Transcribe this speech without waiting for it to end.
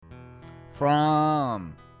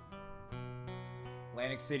From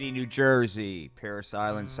Atlantic City, New Jersey, Parris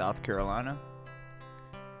Island, South Carolina,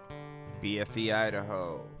 BFE,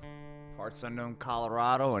 Idaho, Parts Unknown,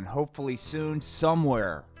 Colorado, and hopefully soon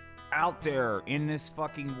somewhere out there in this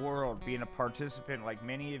fucking world being a participant like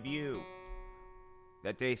many of you.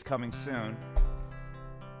 That day's coming soon,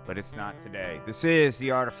 but it's not today. This is the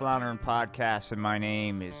Art of Floundering Podcast, and my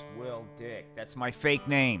name is Will Dick. That's my fake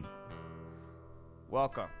name.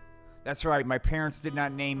 Welcome. That's right, my parents did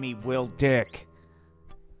not name me Will Dick.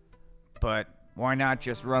 But why not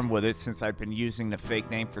just run with it since I've been using the fake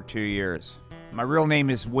name for 2 years? My real name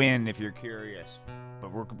is Win, if you're curious.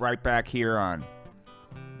 But we're right back here on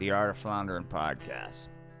the Art of Floundering Podcast.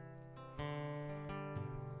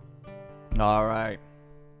 All right.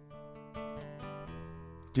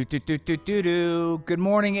 Good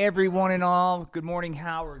morning, everyone and all. Good morning,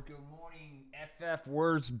 Howard. Good morning, FF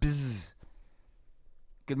Words Bzz.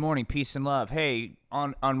 Good morning, peace and love. Hey,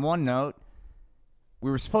 on one note, we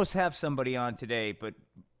were supposed to have somebody on today, but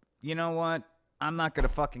you know what? I'm not going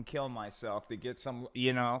to fucking kill myself to get some,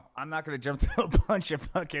 I'm not going to jump through a bunch of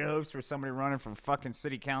fucking hoops for somebody running for fucking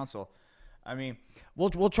city council. I mean,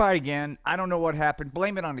 we'll try it again. I don't know what happened.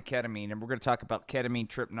 Blame it on the ketamine, and we're going to talk about ketamine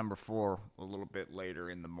trip number 4 a little bit later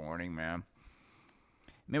in the morning, man.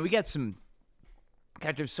 Man, we got some,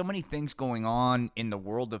 God, there's so many things going on in the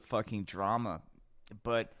world of fucking drama,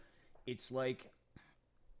 but it's like,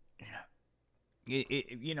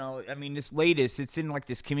 this latest, it's in like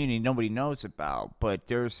this community nobody knows about, but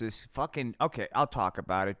there's this fucking, okay, I'll talk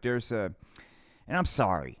about it. And I'm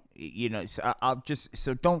sorry.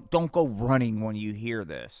 So don't go running when you hear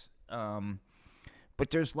this.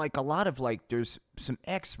 But there's like a lot of there's some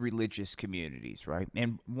ex-religious communities, right?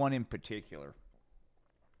 And one in particular.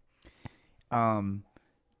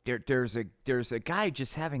 There's a guy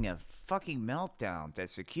just having a fucking meltdown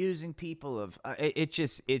that's accusing people of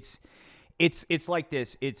It's like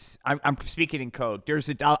this. I'm speaking in code.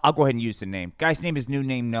 I'll go ahead and use the name. Guy's name is New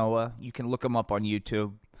Name Noah. You can look him up on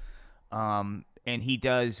YouTube. And he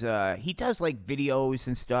does like videos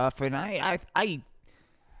and stuff, and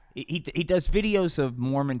he does videos of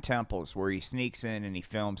Mormon temples where he sneaks in and he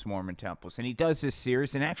films Mormon temples, and he does this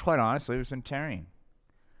series, and actually, quite honestly, it was entertaining.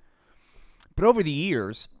 But over the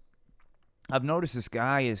years, I've noticed this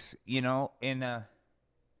guy is,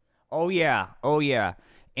 oh yeah,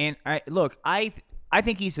 and I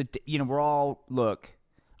think he's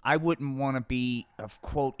I wouldn't want to be a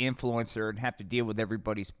quote influencer and have to deal with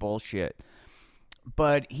everybody's bullshit.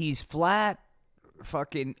 But he's flat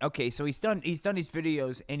fucking okay, so he's done these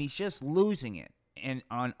videos and he's just losing it and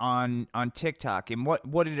on TikTok. And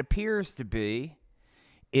what it appears to be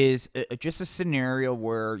is just a scenario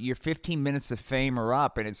where your 15 minutes of fame are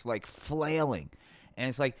up and it's like flailing. And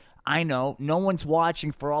it's like, I know, no one's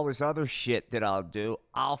watching for all this other shit that I'll do.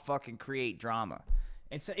 I'll fucking create drama.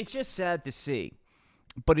 And so it's just sad to see.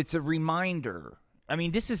 But it's a reminder. I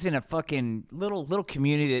mean, this is in a fucking little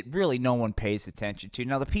community that really no one pays attention to.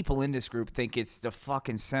 Now, the people in this group think it's the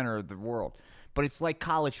fucking center of the world. But it's like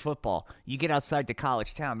college football. You get outside the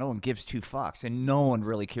college town, no one gives two fucks. And no one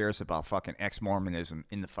really cares about fucking ex-Mormonism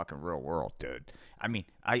in the fucking real world, dude. I mean,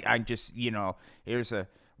 I just, here's a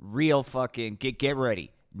real fucking, get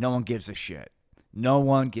ready. No one gives a shit. No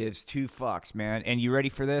one gives two fucks, man. And you ready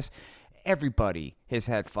for this? Everybody has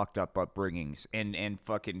had fucked up upbringings and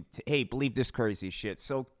fucking, hey, believe this crazy shit.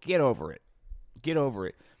 So get over it. Get over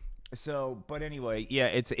it. So, but anyway, yeah,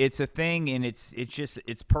 it's a thing, and it's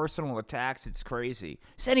personal attacks. It's crazy.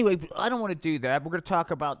 So anyway, I don't want to do that. We're going to talk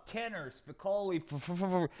about Tanner Spicoli.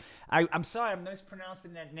 I'm sorry, I'm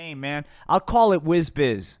mispronouncing that name, man. I'll call it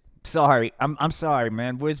WizBiz. Sorry, I'm sorry,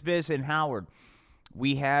 man. WizBiz and Howard.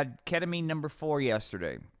 We had ketamine number 4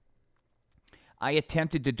 yesterday. I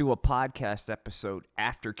attempted to do a podcast episode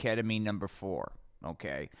after ketamine number 4,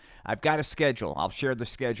 okay? I've got a schedule. I'll share the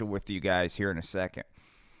schedule with you guys here in a second.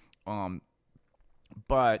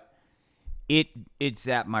 But it's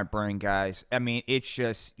at my brain, guys. I mean, it's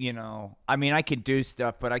just, I can do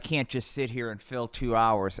stuff, but I can't just sit here and fill 2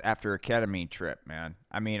 hours after a ketamine trip, man.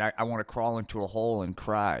 I mean, I want to crawl into a hole and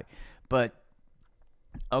cry. But,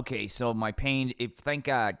 okay, so my pain, thank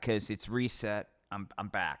God, because it's reset. I'm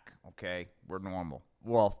back, okay? We're normal.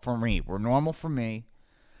 Well, for me. We're normal for me.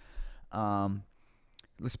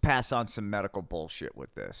 Let's pass on some medical bullshit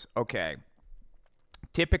with this. Okay.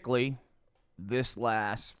 Typically, this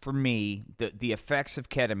lasts, for me, the effects of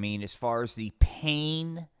ketamine as far as the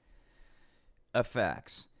pain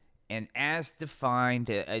effects. And as defined,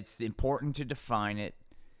 it's important to define it,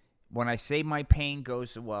 When I say my pain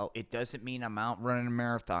goes well, it doesn't mean I'm out running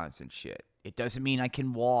marathons and shit. It doesn't mean I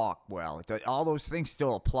can walk well. All those things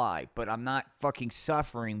still apply, but I'm not fucking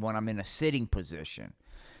suffering when I'm in a sitting position.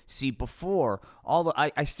 See, before,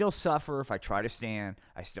 I still suffer if I try to stand.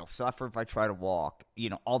 I still suffer if I try to walk.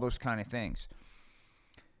 All those kind of things.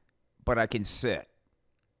 But I can sit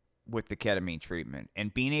with the ketamine treatment.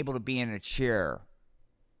 And being able to be in a chair,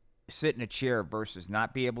 sit in a chair versus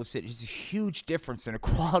not be able to sit, is a huge difference in a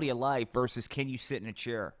quality of life versus can you sit in a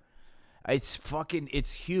chair. It's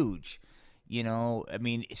huge.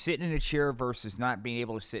 Sitting in a chair versus not being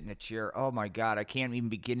able to sit in a chair. Oh my God, I can't even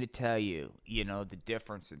begin to tell you, the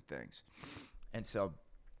difference in things. And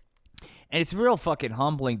it's real fucking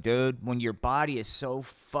humbling, dude, when your body is so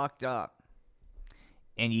fucked up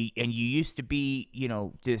and you used to be,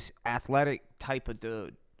 this athletic type of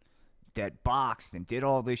dude that boxed and did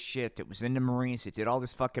all this shit, that was in the Marines, that did all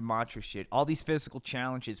this fucking macho shit. All these physical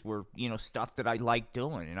challenges were, stuff that I liked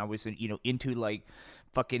doing. And I was, into like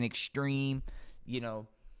fucking extreme,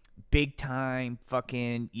 big time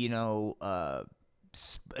fucking,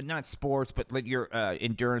 not sports, but like your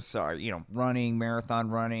endurance, running, marathon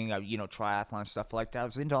running, triathlon, stuff like that. I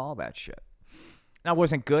was into all that shit. And I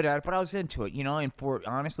wasn't good at it, but I was into it, and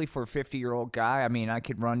honestly, for a 50-year-old guy, I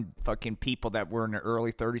could run fucking people that were in their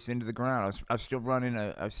early 30s into the ground. I was still running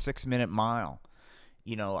a 6-minute mile.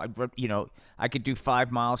 I could do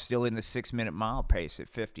 5 miles still in the 6-minute mile pace at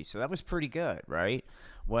 50. So that was pretty good, right?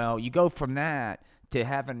 Well, you go from that to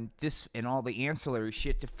having this and all the ancillary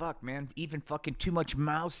shit to fuck, man, even fucking too much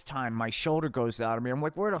mouse time. My shoulder goes out of me. I'm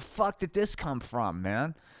like, where the fuck did this come from,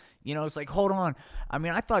 man? It's like, hold on.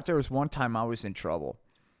 I thought there was one time I was in trouble.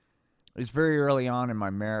 It was very early on in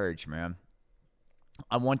my marriage, man.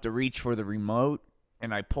 I went to reach for the remote,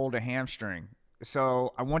 and I pulled a hamstring.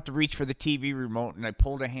 So I went to reach for the TV remote, and I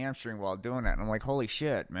pulled a hamstring while doing that. And I'm like, holy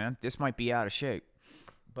shit, man, this might be out of shape.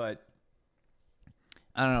 But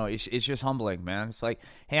I don't know. It's just humbling, man. It's like,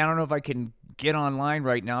 hey, I don't know if I can get online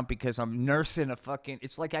right now because I'm nursing a fucking.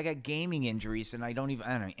 It's like I got gaming injuries, and I don't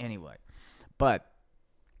know. Anyway, but.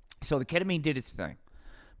 So the ketamine did its thing.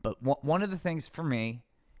 But one of the things for me,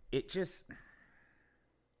 it just,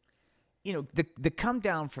 the come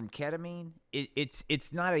down from ketamine,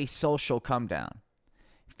 it's not a social come down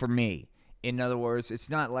for me. In other words, it's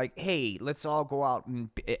not like, hey, let's all go out,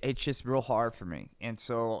 and it's just real hard for me. And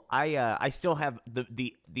so I still have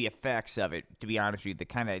the effects of it, to be honest with you, the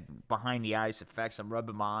kind of behind the eyes effects. I'm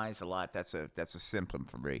rubbing my eyes a lot. That's a symptom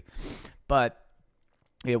for me. But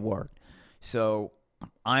it worked. So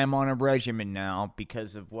I am on a regimen now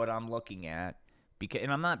because of what I'm looking at.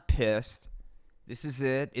 And I'm not pissed. This is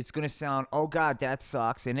it. It's going to sound, oh, God, that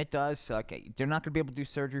sucks. And it does suck. They're not going to be able to do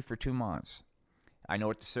surgery for 2 months. I know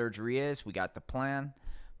what the surgery is. We got the plan.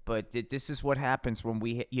 But this is what happens when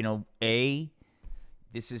we,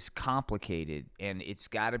 this is complicated. And it's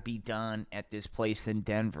got to be done at this place in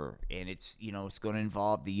Denver. And it's, it's going to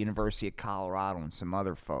involve the University of Colorado and some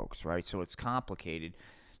other folks, right? So it's complicated.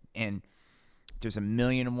 And there's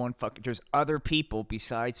 1,000,001 there's other people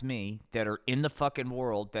besides me that are in the fucking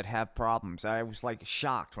world that have problems. I was like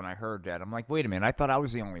shocked when I heard that. I'm like, wait a minute, I thought I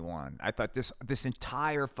was the only one. I thought this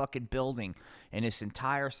entire fucking building and this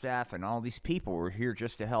entire staff and all these people were here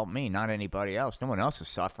just to help me, not anybody else. No one else is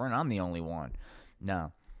suffering. I'm the only one.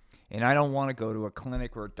 No. And I don't want to go to a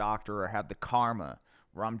clinic or a doctor or have the karma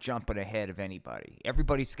where I'm jumping ahead of anybody.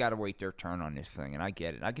 Everybody's got to wait their turn on this thing, and I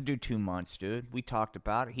get it. I can do 2 months, dude. We talked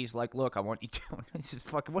about it. He's like, look, I want you to. This is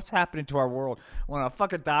fucking, what's happening to our world when a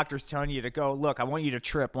fucking doctor's telling you to go, look, I want you to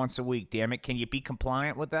trip once a week, damn it. Can you be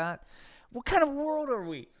compliant with that? What kind of world are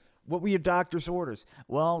we? What were your doctor's orders?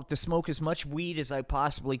 Well, to smoke as much weed as I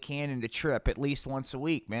possibly can and to trip at least once a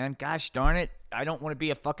week, man. Gosh darn it. I don't want to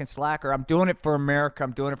be a fucking slacker. I'm doing it for America.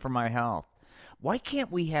 I'm doing it for my health. Why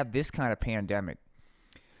can't we have this kind of pandemic?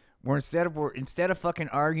 Where instead of fucking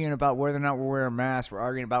arguing about whether or not we're wearing masks, we're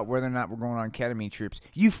arguing about whether or not we're going on ketamine trips.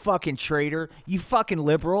 You fucking traitor. You fucking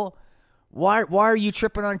liberal. Why are you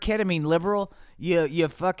tripping on ketamine, liberal? You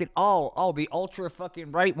fucking the ultra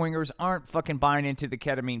fucking right wingers aren't fucking buying into the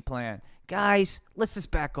ketamine plan. Guys, let's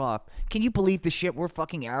just back off. Can you believe the shit we're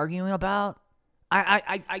fucking arguing about?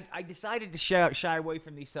 I decided to shy away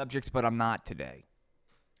from these subjects, but I'm not today.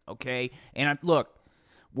 Okay? And look.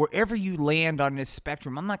 Wherever you land on this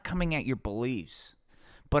spectrum, I'm not coming at your beliefs.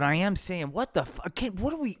 But I am saying, what the fuck?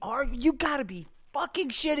 What are we arguing? You gotta be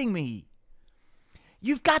fucking shitting me.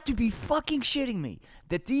 You've got to be fucking shitting me.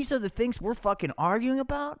 That these are the things we're fucking arguing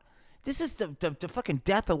about? This is the fucking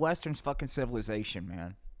death of Western fucking civilization,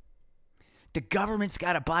 man. The government's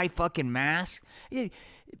gotta buy fucking masks.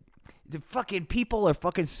 The fucking people are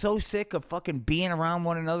fucking so sick of fucking being around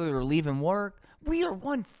one another or leaving work. We are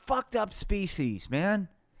one fucked up species, man.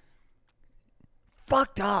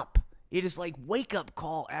 Fucked up. It is like wake up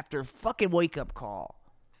call after fucking wake up call.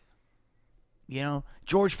 You know,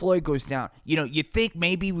 George Floyd goes down. You know, you think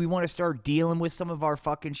maybe we want to start dealing with some of our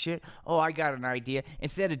fucking shit? Oh, I got an idea.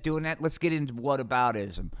 Instead of doing that, let's get into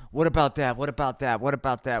whataboutism. What about that? What about that? What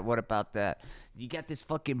about that? What about that? You got this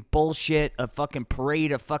fucking bullshit, a fucking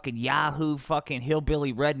parade of fucking Yahoo fucking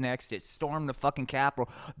hillbilly rednecks that stormed the fucking Capitol.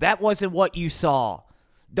 That wasn't what you saw.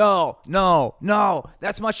 No.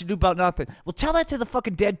 That's much ado about nothing. Well, tell that to the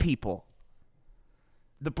fucking dead people.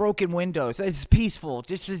 The broken windows. It's peaceful.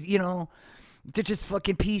 This is, you know... They're just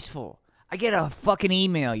fucking peaceful. I get a fucking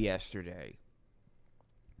email yesterday.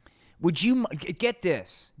 Would you get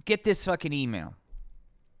this? Get this fucking email.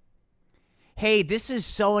 Hey, this is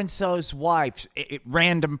so-and-so's wife,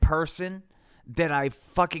 random person that I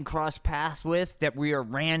fucking crossed paths with, that we are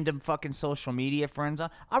random fucking social media friends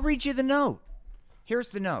on. I'll read you the note.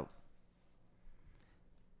 Here's the note.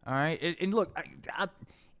 All right? And look,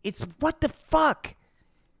 it's what the fuck?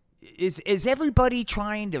 Is everybody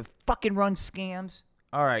trying to fucking run scams?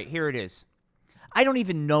 All right, here it is. I don't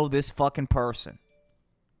even know this fucking person.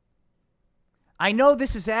 I know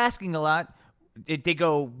this is asking a lot. They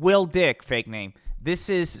go, Will Dick, fake name. This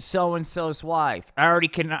is so-and-so's wife. I already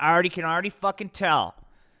can fucking tell.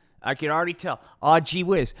 I can already tell. Oh, gee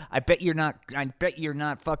whiz. I bet you're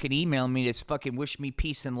not fucking emailing me this fucking wish me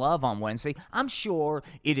peace and love on Wednesday. I'm sure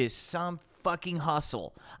it is some fucking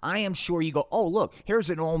hustle. I am sure you go, oh, look,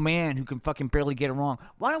 here's an old man who can fucking barely get it wrong.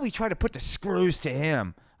 Why don't we try to put the screws to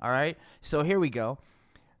him? All right? So here we go.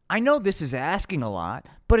 I know this is asking a lot,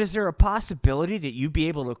 but is there a possibility that you'd be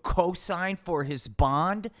able to co-sign for his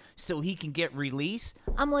bond so he can get released?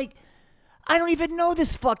 I'm like, I don't even know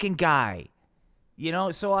this fucking guy. You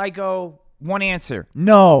know, so I go, one answer,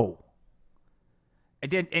 no.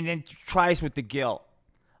 And then tries with the guilt.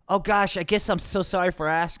 Oh, gosh, I guess I'm so sorry for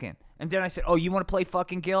asking. And then I said, oh, you want to play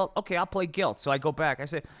fucking guilt? Okay, I'll play guilt. So I go back. I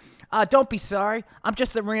said, don't be sorry. I'm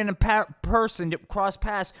just a random person that crossed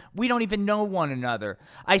paths. We don't even know one another.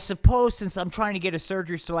 I suppose since I'm trying to get a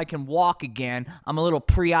surgery so I can walk again, I'm a little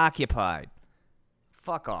preoccupied.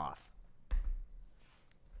 Fuck off.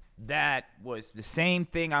 That was the same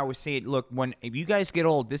thing I was saying. Look, if you guys get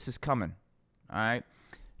old, this is coming. All right?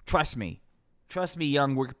 Trust me. Trust me,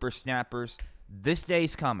 young whippersnappers. This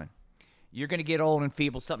day's coming. You're going to get old and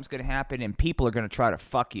feeble. Something's going to happen, and people are going to try to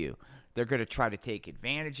fuck you. They're going to try to take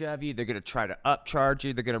advantage of you. They're going to try to upcharge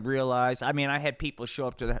you. They're going to realize. I mean, I had people show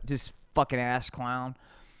up to this fucking ass clown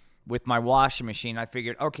with my washing machine. I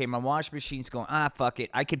figured, okay, my washing machine's going, fuck it.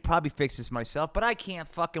 I could probably fix this myself, but I can't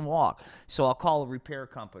fucking walk. So I'll call a repair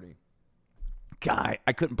company. Guy,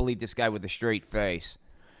 I couldn't believe this guy with a straight face.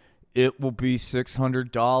 It will be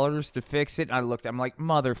 $600 to fix it. I'm like,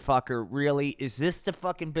 motherfucker, really? Is this the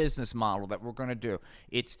fucking business model that we're going to do?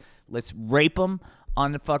 It's, let's rape them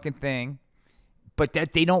on the fucking thing, but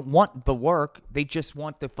that they don't want the work. They just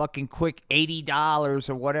want the fucking quick $80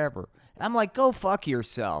 or whatever. I'm like, go fuck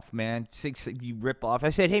yourself, man. You rip off. I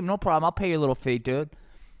said, hey, no problem. I'll pay you a little fee, dude.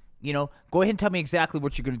 You know, go ahead and tell me exactly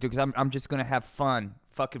what you're going to do, because I'm just going to have fun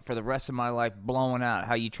fucking for the rest of my life blowing out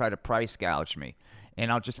how you try to price gouge me. And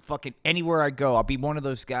I'll just fucking, anywhere I go, I'll be one of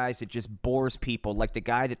those guys that just bores people, like the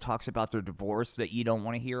guy that talks about their divorce that you don't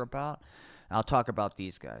want to hear about. I'll talk about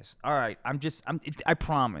these guys. All right, I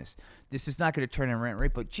promise. This is not going to turn in rant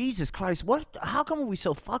rate, but Jesus Christ, how come are we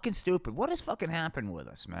so fucking stupid? What has fucking happened with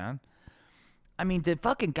us, man? I mean, the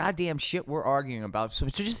fucking goddamn shit we're arguing about. So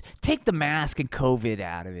just take the mask and COVID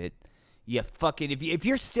out of it. You fucking, if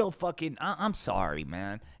you're still fucking, I'm sorry,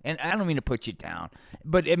 man. And I don't mean to put you down.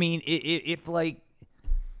 But, I mean, if like,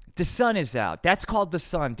 the sun is out. That's called the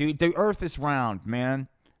sun, dude. The earth is round, man.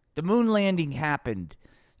 The moon landing happened.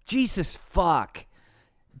 Jesus fuck.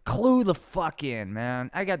 Clue the fuck in,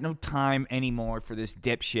 man. I got no time anymore for this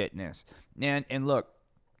dipshitness. And look,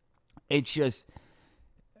 it's just,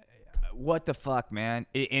 what the fuck, man?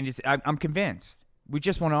 I'm convinced. We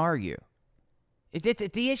just want to argue.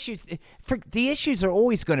 The issues are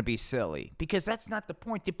always going to be silly, because that's not the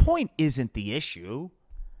point. The point isn't the issue.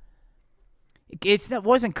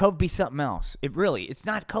 Wasn't COVID be something else? It's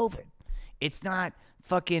not COVID. It's not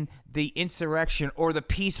fucking the insurrection or the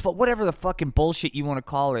peaceful, whatever the fucking bullshit you want to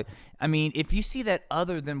call it. I mean, if you see that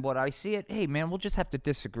other than what I see it, hey man, we'll just have to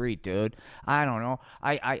disagree, dude. I don't know.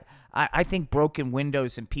 I think broken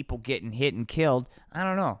windows and people getting hit and killed, I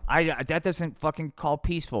don't know. That doesn't fucking call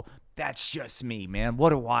peaceful. That's just me, man.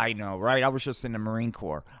 What do I know, right? I was just in the Marine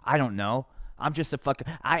Corps. I don't know. I'm just a fucking,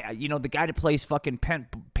 the guy that plays fucking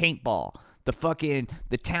paintball.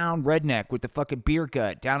 the town redneck with the fucking beer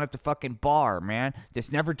gut down at the fucking bar, man,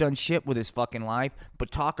 that's never done shit with his fucking life,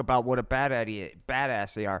 but talk about what a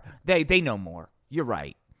badass they are. They know more. You're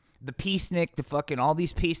right. The peacenik, all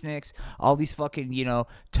these peaceniks, all these fucking,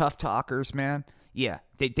 tough talkers, man. Yeah,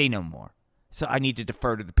 they know more. So I need to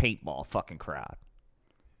defer to the paintball fucking crowd.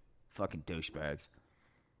 Fucking douchebags.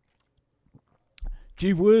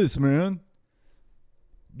 Gee whiz, man.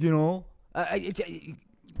 We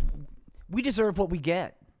deserve what we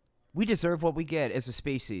get. We deserve what we get as a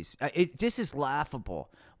species. This is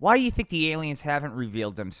laughable. Why do you think the aliens haven't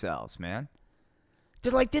revealed themselves, man?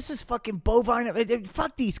 They're like, this is fucking bovine.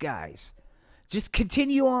 Fuck these guys. Just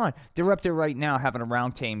continue on. They're up there right now having a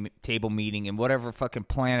round table meeting in whatever fucking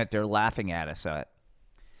planet they're laughing at us at.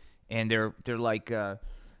 And they're like, they're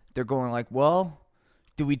going like, well,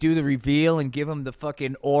 do we do the reveal and give them the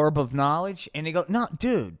fucking orb of knowledge? And they go, no,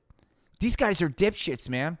 dude, these guys are dipshits,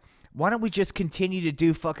 man. Why don't we just continue to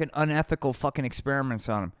do fucking unethical fucking experiments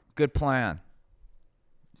on them? Good plan.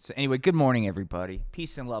 So anyway, good morning, everybody.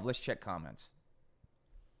 Peace and love. Let's check comments.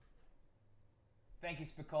 Thank you,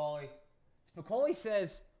 Spicoli. Spicoli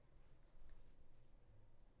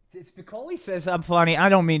says I'm funny. I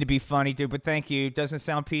don't mean to be funny, dude, but thank you. It doesn't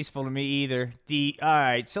sound peaceful to me either. All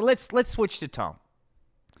right, so let's switch to tone.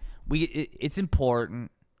 It's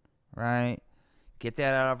important, right? Get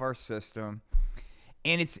that out of our system.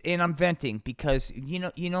 And I'm venting because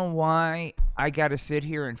you know why I gotta sit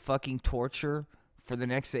here and fucking torture for the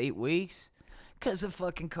next 8 weeks? Because of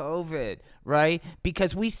fucking COVID, right?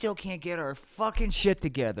 Because we still can't get our fucking shit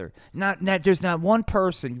together. There's not one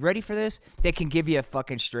person, you ready for this, that can give you a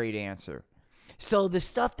fucking straight answer. So the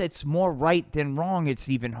stuff that's more right than wrong, it's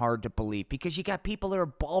even hard to believe because you got people that are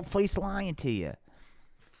bald-faced lying to you.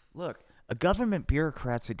 Look, a government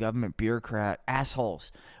bureaucrat's a government bureaucrat.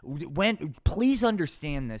 Assholes. Please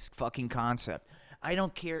understand this fucking concept. I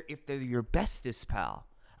don't care if they're your bestest pal.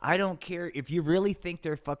 I don't care if you really think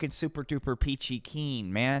they're fucking super duper peachy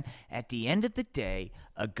keen, man. At the end of the day,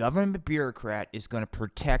 a government bureaucrat is going to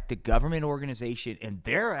protect a government organization and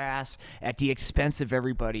their ass at the expense of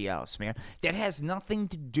everybody else, man. That has nothing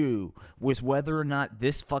to do with whether or not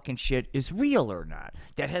this fucking shit is real or not.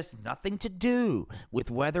 That has nothing to do with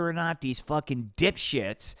whether or not these fucking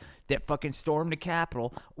dipshits that fucking stormed the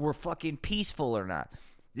Capitol were fucking peaceful or not.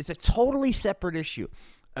 It's a totally separate issue.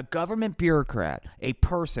 A government bureaucrat, a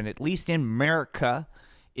person, at least in America,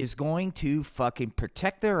 is going to fucking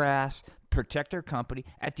protect their ass, protect their company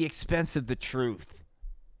at the expense of the truth.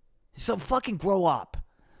 So fucking grow up.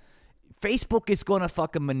 Facebook is going to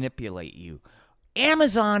fucking manipulate you.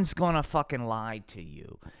 Amazon's going to fucking lie to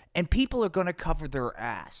you. And people are going to cover their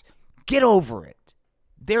ass. Get over it.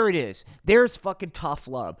 There it is. There's fucking tough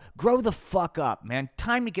love. Grow the fuck up, man.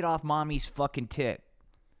 Time to get off mommy's fucking tit.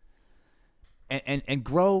 And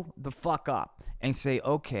grow the fuck up and say,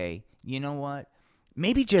 okay, you know what?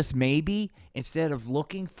 Maybe, just maybe, instead of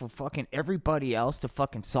looking for fucking everybody else to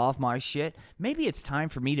fucking solve my shit, maybe it's time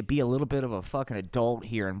for me to be a little bit of a fucking adult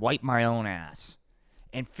here and wipe my own ass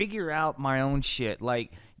and figure out my own shit.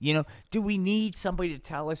 Like, do we need somebody to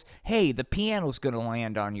tell us, hey, the piano's going to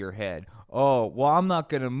land on your head? Oh, well, I'm not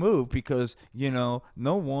going to move because, no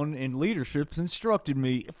one in leadership's instructed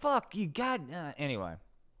me. Fuck, you got... anyway.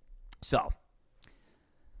 So...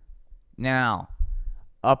 Now,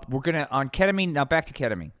 we're gonna on ketamine. Now back to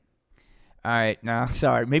ketamine. All right, now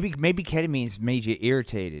sorry, maybe ketamine's made you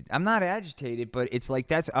irritated. I'm not agitated, but it's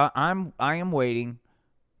like I am waiting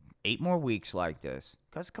 8 more weeks like this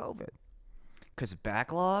because of COVID, because of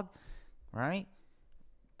backlog, right?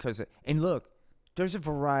 And look, there's a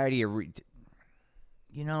variety of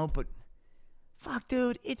but fuck,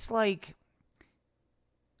 dude, it's like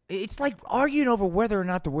arguing over whether or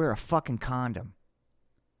not to wear a fucking condom.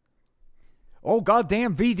 Oh,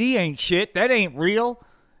 goddamn, VD ain't shit. That ain't real.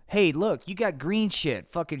 Hey, look, you got green shit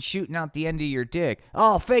fucking shooting out the end of your dick.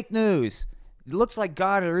 Oh, fake news. It looks like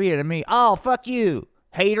gonorrhea to me. Oh, fuck you,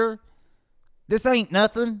 hater. This ain't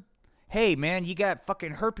nothing. Hey, man, you got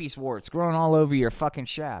fucking herpes warts growing all over your fucking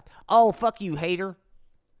shaft. Oh, fuck you, hater.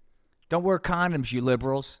 Don't wear condoms, you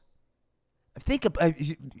liberals. Think about...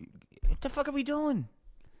 What the fuck are we doing?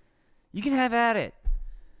 You can have at it.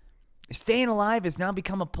 Staying alive has now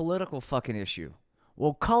become a political fucking issue.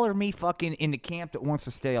 Well, color me fucking in the camp that wants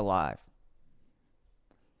to stay alive.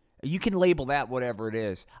 You can label that whatever it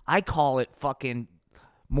is. I call it fucking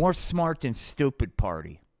more smart than stupid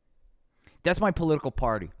party. That's my political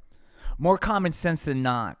party. More common sense than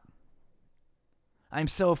not. I'm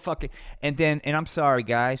so fucking... And I'm sorry,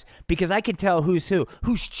 guys, because I can tell who's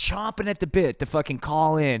chomping at the bit to fucking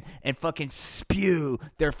call in and fucking spew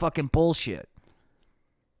their fucking bullshit.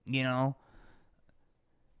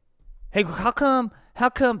 Hey, how come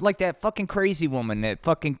like that fucking crazy woman that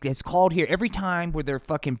fucking has called here every time with their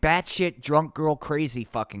fucking batshit drunk girl crazy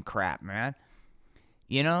fucking crap, man?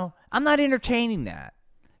 You know, I'm not entertaining that.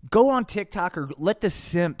 Go on TikTok or let the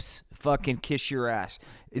simps fucking kiss your ass.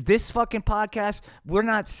 This fucking podcast, we're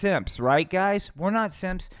not simps, right, guys? We're not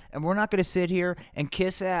simps, and we're not going to sit here and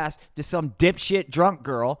kiss ass to some dipshit drunk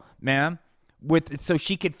girl, man, so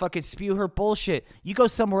she could fucking spew her bullshit. You go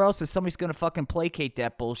somewhere else and somebody's going to fucking placate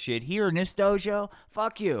that bullshit. Here in this dojo,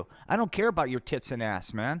 fuck you. I don't care about your tits and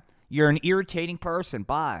ass, man. You're an irritating person.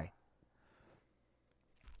 Bye.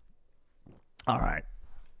 All right.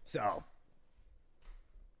 So,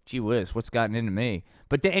 gee whiz, what's gotten into me?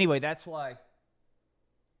 But anyway, that's why.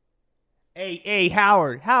 Hey,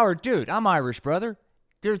 Howard, dude, I'm Irish, brother.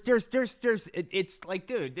 It's like,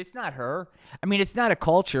 dude, it's not her. I mean, it's not a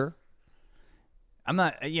culture. I'm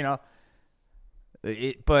not,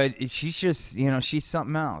 but she's just, she's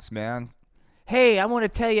something else, man. Hey, I want to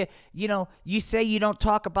tell you, you say you don't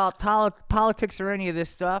talk about politics or any of this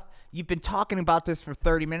stuff. You've been talking about this for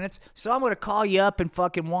 30 minutes, so I'm going to call you up and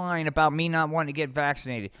fucking whine about me not wanting to get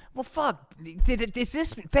vaccinated. Well, fuck.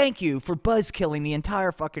 Thank you for buzzkilling the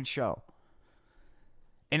entire fucking show.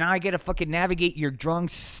 And I got to fucking navigate your drunk,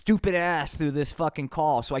 stupid ass through this fucking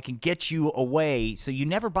call so I can get you away so you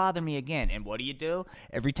never bother me again. And what do?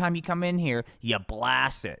 Every time you come in here, you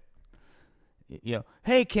blast it.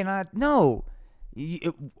 Hey, can I? No.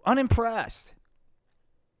 Unimpressed.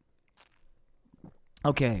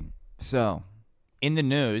 Okay, so in the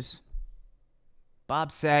news,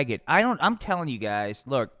 Bob Saget. I'm telling you guys,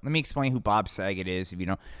 look, let me explain who Bob Saget is. If you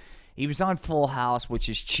know, he was on Full House, which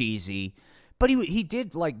is cheesy, but he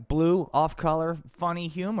did like blue, off-color, funny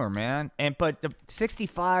humor, man. But the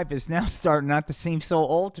 65 is now starting not to seem so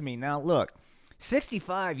old to me. Now look,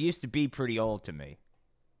 65 used to be pretty old to me.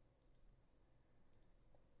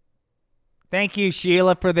 Thank you,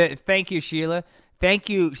 Sheila. Thank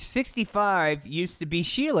you. 65 used to be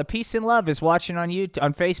Sheila. Peace and love is watching on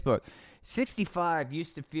Facebook. 65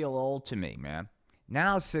 used to feel old to me, man.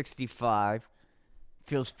 Now 65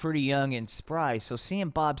 feels pretty young and spry. So seeing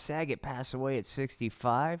Bob Saget pass away at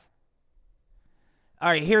 65. All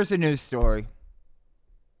right, here's a news story.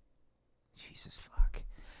 Jesus fuck.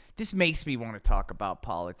 This makes me want to talk about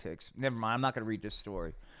politics. Never mind. I'm not going to read this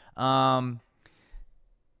story. Here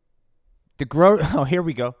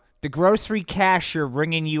we go. The grocery cashier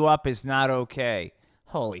ringing you up is not okay.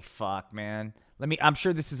 Holy fuck, man. I'm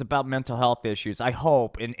sure this is about mental health issues. I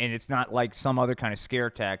hope, and it's not like some other kind of scare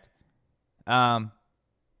tactic.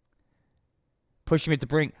 Pushing it to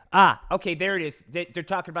bring. Okay, there it is. They're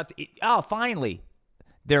talking about finally.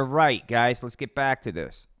 They're right, guys. Let's get back to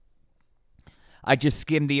this. I just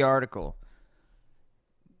skimmed the article.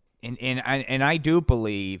 And I do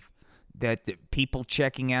believe that the people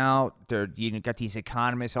checking out, got these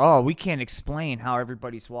economists. Oh, we can't explain how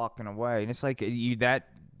everybody's walking away, and it's like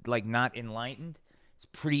not enlightened. It's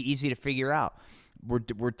pretty easy to figure out.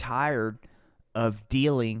 We're tired of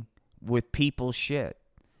dealing with people's shit,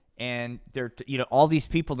 and they're all these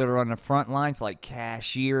people that are on the front lines, like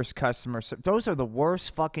cashiers, customers. Those are the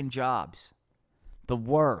worst fucking jobs, the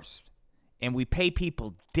worst, and we pay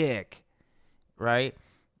people dick, right?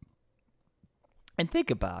 And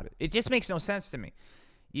think about it. It just makes no sense to me.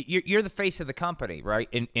 You're the face of the company, right?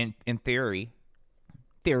 In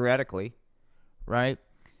theoretically, right?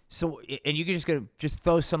 So, and you're just going to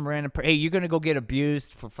throw some random, hey, you're going to go get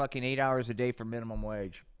abused for fucking 8 hours a day for minimum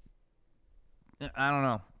wage. I don't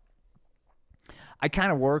know. I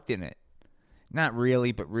kind of worked in it. Not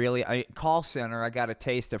really, but really. Call center, I got a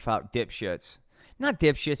taste of how dipshits. Not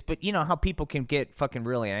dipshits, but you know how people can get fucking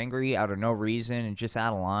really angry out of no reason and just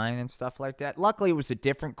out of line and stuff like that. Luckily, it was a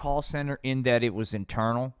different call center in that it was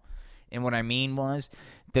internal. And what I mean was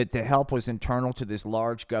that the help was internal to this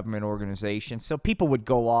large government organization. So people would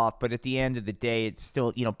go off, but at the end of the day, it's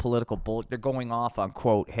still, political bull. They're going off on,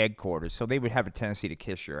 quote, headquarters. So they would have a tendency to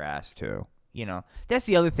kiss your ass, too. That's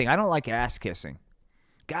the other thing. I don't like ass kissing.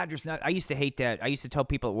 God, I used to hate that. I used to tell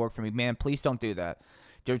people at work for me, man, please don't do that.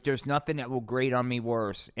 There's nothing that will grate on me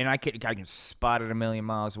worse, and I can spot it a million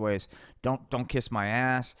miles away. Don't kiss my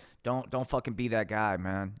ass. Don't fucking be that guy,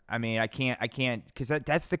 man. I mean, I can't, because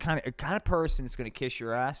that's the kind of person that's gonna kiss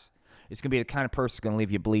your ass. It's gonna be the kind of person that's gonna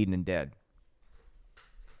leave you bleeding and dead.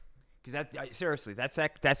 Because seriously, that's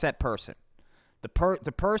that person.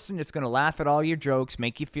 The person that's gonna laugh at all your jokes,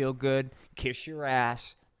 make you feel good, kiss your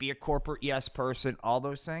ass, be a corporate yes person, all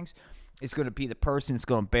those things. Is going to be the person that's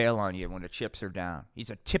going to bail on you when the chips are down.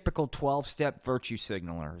 He's a typical 12-step virtue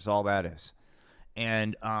signaler is all that is.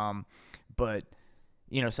 And, but,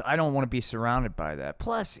 So I don't want to be surrounded by that.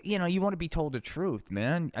 Plus, you want to be told the truth,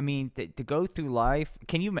 man. I mean, to go through life,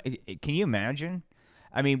 can you imagine?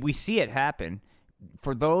 I mean, we see it happen.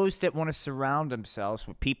 For those that want to surround themselves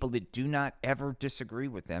with people that do not ever disagree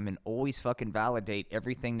with them and always fucking validate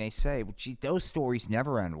everything they say, well, gee, those stories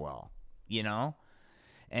never end well,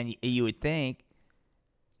 And you would think,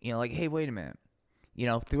 like, hey, wait a minute.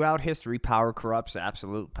 Throughout history, power corrupts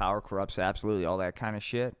absolutely, all that kind of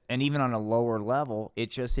shit. And even on a lower level,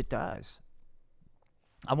 it does.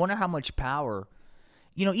 I wonder how much power,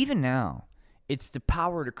 even now, it's the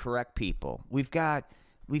power to correct people. We've got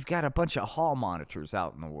a bunch of hall monitors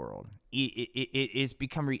out in the world.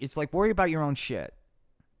 It's like, worry about your own shit.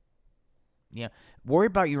 Yeah, worry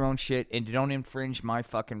about your own shit and don't infringe my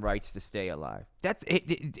fucking rights to stay alive. That's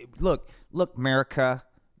it. Look, America.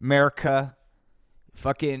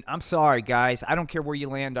 Fucking, I'm sorry, guys. I don't care where you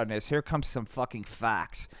land on this. Here comes some fucking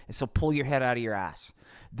facts. And so pull your head out of your ass.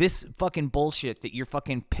 This fucking bullshit that you're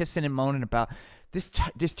fucking pissing and moaning about, this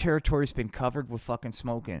territory's been covered with fucking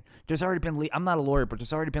smoking. There's already been, I'm not a lawyer, but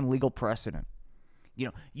there's already been legal precedent.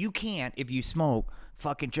 You can't, if you smoke,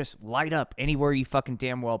 fucking just light up anywhere you fucking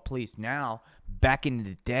damn well please. Now, back in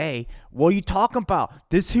the day, what are you talking about?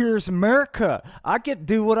 This here is America. I get to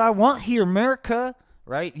do what I want here, America.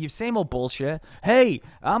 Right? You same old bullshit. Hey,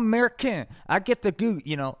 I'm American. I get to do,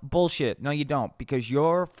 bullshit. No, you don't, because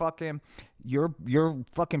your fucking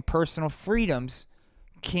personal freedoms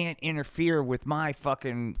can't interfere with my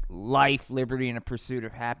fucking life, liberty, and a pursuit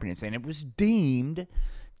of happiness. And it was deemed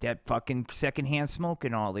that fucking secondhand smoke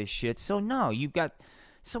and all this shit. So no,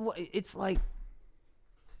 it's like,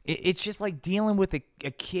 it's just like dealing with a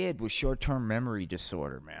kid with short-term memory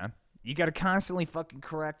disorder, man. You got to constantly fucking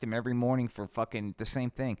correct him every morning for fucking the same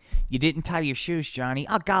thing. You didn't tie your shoes, Johnny.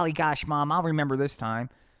 Oh, golly gosh, Mom, I'll remember this time.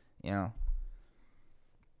 Now,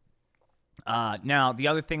 the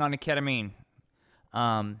other thing on the ketamine.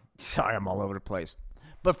 Sorry, I'm all over the place.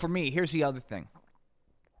 But for me, here's the other thing.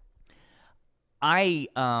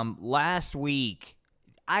 Last week,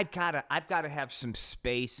 I've got to have some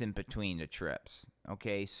space in between the trips.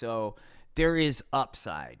 Okay, so there is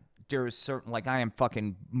upside. There is certain, like, I am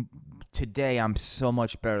fucking, today I'm so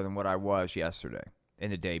much better than what I was yesterday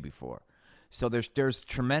and the day before. So there's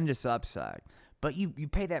tremendous upside. But you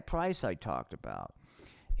pay that price I talked about.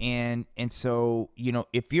 And so,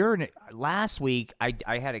 if you're last week,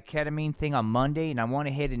 I had a ketamine thing on Monday, and I went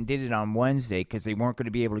ahead and did it on Wednesday because they weren't going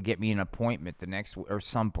to be able to get me an appointment the next, or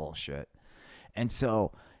some bullshit. And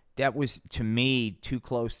so that was, to me, too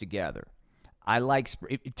close together. I like,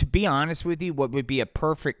 to be honest with you, what would be a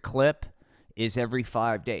perfect clip is every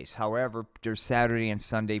 5 days. However, there's Saturday and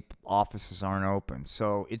Sunday offices aren't open.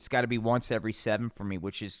 So it's got to be once every 7 for me,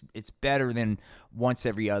 it's better than once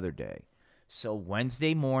every other day. So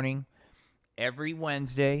Wednesday morning, every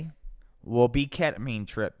Wednesday will be ketamine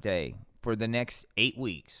trip day for the next 8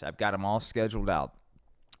 weeks. I've got them all scheduled out.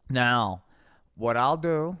 Now, what I'll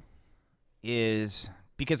do is,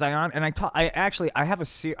 because I'm actually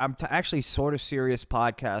sort of serious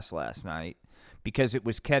podcast last night because it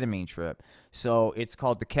was ketamine trip. So it's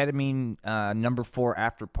called the ketamine number 4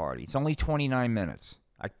 after party. It's only 29 minutes.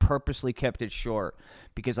 I purposely kept it short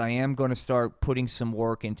because I am going to start putting some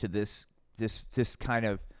work into this kind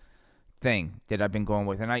of thing that I've been going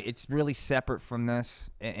with, and it's really separate from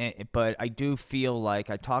this. But I do feel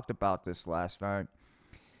like I talked about this last night.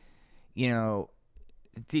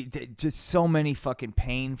 Just so many fucking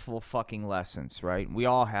painful fucking lessons, right? We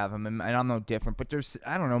all have them, and I'm no different. But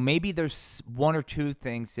I don't know, maybe there's 1 or 2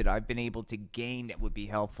 things that I've been able to gain that would be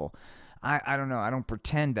helpful. I don't know. I don't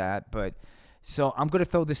pretend that, but so I'm going to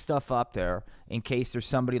throw this stuff up there in case there's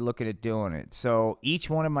somebody looking at doing it. So each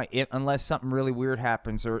one of unless something really weird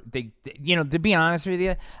happens, or to be honest with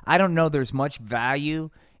you, I don't know there's much value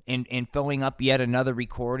in throwing up yet another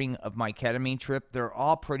recording of my ketamine trip. They're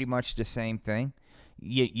all pretty much the same thing.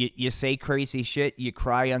 You say crazy shit, you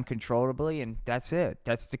cry uncontrollably, and that's it.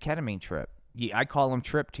 That's the ketamine trip. I call them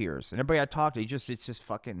trip tears. And everybody I talk to, it's just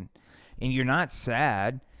fucking, and you're not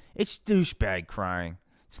sad. It's douchebag crying.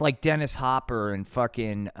 It's like Dennis Hopper and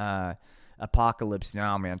fucking Apocalypse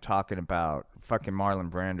Now, man, talking about fucking Marlon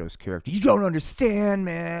Brando's character. You don't understand,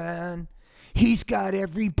 man. He's got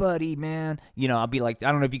everybody, man. I'll be like,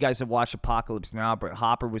 I don't know if you guys have watched Apocalypse Now, but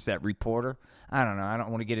Hopper was that reporter. I don't know. I don't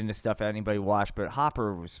want to get into stuff that anybody watched, but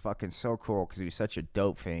Hopper was fucking so cool because he was such a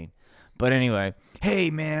dope fiend. But anyway, hey,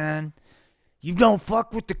 man, you don't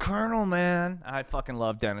fuck with the Colonel, man. I fucking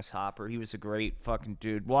love Dennis Hopper. He was a great fucking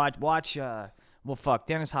dude. Watch,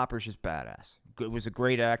 Dennis Hopper's just badass. It was a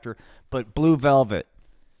great actor. But Blue Velvet,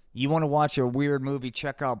 You want to watch a weird movie?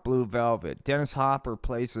 Check out Blue Velvet. Dennis Hopper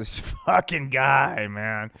plays this fucking guy,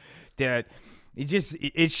 man. That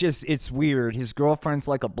it's weird. His girlfriend's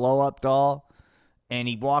like a blow up doll, and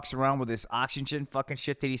he walks around with this oxygen fucking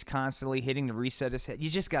shit that he's constantly hitting to reset his head. You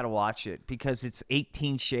just got to watch it because it's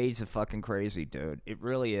 18 shades of fucking crazy, dude. It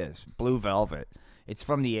really is. Blue Velvet. It's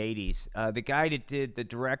from the 80s. The guy that did, the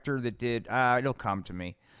director that did, it'll come to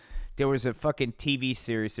me. There was a fucking TV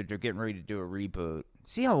series that they're getting ready to do a reboot.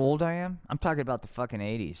 See how old I am? I'm talking about the fucking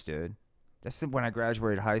 80s, dude. That's when I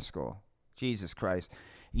graduated high school. Jesus Christ.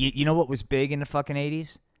 You know what was big in the fucking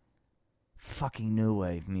 80s? Fucking new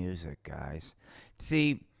wave music, guys.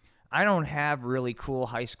 See, I don't have really cool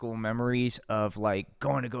high school memories of like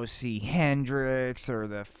going to go see Hendrix or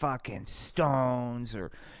the fucking Stones or,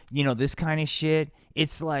 you know, this kind of shit.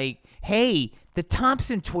 It's like, hey, the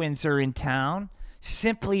Thompson Twins are in town.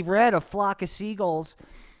 Simply Red, A Flock of Seagulls.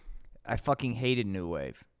 I fucking hated new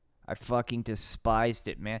wave. I fucking despised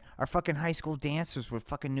it, man. Our fucking high school dancers were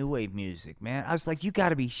fucking new wave music, man. I was like, you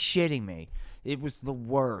gotta be shitting me. It was the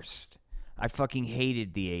worst. I fucking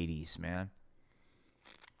hated the 80s, man.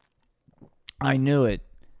 I knew it.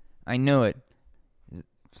 It's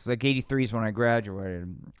like 83 is when I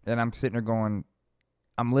graduated. And I'm sitting there going,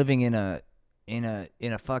 I'm living in a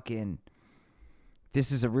fucking,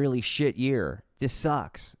 this is a really shit year. This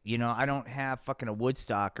sucks. You know, I don't have fucking a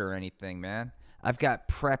Woodstock or anything, man. I've got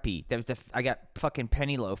preppy. I got fucking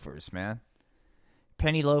penny loafers, man.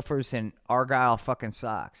 Penny loafers and Argyle fucking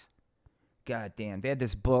socks. God damn. They had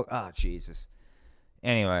this book. Oh, Jesus.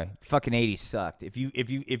 Anyway, fucking 80s sucked. If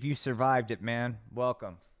you survived it, man,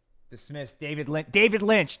 welcome. The Smiths, David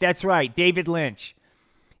Lynch. That's right, David Lynch.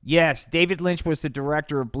 Yes, David Lynch was the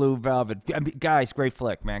director of Blue Velvet. I mean, guys, great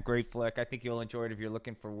flick, man. Great flick. I think you'll enjoy it if you're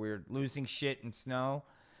looking for weird. Losing shit in snow.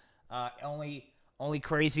 Only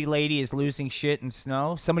crazy lady is losing shit in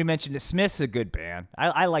snow. Somebody mentioned the Smiths, a good band.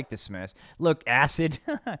 I like the Smiths. Look, Acid.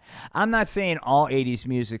 I'm not saying all 80s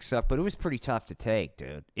music sucked, but it was pretty tough to take,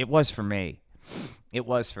 dude. It was for me. It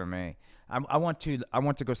was for me. I want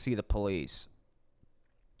to go see the Police.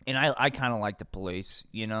 And I kind of like the Police,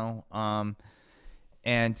 you know.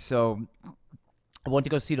 And so I went to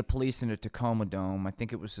go see the Police in the Tacoma Dome. I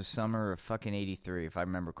think it was the summer of fucking 83, if I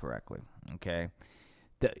remember correctly. Okay.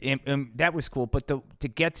 That was cool. But to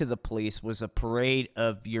get to the Police was a parade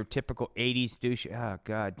of your typical 80s douche. Oh,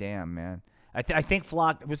 god damn, man. I think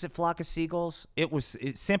Flock of Seagulls?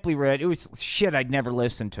 It's Simply Red. It was shit I'd never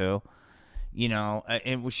listened to. You know,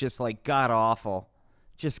 it was just like god awful.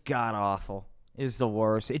 Just god awful. It was the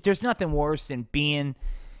worst. There's nothing worse than being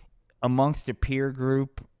amongst a peer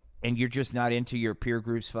group and you're just not into your peer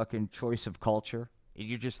group's fucking choice of culture. And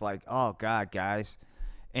you're just like, oh, God, guys.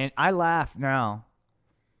 And I laugh now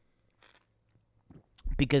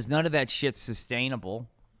because none of that shit's sustainable.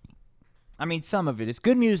 I mean, some of it is.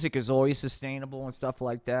 Good music is always sustainable and stuff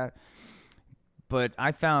like that. But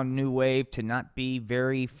I found New Wave to not be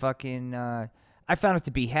very fucking... I found it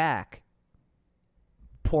to be hack.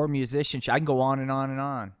 Poor musicianship. I can go on and on and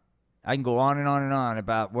on. I can go on and on and on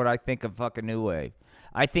about what I think of fucking New Wave.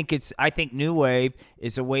 I think New Wave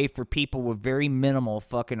is a way for people with very minimal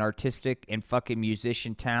fucking artistic and fucking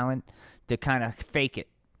musician talent to kind of fake it.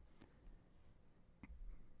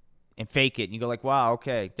 And fake it. And you go like, wow,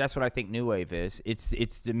 okay, that's what I think New Wave is. It's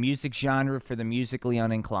the music genre for the musically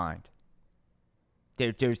uninclined.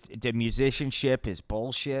 There's the musicianship is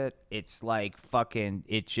bullshit. It's like fucking,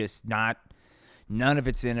 it's just not, none of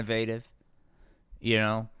it's innovative, you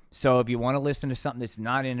know? So if you want to listen to something that's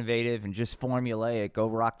not innovative and just formulaic, go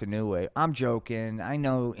rock the New Wave. I'm joking. I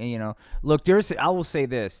know, you know. Look, I will say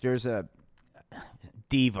this. There's a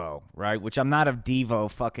Devo, right? Which I'm not a Devo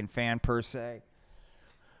fucking fan per se.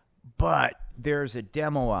 But there's a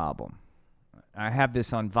demo album. I have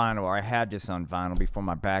this on vinyl, or I had this on vinyl before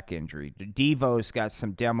my back injury. The Devo's got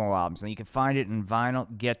some demo albums, and you can find it in vinyl.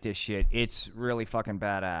 Get this shit. It's really fucking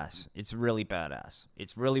badass. It's really badass.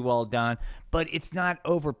 It's really well done, but it's not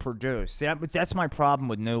overproduced. That's my problem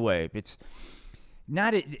with New Wave. It's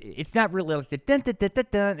not really like the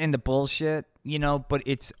dun-dun-dun-dun-dun and the bullshit, you know, but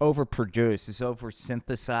it's overproduced. It's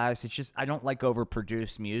oversynthesized. It's just, I don't like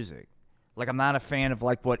overproduced music. Like, I'm not a fan of,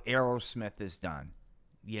 like, what Aerosmith has done.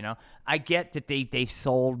 You know, I get that they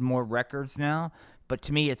sold more records now, but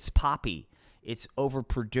to me it's poppy. It's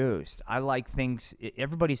overproduced. I like things,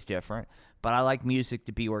 everybody's different, but I like music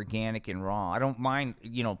to be organic and raw. I don't mind,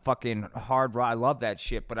 you know, fucking hard rock. I love that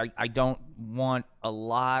shit, but I don't want a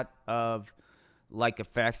lot of like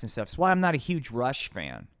effects and stuff. That's why I'm not a huge Rush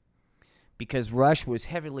fan. Because Rush was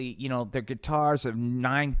heavily, you know, their guitars have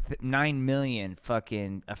 9 million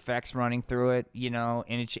fucking effects running through it, you know,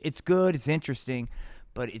 and it's good, it's interesting.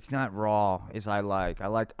 but it's not raw as I like. I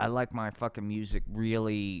like my fucking music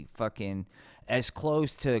really fucking as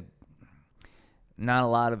close to not a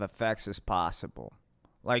lot of effects as possible.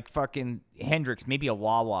 Like fucking Hendrix, maybe a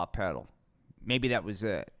wah-wah pedal. Maybe that was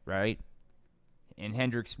it, right? And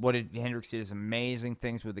Hendrix did is amazing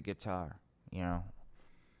things with the guitar, you know.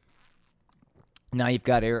 Now you've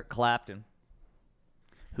got Eric Clapton,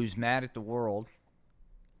 who's mad at the world.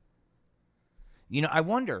 You know, I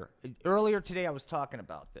wonder, earlier today I was talking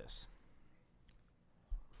about this.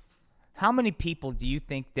 How many people do you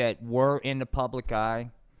think that were in the public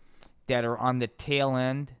eye that are on the tail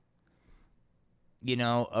end, you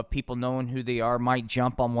know, of people knowing who they are, might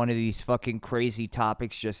jump on one of these fucking crazy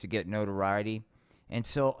topics just to get notoriety? And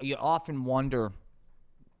so you often wonder,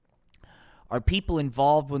 are people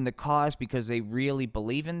involved in the cause because they really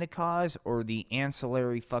believe in the cause, or the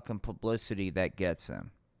ancillary fucking publicity that gets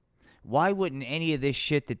them? Why wouldn't any of this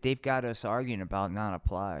shit that they've got us arguing about not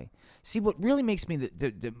apply? See, what really makes me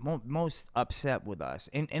the most upset with us,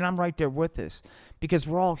 and I'm right there with this, because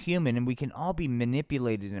we're all human and we can all be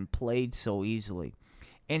manipulated and played so easily.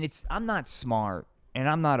 And I'm not smart, and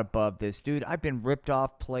I'm not above this, dude. I've been ripped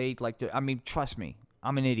off, played trust me,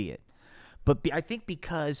 I'm an idiot. But I think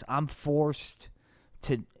because I'm forced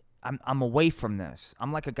to, I'm away from this.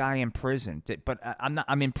 I'm like a guy in prison,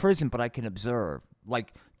 I'm in prison, but I can observe,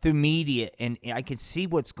 like through media, and I can see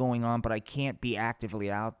what's going on, but I can't be actively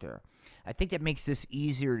out there. I think that makes this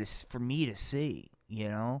easier for me to see, you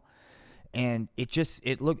know. And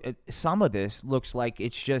some of this looks like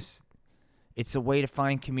it's a way to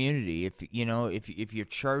find community. If your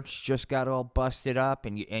church just got all busted up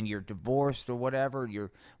and you're divorced or whatever,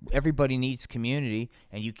 everybody needs community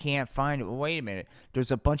and you can't find it. Well, wait a minute.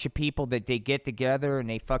 There's a bunch of people that they get together and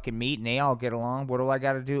they fucking meet and they all get along. What do I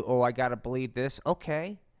got to do? Oh, I got to believe this.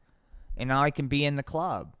 Okay. And now I can be in the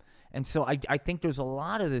club. And so I think there's a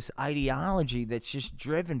lot of this ideology that's just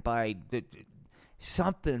driven by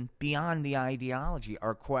something beyond the ideology,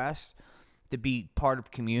 our quest to be part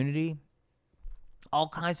of community. All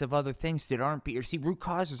kinds of other things that root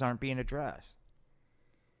causes aren't being addressed.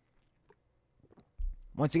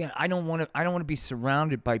 Once again, I don't want to be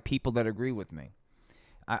surrounded by people that agree with me.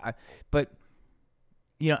 But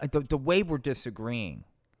you know, the way we're disagreeing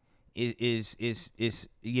is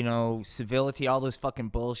you know, civility, all this fucking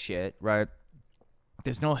bullshit, right?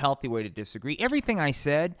 There's no healthy way to disagree. Everything I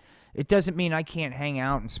said, it doesn't mean I can't hang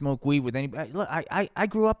out and smoke weed with anybody. Look, I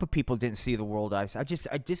grew up with people who didn't see the world I see.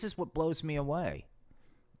 This is what blows me away.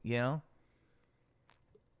 You know,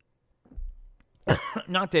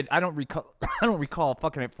 not that I don't recall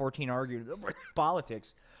fucking at 14 arguing over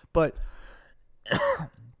politics, but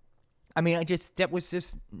I mean, that was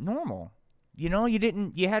just normal. You know,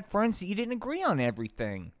 you had friends that you didn't agree on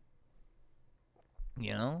everything.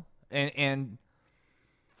 You know, and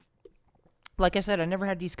like I said, I never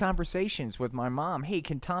had these conversations with my mom. Hey,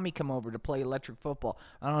 can Tommy come over to play electric football?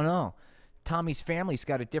 I don't know. Tommy's family's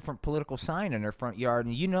got a different political sign in their front yard,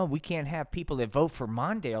 and you know we can't have people that vote for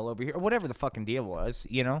Mondale over here, or whatever the fucking deal was,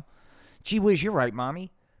 you know? Gee whiz, you're right,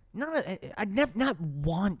 Mommy. Not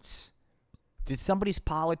once did somebody's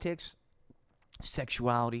politics,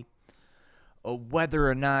 sexuality, or whether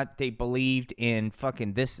or not they believed in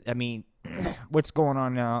fucking this, I mean, what's going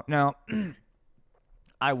on now? Now,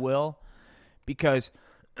 I will, because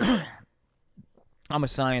I'm a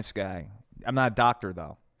science guy. I'm not a doctor,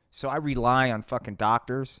 though. So I rely on fucking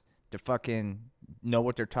doctors to fucking know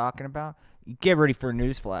what they're talking about. Get ready for a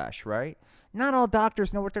newsflash, right? Not all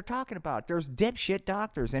doctors know what they're talking about. There's dipshit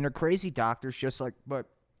doctors, and they're crazy doctors, but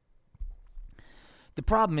the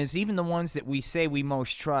problem is, even the ones that we say we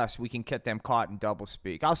most trust, we can get them caught in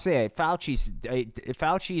doublespeak. I'll say it.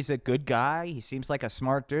 Fauci is a good guy. He seems like a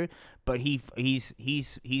smart dude, but he's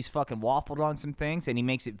fucking waffled on some things, and he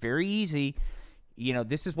makes it very easy. You know,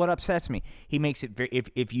 this is what upsets me. He makes it very,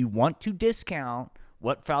 if you want to discount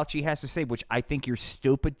what Fauci has to say, which I think you're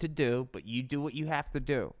stupid to do, but you do what you have to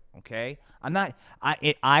do. Okay,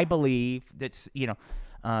 I believe that's, you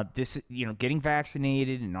know, this, you know, getting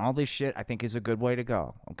vaccinated and all this shit, I think is a good way to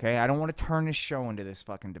go. Okay, I don't want to turn this show into this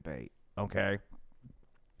fucking debate. Okay,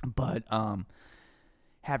 but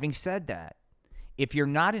having said that, if you're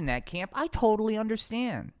not in that camp, I totally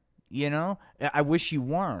understand. You know, I wish you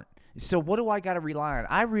weren't. So what do I got to rely on?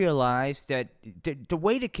 I realize that the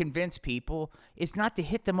way to convince people is not to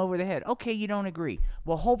hit them over the head. Okay, you don't agree.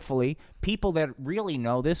 Well, hopefully, people that really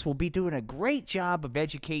know this will be doing a great job of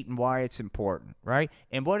educating why it's important, right?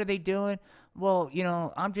 And what are they doing? Well, you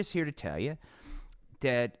know, I'm just here to tell you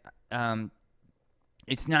that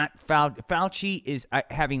it's not Fauci is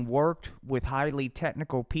having worked with highly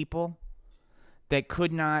technical people that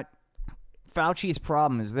could not Fauci's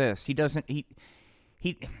problem is this. He doesn't,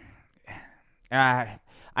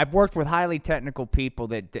 I've worked with highly technical people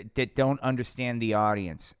that don't understand the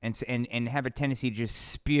audience and have a tendency to just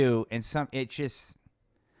spew, and it's just,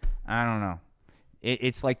 I don't know.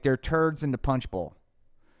 It's like they're turds in the punch bowl.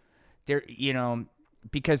 They're,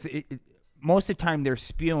 because most of the time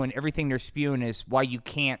everything they're spewing is why you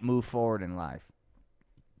can't move forward in life.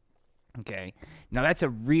 Okay. Now that's a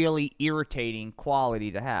really irritating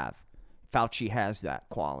quality to have. Fauci has that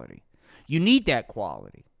quality. You need that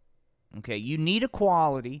quality. Okay. You need a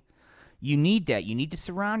quality. You need that. You need to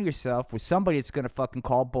surround yourself with somebody that's going to fucking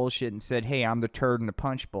call bullshit and said, hey, I'm the turd in the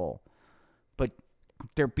punch bowl. But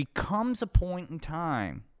there becomes a point in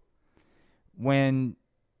time when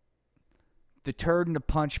the turd in the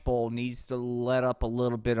punch bowl needs to let up a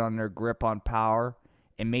little bit on their grip on power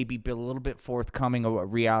and maybe be a little bit forthcoming of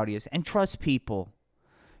what reality is, and trust people.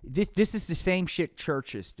 This is the same shit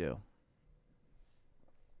churches do.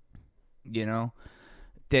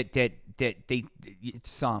 That they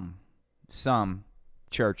some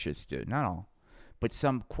churches do, not all, but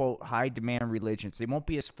some quote high demand religions, they won't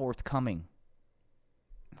be as forthcoming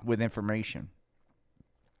with information,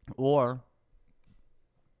 or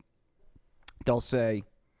they'll say,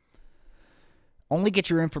 only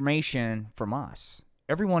get your information from us.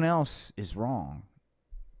 Everyone else is wrong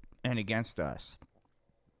and against us.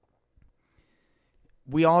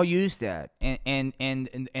 We all use that,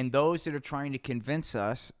 and those that are trying to convince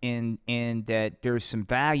us in that there's some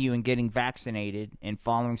value in getting vaccinated and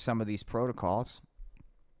following some of these protocols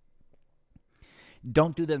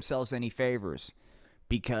don't do themselves any favors,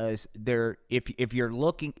 because if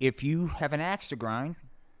you have an axe to grind,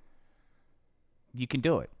 you can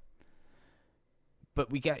do it.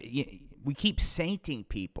 But we keep sainting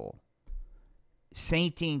people,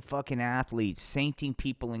 sainting fucking athletes, sainting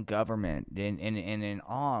people in government, and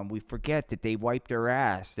on. We forget that they wipe their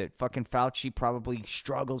ass, that fucking Fauci probably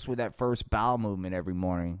struggles with that first bowel movement every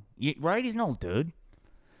morning. Right? He's an old dude.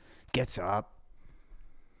 Gets up.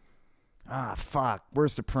 Fuck,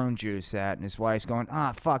 where's the prune juice at? And his wife's going,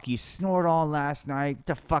 fuck, you snored all last night. What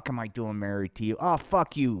the fuck am I doing married to you?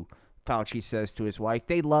 Fuck you, Fauci says to his wife.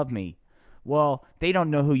 They love me. Well, they don't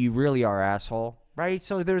know who you really are, asshole. Right?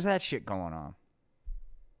 So there's that shit going on.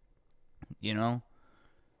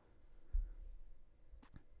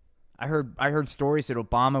 I heard stories that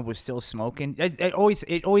Obama was still smoking. It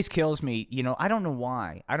always kills me. I don't know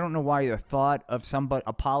why. I don't know why the thought of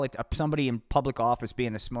somebody in public office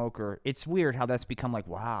being a smoker. It's weird how that's become like,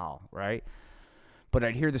 wow, right? But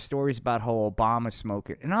I'd hear the stories about how Obama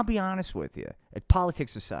smoked, and I'll be honest with you.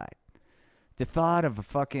 Politics aside, the thought of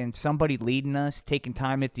somebody leading us, taking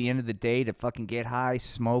time at the end of the day to fucking get high,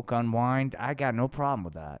 smoke, unwind, I got no problem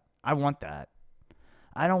with that. I want that.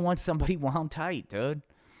 I don't want somebody wound tight, dude.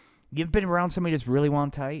 You've been around somebody that's really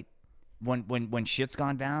wound tight when shit's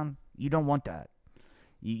gone down? You don't want that.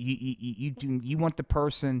 You want the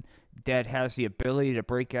person that has the ability to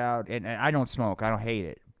break out, and I don't smoke, I don't hate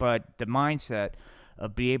it, but the mindset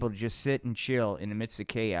of be able to just sit and chill in the midst of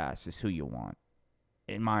chaos is who you want,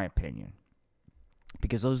 in my opinion.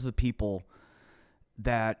 Because those are the people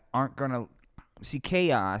that aren't going to see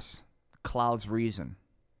chaos clouds reason.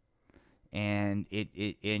 And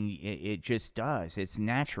it just does. It's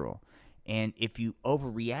natural. And if you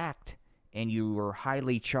overreact and you are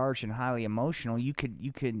highly charged and highly emotional, you could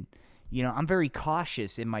I'm very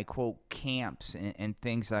cautious in my quote camps and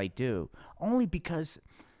things I do, only because,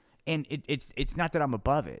 and it's not that I'm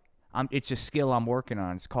above it. It's a skill I'm working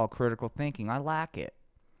on. It's called critical thinking. I lack it.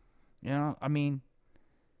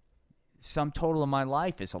 Sum total of my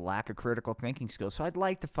life is a lack of critical thinking skills. So I'd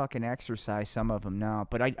like to fucking exercise some of them now.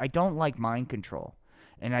 But I don't like mind control.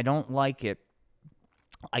 And I don't like it.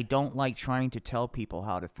 I don't like trying to tell people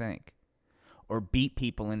how to think or beat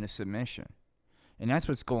people into submission. And that's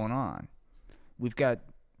what's going on. We've got,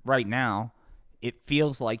 right now, it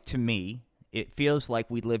feels like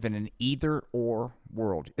we live in an either-or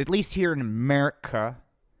world. At least here in America,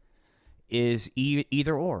 is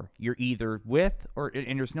either or. You're either with or,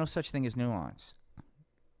 and there's no such thing as nuance,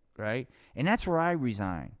 right? And that's where I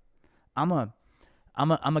resign. I'm a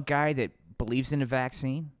guy that believes in a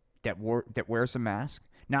vaccine, that wears a mask.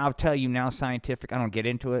 Now I'll tell you now, scientific. I don't get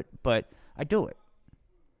into it, but I do it.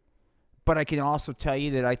 But I can also tell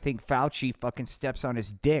you that I think Fauci fucking steps on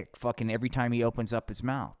his dick fucking every time he opens up his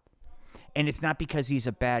mouth, and it's not because he's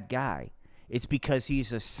a bad guy. It's because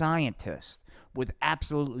he's a scientist with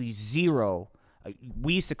absolutely zero,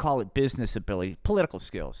 we used to call it business ability, political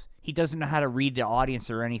skills. He doesn't know how to read the audience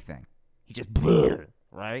or anything. He just,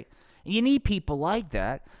 right? And you need people like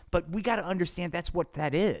that, but we got to understand that's what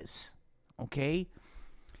that is, okay?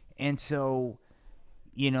 And so,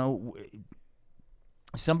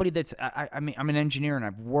 somebody that's I mean, I'm an engineer, and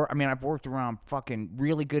I've worked around fucking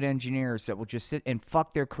really good engineers that will just sit and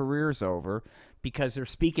fuck their careers over because they're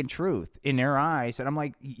speaking truth in their eyes, and I'm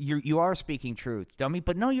like, you are speaking truth, dummy,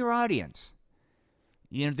 but know your audience.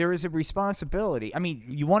 There is a responsibility. I mean,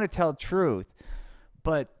 you want to tell truth,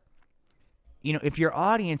 but if your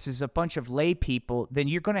audience is a bunch of lay people, then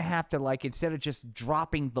you're going to have to, like, instead of just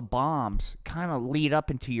dropping the bombs, kind of lead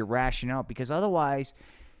up into your rationale, because otherwise,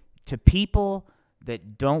 to people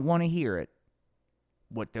that don't want to hear it,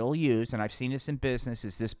 what they'll use, and I've seen this in business,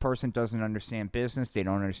 is this person doesn't understand business. They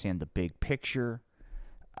don't understand the big picture.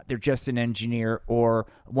 They're just an engineer. Or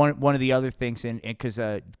one of the other things, and because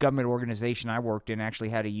a government organization I worked in actually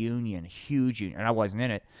had a union, a huge union, and I wasn't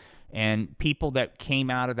in it. And people that came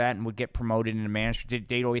out of that and would get promoted into management,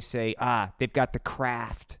 they'd always say, they've got the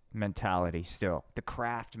craft mentality still. The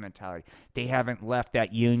craft mentality. They haven't left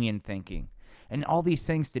that union thinking. And all these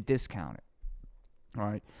things to discount it. All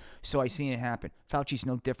right, so I seen it happen. Fauci's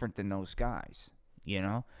no different than those guys,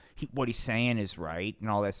 what he's saying is right and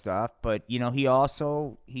all that stuff, but, he's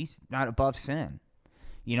not above sin,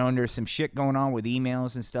 and there's some shit going on with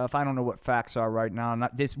emails and stuff. I don't know what facts are right now.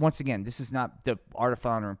 This is not the Art of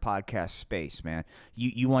Founder and podcast space, man.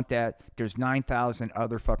 You want that? There's 9,000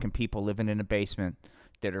 other fucking people living in a basement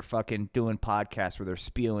that are fucking doing podcasts where they're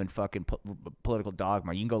spewing fucking political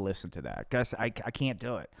dogma. You can go listen to that. Guys, I can't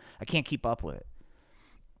do it. I can't keep up with it.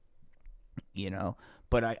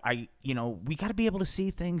 But I we got to be able to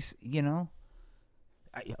see things,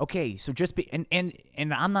 okay, so just be,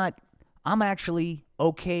 and I'm actually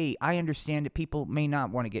okay. I understand that people may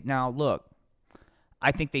not want to get, now look,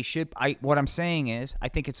 I think they should, what I'm saying is, I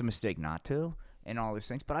think it's a mistake not to, and all these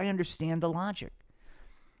things, but I understand the logic.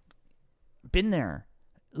 Been there.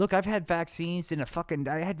 Look, I've had vaccines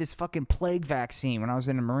I had this fucking plague vaccine when I was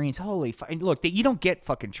in the Marines. Holy fuck. Look, you don't get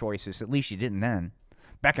fucking choices. At least you didn't then.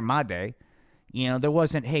 Back in my day, there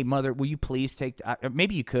wasn't, hey, mother, will you please take,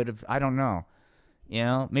 maybe you could have, I don't know.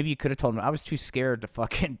 Maybe you could have told me. I was too scared to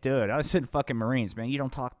fucking do it. I was in fucking Marines, man. You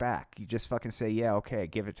don't talk back. You just fucking say, yeah, okay,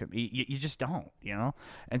 give it to me. You just don't,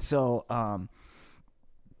 And so,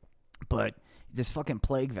 but this fucking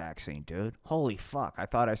plague vaccine, dude, holy fuck. I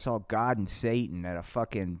thought I saw God and Satan at a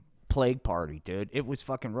fucking plague party, dude. It was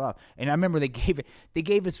fucking rough. And I remember they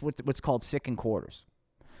gave us what's called sick in quarters.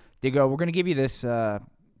 They go, we're going to give you this.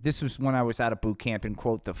 This was when I was out of boot camp in,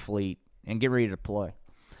 quote, the fleet, and get ready to deploy.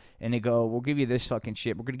 And they go, we'll give you this fucking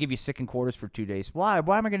shit. We're going to give you sick in quarters for 2 days. Why?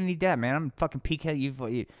 Why am I going to need that, man? I'm fucking PK.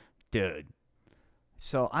 You, dude.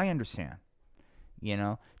 So I understand.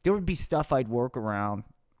 There would be stuff I'd work around.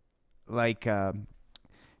 Like,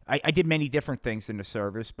 I did many different things in the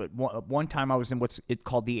service, but one time I was in what's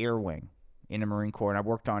called the Air Wing in the Marine Corps, and I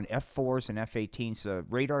worked on F-4s and F-18s. The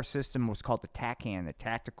radar system was called the TACAN, the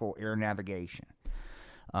Tactical Air Navigation.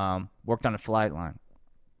 Worked on a flight line.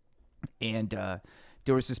 And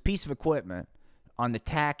there was this piece of equipment on the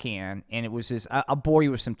TACAN, and it was this, I'll bore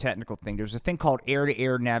you with some technical thing. There's a thing called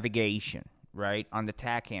air-to-air navigation, right, on the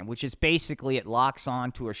TACAN, which is basically it locks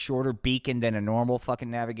on to a shorter beacon than a normal fucking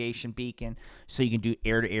navigation beacon, so you can do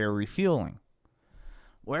air-to-air refueling.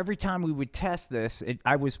 Well, every time we would test this,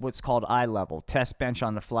 I was what's called eye level, test bench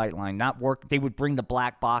on the flight line. Not work. They would bring the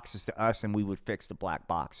black boxes to us, and we would fix the black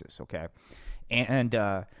boxes, okay? And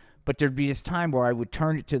but there'd be this time where I would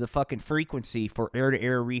turn it to the fucking frequency for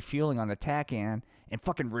air-to-air refueling on the TACAN, and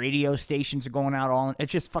fucking radio stations are going out all.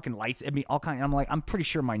 It's just fucking lights. I mean, all kind. I'm like, I'm pretty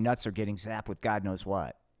sure my nuts are getting zapped with God knows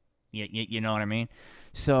what. You know what I mean?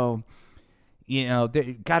 So,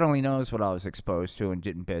 God only knows what I was exposed to and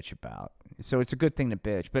didn't bitch about. So it's a good thing to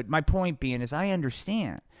bitch. But my point being is I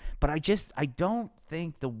understand. But I don't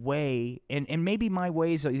think the way, and maybe my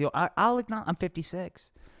ways, I'll acknowledge, I'm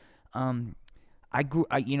 56. I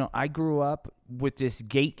grew up with this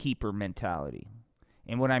gatekeeper mentality.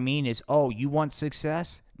 And what I mean is, you want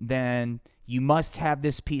success? Then you must have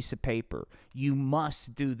this piece of paper. You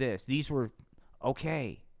must do this. These were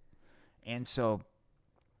okay. And so,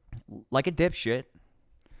 like a dipshit,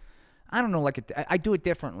 I don't know, I do it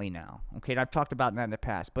differently now, okay? And I've talked about that in the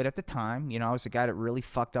past. But at the time, I was a guy that really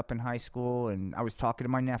fucked up in high school, and I was talking to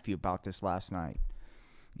my nephew about this last night,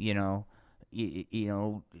 and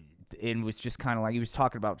was just kind of like, he was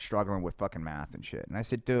talking about struggling with fucking math and shit. And I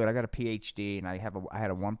said, dude, I got a PhD, and I had a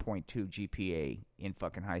 1.2 GPA in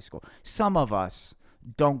fucking high school. Some of us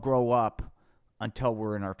don't grow up until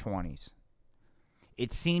we're in our 20s.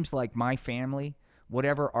 It seems like my family,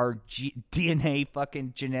 whatever our DNA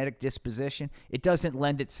fucking genetic disposition, it doesn't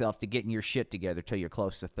lend itself to getting your shit together till you're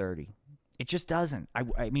close to 30. It just doesn't.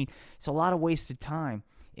 I mean, it's a lot of wasted time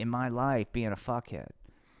in my life being a fuckhead.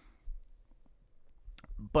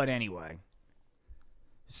 But anyway,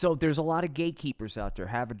 so there's a lot of gatekeepers out there.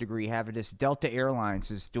 Have a degree, have a this. Delta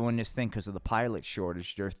Airlines is doing this thing because of the pilot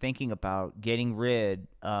shortage. They're thinking about getting rid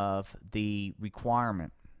of the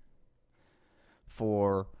requirement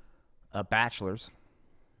for bachelors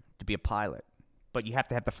to be a pilot, but you have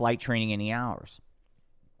to have the flight training in the hours.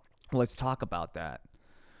 Let's talk about that.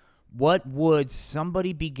 What would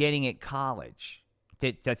somebody be getting at college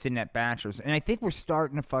that's in that bachelor's? And I think we're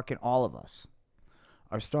starting to fucking, all of us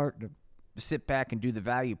are starting to sit back and do the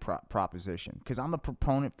value proposition, because I'm a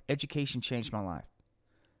proponent. Education changed my life.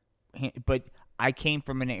 But I came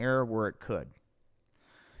from an era where it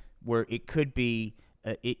could be,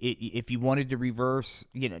 if you wanted to reverse,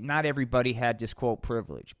 not everybody had this quote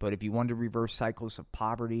privilege, but if you wanted to reverse cycles of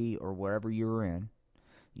poverty or wherever you were in,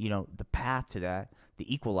 the path to that,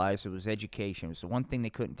 the equalizer was education. It was the one thing they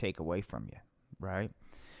couldn't take away from you, right?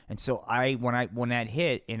 And so when that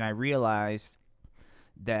hit, and I realized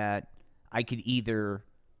that I could either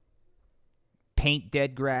paint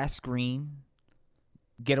dead grass green,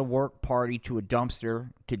 get a work party to a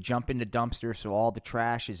dumpster, to jump in the dumpster so all the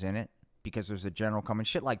trash is in it because there's a general coming,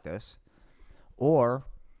 shit like this, or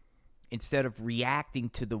instead of reacting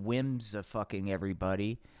to the whims of fucking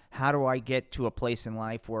everybody, how do I get to a place in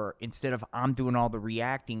life where instead of I'm doing all the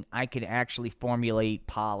reacting, I can actually formulate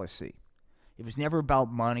policy? It was never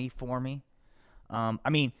about money for me.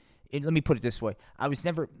 Let me put it this way. I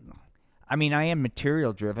am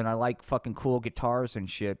material driven. I like fucking cool guitars and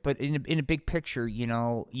shit. But in a big picture,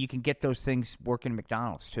 you can get those things working at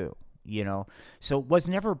McDonald's too, So it was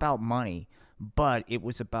never about money, but it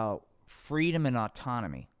was about freedom and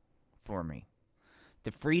autonomy for me.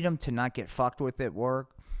 The freedom to not get fucked with at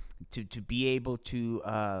work, to be able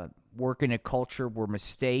to work in a culture where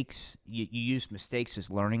mistakes, you use mistakes as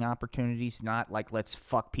learning opportunities, not like let's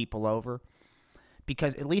fuck people over.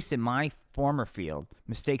 Because at least in my former field,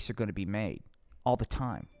 mistakes are going to be made all the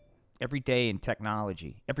time. Every day in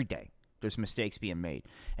technology, every day, there's mistakes being made.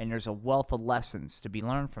 And there's a wealth of lessons to be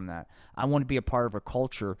learned from that. I want to be a part of a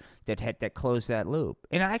culture that closed that loop.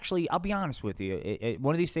 And I'll be honest with you.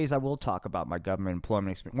 One of these days I will talk about my government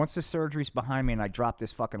employment experience. Once the surgery's behind me and I drop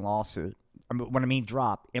this fucking lawsuit, when I mean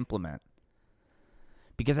drop, implement.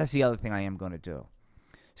 Because that's the other thing I am going to do.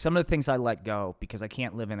 Some of the things I let go because I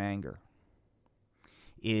can't live in anger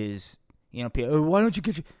is, people, why don't you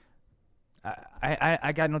get your...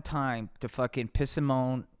 I got no time to fucking piss and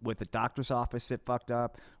moan with the doctor's office that fucked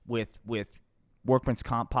up, with workman's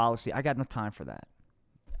comp policy. I got no time for that.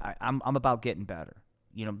 I'm about getting better.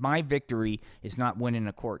 My victory is not winning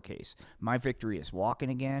a court case. My victory is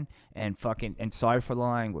walking again and sorry for the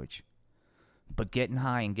language, but getting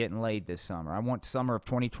high and getting laid this summer. I want summer of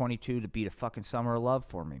 2022 to be the fucking summer of love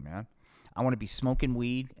for me, man. I want to be smoking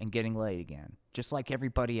weed and getting laid again, just like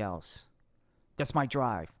everybody else. That's my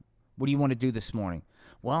drive. What do you want to do this morning?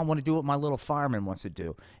 Well, I want to do what my little fireman wants to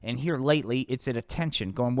do. And here lately, it's at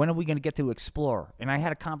attention, going, when are we going to get to explore? And I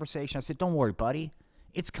had a conversation. I said, don't worry, buddy.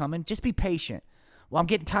 It's coming. Just be patient. Well, I'm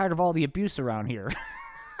getting tired of all the abuse around here.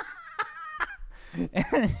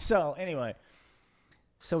 So, anyway.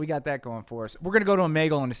 So we got that going for us. We're going to go to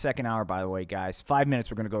Omegle in the second hour, by the way, guys. 5 minutes,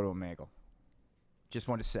 we're going to go to Omegle. Just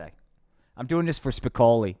want to say. I'm doing this for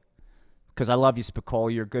Spicoli because I love you,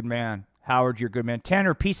 Spicoli. You're a good man. Howard, you're a good man.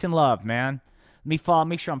 Tanner, peace and love, man. Let me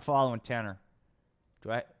make sure I'm following Tanner.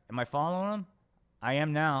 Am I following him? I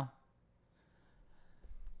am now.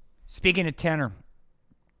 Speaking of Tanner,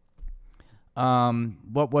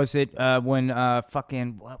 what was it when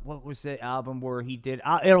what was the album where he did?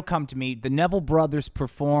 It'll come to me. The Neville Brothers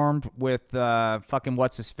performed with fucking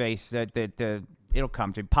what's his face? It'll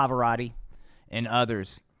come to me. Pavarotti and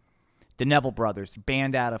others. The Neville Brothers,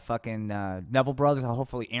 band out of fucking Neville Brothers,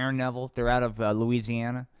 hopefully Aaron Neville. They're out of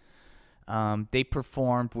Louisiana. They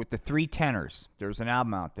performed with the Three Tenors. There's an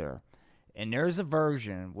album out there. And there's a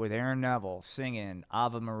version with Aaron Neville singing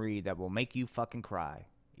Ave Maria that will make you fucking cry.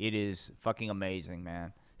 It is fucking amazing,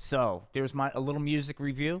 man. So there's a little music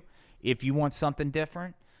review. If you want something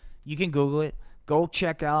different, you can Google it. Go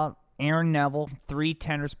check out Aaron Neville, Three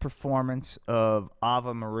Tenors performance of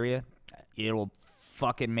Ave Maria. It'll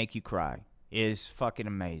fucking make you cry. It is fucking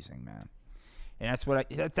amazing, man. And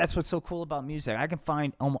that's what's so cool about music. I can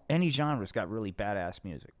find almost any genre's got really badass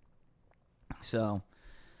music. So,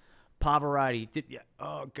 Pavarotti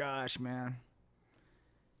oh gosh, man.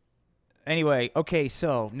 Anyway, okay,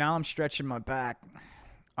 so now I'm stretching my back.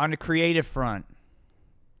 On the creative front,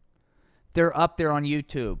 they're up there on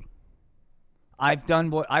YouTube. I've done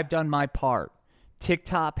my part.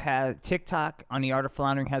 TikTok on the Art of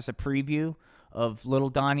Floundering has a preview of Little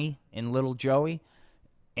Donnie and Little Joey,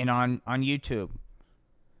 and on YouTube.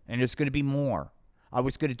 And there's going to be more. I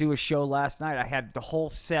was going to do a show last night. I had the whole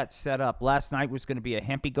set up. Last night was going to be a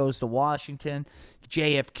Hempy Goes to Washington.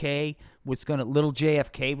 Little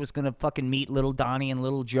JFK was going to fucking meet little Donnie and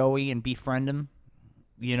little Joey and befriend him.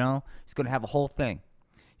 You know, he's going to have a whole thing.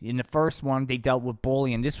 In the first one, they dealt with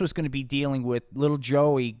bullying. This was going to be dealing with little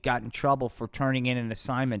Joey got in trouble for turning in an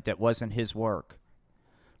assignment that wasn't his work.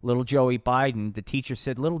 Little Joey Biden, the teacher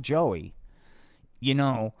said, little Joey, you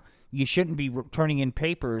know, you shouldn't be turning in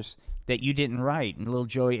papers that you didn't write. And little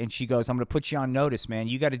Joey, and she goes, I'm going to put you on notice, man.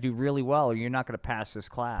 You got to do really well or you're not going to pass this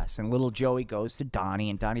class. And little Joey goes to Donnie,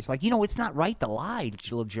 and Donnie's like, you know, it's not right to lie,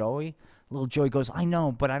 little Joey. Little Joey goes, I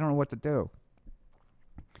know, but I don't know what to do.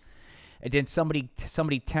 And then somebody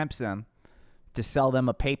tempts him to sell them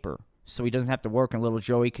a paper so he doesn't have to work, and little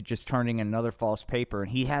Joey could just turn in another false paper.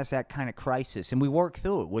 And he has that kind of crisis. And we work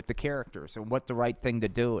through it with the characters and what the right thing to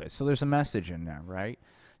do is. So there's a message in there, right?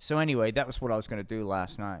 So anyway, that was what I was going to do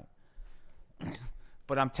last night.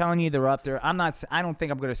 But I'm telling you, they're up there. I don't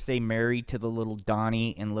think I'm going to stay married to the little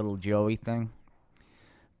Donnie and little Joey thing.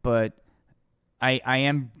 But I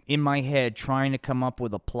am, in my head, trying to come up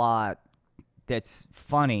with a plot that's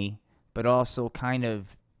funny, but also kind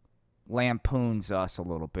of lampoons us a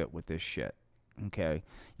little bit with this shit. Okay?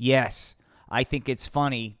 Yes, I think it's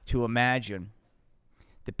funny to imagine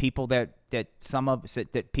the people that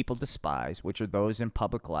people despise, which are those in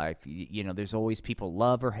public life. You know, there's always people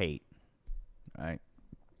love or hate, right?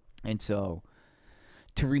 And so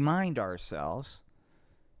to remind ourselves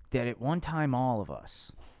that at one time all of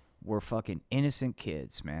us were fucking innocent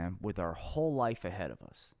kids, man, with our whole life ahead of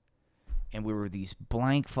us. And we were these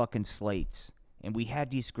blank fucking slates. And we had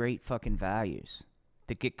these great fucking values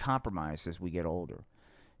that get compromised as we get older.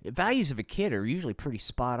 The values of a kid are usually pretty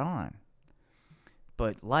spot on.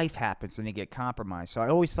 But life happens and they get compromised. So I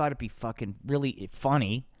always thought it'd be fucking really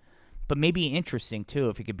funny, but maybe interesting too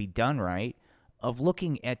if it could be done right, of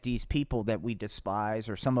looking at these people that we despise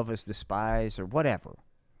or some of us despise or whatever,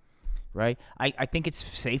 right? I think it's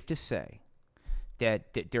safe to say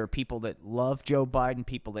that there are people that love Joe Biden,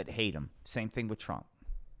 people that hate him. Same thing with Trump,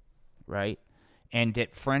 right? And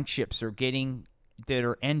that friendships are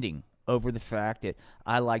ending over the fact that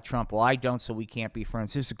I like Trump. Well, I don't, so we can't be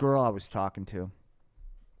friends. There's a girl I was talking to.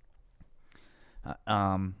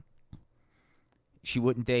 She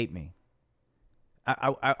wouldn't date me.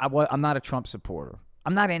 I'm not a Trump supporter.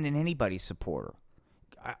 I'm not anybody's supporter.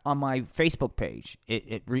 On my Facebook page,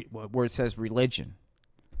 where it says religion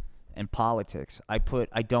and politics, I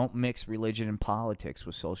don't mix religion and politics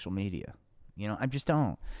with social media. You know, I just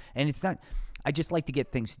don't. And it's not. I just like to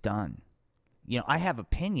get things done. You know, I have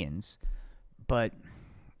opinions, but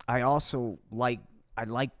I also like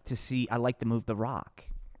to move the rock.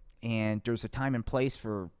 And there's a time and place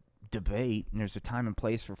for debate, and there's a time and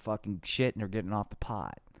place for fucking shit, and they're getting off the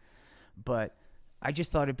pot. But I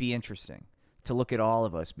just thought it'd be interesting to look at all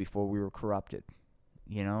of us before we were corrupted.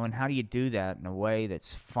 You know, and how do you do that in a way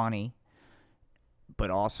that's funny,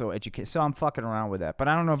 but also educate? So I'm fucking around with that. But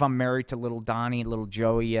I don't know if I'm married to little Donnie, little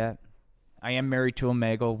Joey yet. I am married to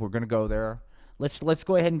Omegle. We're going to go there. Let's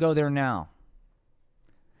go ahead and go there now.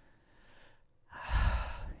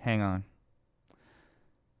 Hang on.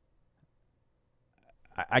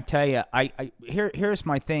 I tell you, here's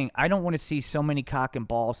my thing. I don't want to see so many cock and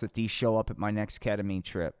balls that these show up at my next ketamine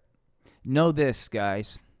trip. Know this,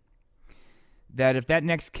 guys, that if that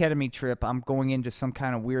next ketamine trip, I'm going into some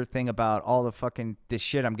kind of weird thing about all the fucking this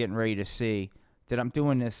shit I'm getting ready to see, that I'm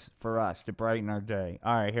doing this for us to brighten our day.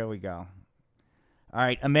 All right, here we go. All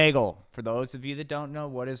right, Omegle. For those of you that don't know,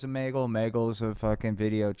 what is Omegle? Omegle is a fucking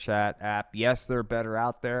video chat app. Yes, they're better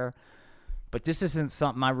out there, but this isn't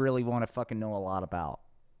something I really want to fucking know a lot about.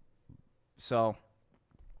 So,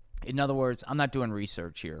 in other words, I'm not doing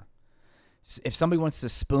research here. If somebody wants to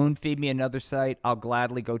spoon feed me another site, I'll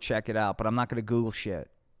gladly go check it out, but I'm not going to Google shit.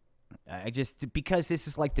 Because this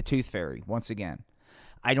is like the Tooth Fairy, once again.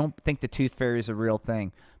 I don't think the Tooth Fairy is a real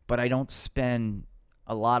thing, but I don't spend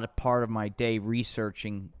a lot of part of my day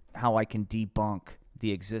researching how I can debunk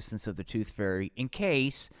the existence of the Tooth Fairy in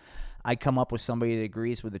case I come up with somebody that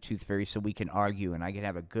agrees with the Tooth Fairy so we can argue and I can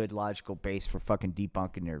have a good logical base for fucking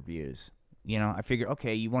debunking their views. You know, I figure,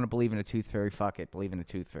 okay, you want to believe in a Tooth Fairy? Fuck it, believe in a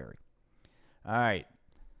Tooth Fairy. All right.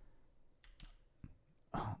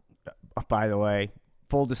 Oh, by the way,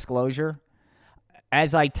 full disclosure,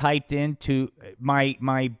 as I typed into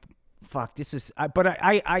my fuck, this is, but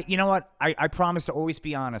I you know what? I promise to always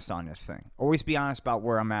be honest on this thing. Always be honest about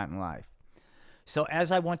where I'm at in life. So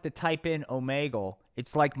as I went to type in Omegle,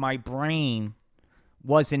 it's like my brain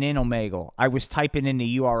wasn't in Omegle. I was typing in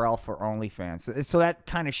the URL for OnlyFans. So that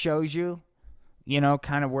kind of shows you, you know,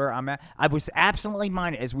 kind of where I'm at. I was absolutely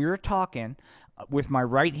minded. As we were talking, with my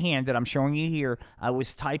right hand that I'm showing you here, I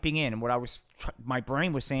was typing in, and what my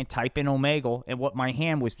brain was saying, type in Omegle, and what my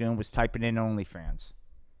hand was doing was typing in OnlyFans.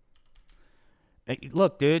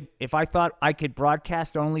 Look, dude, if I thought I could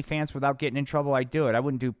broadcast OnlyFans without getting in trouble, I'd do it. I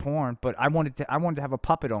wouldn't do porn, but I wanted to have a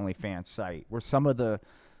puppet OnlyFans site where some of the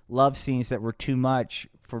love scenes that were too much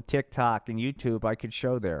for TikTok and YouTube I could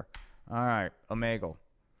show there. All right, Omegle.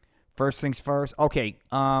 First things first. Okay,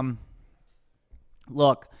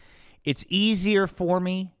 look, it's easier for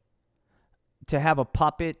me to have a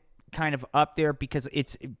puppet kind of up there because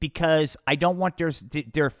I don't want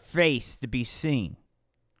their face to be seen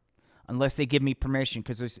unless they give me permission,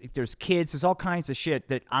 because there's kids, there's all kinds of shit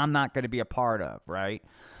that I'm not going to be a part of, right?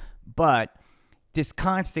 But this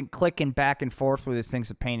constant clicking back and forth with this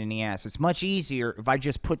thing's a pain in the ass. It's much easier if I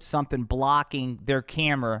just put something blocking their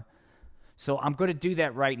camera. So I'm going to do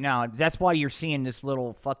that right now. That's why you're seeing this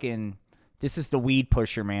little fucking... This is the weed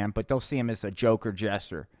pusher, man, but they'll see him as a joker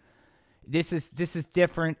jester. This is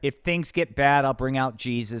different. If things get bad, I'll bring out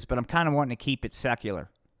Jesus, but I'm kind of wanting to keep it secular.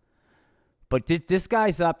 But this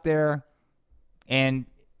guy's up there, and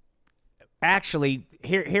actually,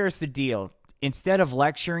 here's the deal. Instead of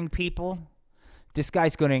lecturing people, this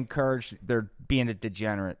guy's going to encourage their being a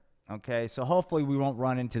degenerate. Okay, so hopefully we won't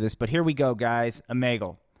run into this. But here we go, guys.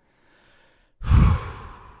 Omegle.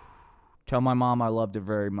 Tell my mom I loved her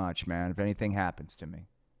very much, man, if anything happens to me.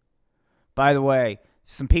 By the way,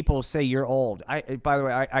 some people say you're old. By the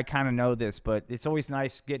way, I kind of know this, but it's always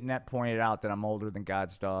nice getting that pointed out that I'm older than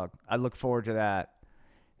God's dog. I look forward to that.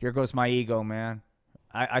 Here goes my ego, man.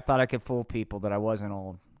 I thought I could fool people that I wasn't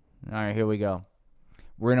old. All right, here we go.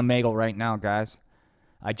 We're in Omegle right now, guys.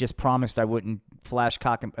 I just promised I wouldn't flash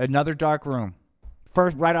cock him. Another dark room.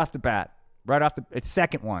 First, right off the bat.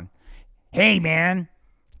 Second one. Hey, man.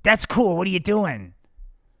 That's cool. What are you doing?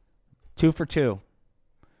 2 for 2.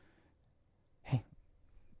 Hey.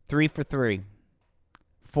 3 for 3.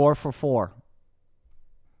 4 for 4.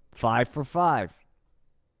 5 for 5.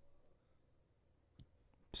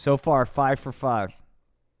 So far, 5 for 5.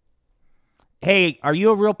 Hey, are you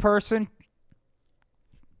a real person?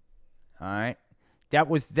 All right. That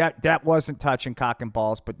wasn't touching cock and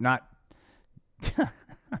balls, but not...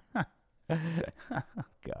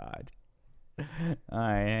 God. All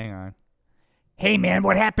right, hang on. Hey, man,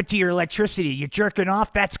 what happened to your electricity? You jerking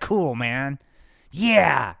off? That's cool, man.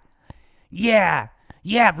 Yeah.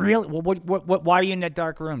 Really? Well, what? Why are you in that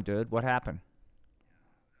dark room, dude? What happened?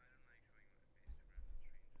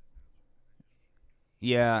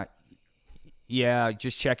 Yeah.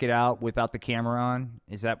 Just check it out without the camera on.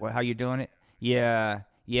 Is that how you're doing it? Yeah.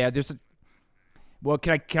 Well,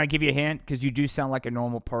 can I give you a hint? Because you do sound like a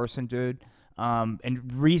normal person, dude.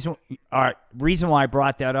 And reason why I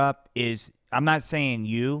brought that up is I'm not saying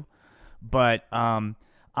you, but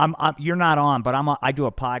you're not on, but I do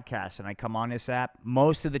a podcast and I come on this app.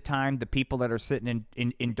 Most of the time, the people that are sitting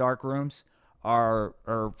in dark rooms are,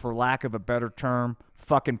 for lack of a better term,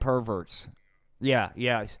 fucking perverts. Yeah.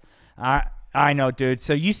 I know, dude.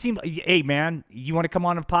 So you seem, hey, man, you want to come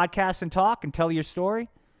on a podcast and talk and tell your story?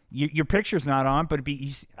 Your picture's not on, but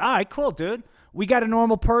all right, cool, dude. We got a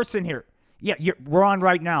normal person here. Yeah, we're on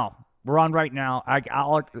right now.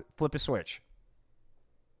 I'll flip a switch.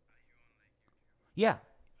 Yeah,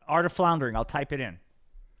 Art of Floundering. I'll type it in.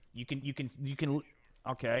 You can.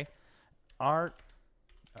 Okay, Art.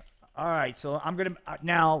 All right, so I'm gonna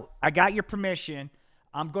now. I got your permission.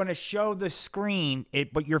 I'm gonna show the screen,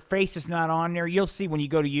 but your face is not on there. You'll see when you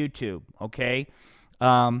go to YouTube. Okay,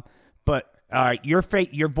 but. All right,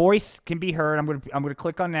 your voice can be heard. I'm gonna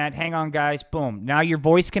click on that. Hang on, guys. Boom. Now your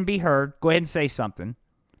voice can be heard. Go ahead and say something.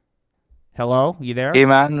 Hello, you there? Hey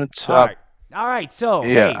man, what's All up? right. All right. So,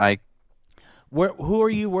 Yeah, hey, who are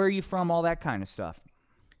you? Where are you from? All that kind of stuff.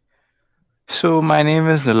 so my name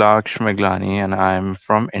is Nilaksh Meglani and I'm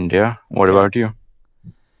from India. What Okay. about you?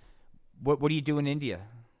 What do you do in India?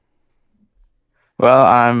 Well,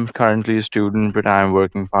 I'm currently a student, but I'm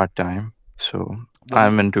working part-time. So What do you?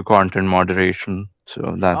 I'm into content moderation.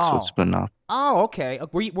 So that's what's Oh. been up. Oh, okay.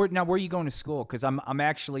 Where are you going to school? Because I'm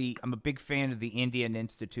a big fan of the Indian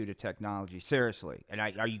Institute of Technology. Seriously. And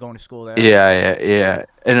are you going to school there? Yeah.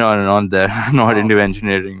 No, not there. Not Oh, into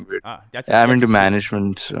engineering, but that's I'm a into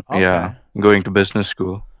management. So okay. yeah, going to business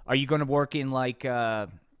school. Are you going to work in like,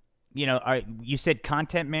 you said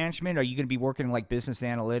content management? Are you going to be working in like business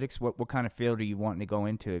analytics? What kind of field are you wanting to go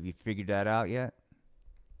into? Have you figured that out yet?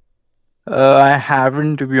 I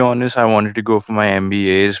haven't, to be honest. I wanted to go for my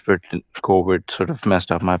MBAs, but COVID sort of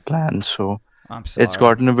messed up my plans. So I'm it's sorry.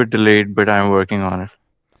 gotten a bit delayed, but I'm working on it.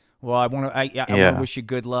 Well, I want to Yeah. wish you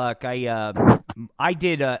good luck. I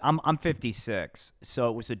did. I'm 56, so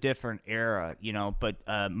it was a different era, you know. But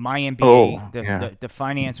my MBA, Oh, yeah. the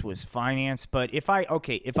finance was finance. But if I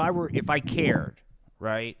cared,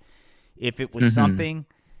 right? If it was Mm-hmm. something,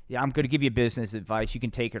 yeah, I'm going to give you business advice. You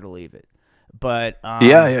can take it or leave it. But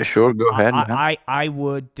Yeah, yeah, sure. Go ahead, man. I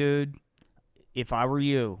would, dude, if I were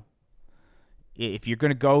you, if you're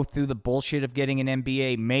going to go through the bullshit of getting an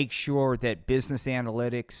MBA, make sure that business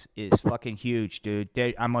analytics is fucking huge, dude.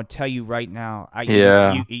 I'm going to tell you right now,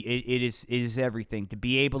 Yeah. it is everything to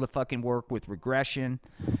be able to fucking work with regression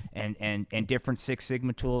and different Six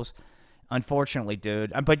Sigma tools. Unfortunately,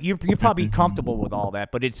 dude, but you're probably comfortable with all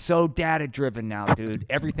that. But it's so data driven now, dude.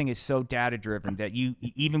 Everything is so data driven that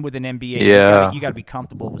even with an MBA, Yeah. you gotta be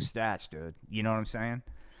comfortable with stats, dude. You know what I'm saying?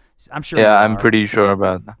 I'm sure Yeah, you I'm are. pretty sure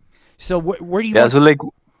about that. So where do you Yeah, want so like,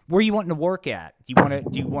 where are you wanting to work at? Do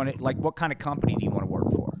you want to like what kind of company do you want to work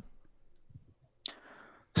for?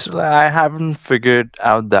 I haven't figured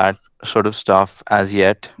out that sort of stuff as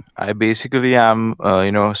yet. I basically am,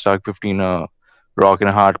 stuck between a rock and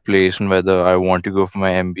a hard place and whether I want to go for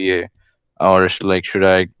my MBA or should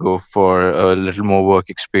I go for a little more work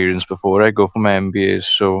experience before I go for my MBA.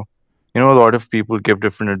 So, a lot of people give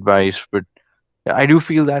different advice, but I do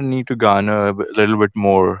feel that I need to garner little bit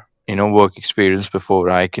more, work experience before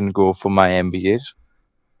I can go for my MBAs.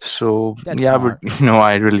 So That's yeah, but smart.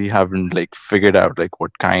 I really haven't like figured out like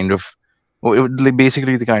what kind of, well, like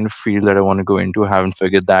basically the kind of field that I want to go into. I haven't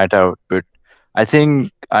figured that out, but I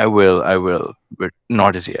think I will, but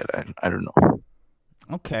not as yet. I don't know.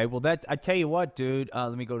 Okay, well that I tell you what, dude.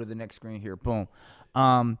 Let me go to the next screen here. Boom.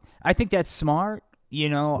 I think that's smart. You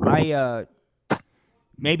know,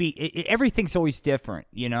 maybe everything's always different,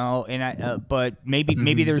 you know, and but maybe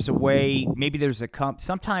Hmm. there's a way, maybe there's a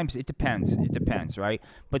sometimes it depends, right?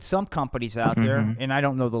 But some companies out there, Hmm. and I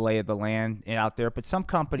don't know the lay of the land out there, but some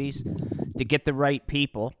companies, to get the right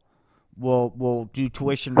people, will do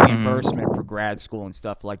tuition reimbursement Hmm. for grad school and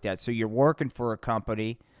stuff like that. So you're working for a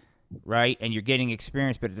company, right? And you're getting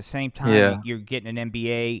experience, but at the same time, Yeah. you're getting an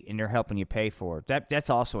MBA, and they're helping you pay for it. That's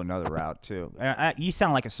also another route too. You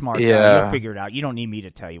sound like a smart guy. You'll Yeah. figure it out. You don't need me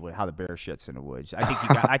to tell you how the bear shits in the woods. I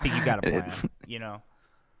think you got a It- plan. You know.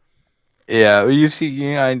 yeah. Well, you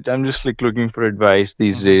see, I'm just like looking for advice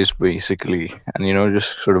these Mm-hmm. days, basically, and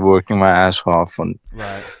just sort of working my ass off on.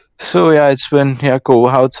 Right. So yeah, it's been cool.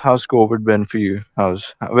 How's COVID been for you?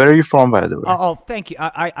 Where are you from, by the way? Oh, thank you.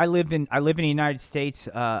 I live in the United States.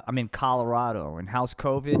 I'm in Colorado, and how's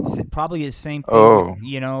COVID? Probably the same thing. Oh.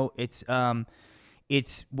 You know, it's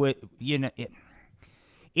what you know.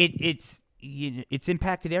 It's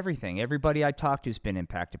impacted everything. Everybody I talk to has been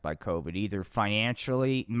impacted by COVID, either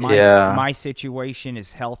financially. Yeah. My situation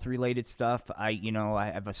is health related stuff. I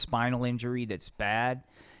have a spinal injury that's bad,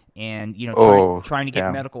 and Oh, trying to get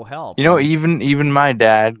damn. medical help. And Even my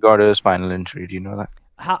dad got a spinal injury. Do you know that?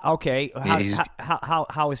 how okay He's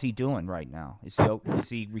how is he doing right now? Is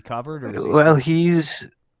he recovered, or is he well, still? he's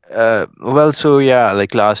so yeah,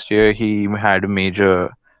 like last year he had a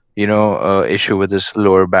major, issue with his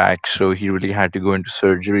lower back, so he really had to go into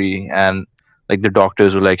surgery, and like the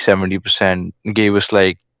doctors were like 70%, gave us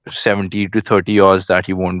like 70 to 30 odds that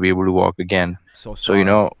he won't be able to walk again. So So, sorry.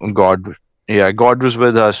 God, yeah, God was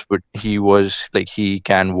with us, but he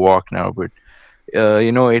can walk now, but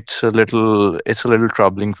it's a little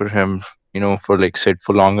troubling for him, for like sit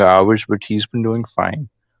for longer hours, but he's been doing fine.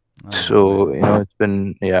 Oh So, man, it's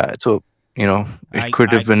been, yeah, so, it I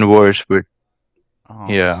could have I been worse, but Oh, I'm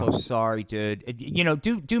yeah. so sorry, dude.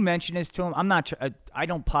 Do mention this to him. I'm not. I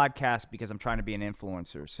don't podcast because I'm trying to be an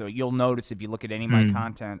influencer. So you'll notice if you look at any of my Hmm.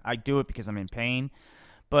 content, I do it because I'm in pain.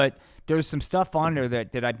 But there's some stuff on there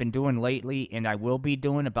that I've been doing lately, and I will be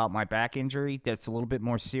doing about my back injury. That's a little bit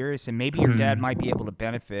more serious, and maybe your dad Hmm. might be able to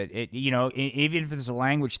benefit. Even if there's a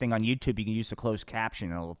language thing on YouTube, you can use a closed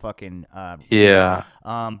caption. And it'll fucking read. Yeah.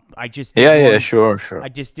 I just did Yeah, yeah, one. sure, sure. I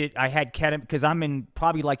just did. I had ketamine because I'm in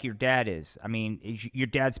probably like your dad is. I mean, your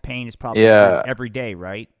dad's pain is probably Yeah, every day,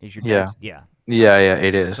 right? Is your yeah. dad's? Yeah. Yeah, yeah, I'm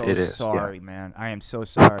it is. so It is. Yeah. sorry, man. I am so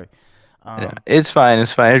sorry. Yeah. Um, It's fine.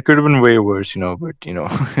 It's fine. It could have been way worse, but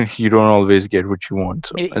you don't always get what you want,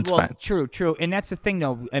 so it's well, fine. true, and that's the thing,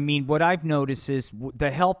 though. I mean, what I've noticed is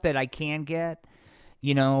the help that I can get.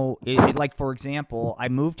 Like for example, I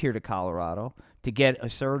moved here to Colorado to get a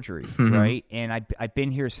surgery, Hmm. right? And I've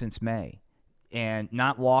been here since May, and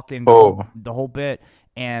not walking Oh. the whole bit.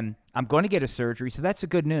 and I'm going to get a surgery, so that's the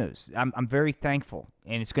good news. I'm very thankful,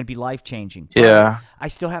 and it's going to be life-changing. But Yeah. I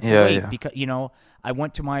still have to Yeah. wait Yeah. because, I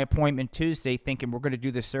went to my appointment Tuesday thinking we're going to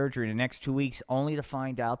do the surgery in the next 2 weeks, only to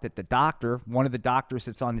find out that the doctor, one of the doctors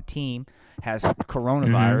that's on the team, has Mm-hmm.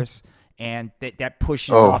 coronavirus, and that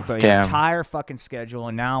pushes Oh, off the damn. entire fucking schedule,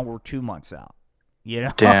 and now we're 2 months out.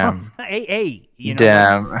 Damn. Hey,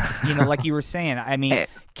 Damn. like you were saying. I mean, Eh,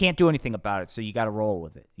 can't do anything about it, so you got to roll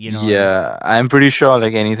with it. You know what I mean? Yeah, I'm pretty sure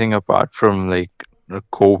like anything apart from like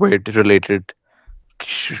COVID related,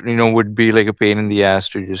 would be like a pain in the ass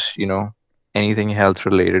to just, anything health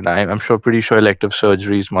related. I'm sure pretty sure elective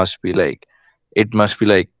surgeries must be like, it must be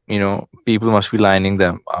like, people must be lining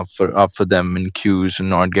them up for them in queues and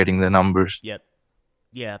not getting the numbers. Yep.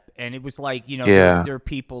 Yeah, and it was like, Yeah. there are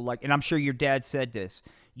people like, and I'm sure your dad said this.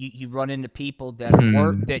 You run into people that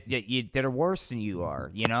are that are worse than you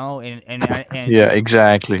are, Yeah,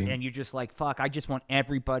 exactly. and you're just like, fuck. I just want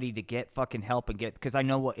everybody to get fucking help and because I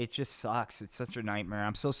know what it just sucks. It's such a nightmare.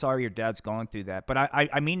 I'm so sorry your dad's going through that, but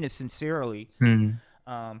I mean this sincerely. Hmm.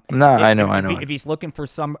 Um, Nah, if, I know, if, I if, know. he, if he's looking for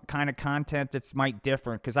some kind of content that's might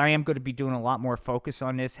different, because I am going to be doing a lot more focus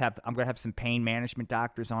on this. I'm going to have some pain management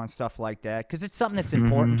doctors on stuff like that because it's something that's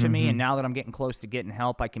important to me. And now that I'm getting close to getting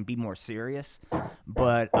help, I can be more serious.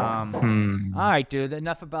 But all Hmm. right, dude.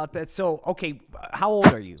 Enough about that. So, okay, how old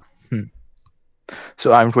are you? Hmm.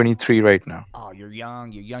 So I'm 23 right now. Oh, you're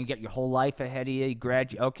young. You're young. You got your whole life ahead of you. You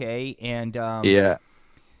okay, and Yeah.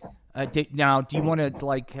 now, do you want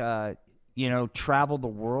to travel the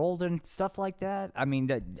world and stuff like that? I mean,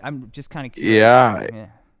 I'm just kind of curious. Yeah, Yeah.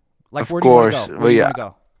 Like, of where do you want to course. go? Where Well, do you want yeah. to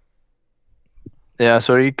go? Yeah,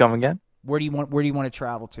 sorry, come again? Where do you want to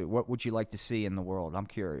travel to? What would you like to see in the world? I'm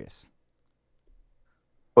curious.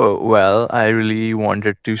 Oh, well, I really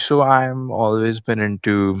wanted to. So I'm always been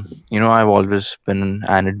into, I've always been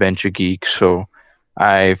an adventure geek. So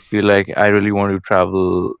I feel like I really want to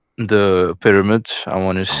travel the pyramids. I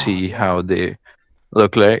want to Oh see how yeah. they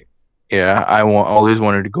look like. Yeah, always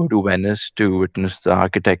wanted to go to Venice to witness the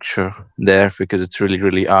architecture there because it's really,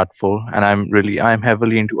 really artful. And I'm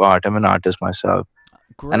heavily into art. I'm an artist myself.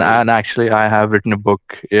 And, Great. and actually, I have written a book.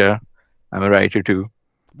 Yeah, I'm a writer too.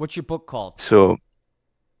 What's your book called? So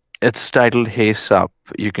it's titled Hey Sup.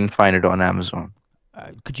 You can find it on Amazon.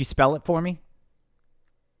 Could you spell it for me?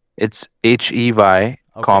 It's HEY,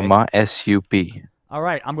 Okay. SUP. All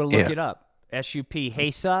right. I'm gonna look Yeah. it up. SUP.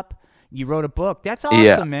 Hey Sup. You wrote a book. That's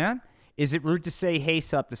Yeah. awesome, man. Is it rude to say hey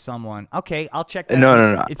sup to someone? Okay, I'll check that. No,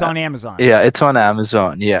 no, no. It's on Amazon. Yeah, it's on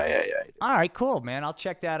Amazon. Yeah, yeah, yeah. All right, cool, man. I'll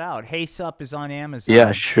check that out. Hey Sup is on Yeah,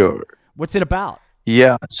 Amazon. sure. What's it about?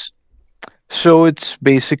 Yeah. So it's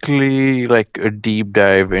basically like a deep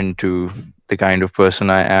dive into the kind of person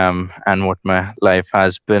I am and what my life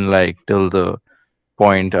has been like till the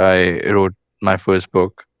point I wrote my first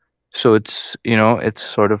book. So it's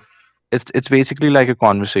sort of it's basically like a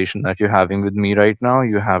conversation that you're having with me right now.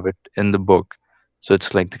 You have it in the book. So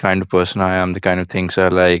it's like the kind of person I am, the kind of things I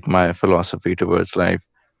like, my philosophy towards life.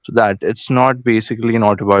 So that it's not basically an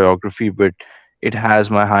autobiography, but it has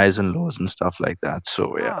my highs and lows and stuff like that.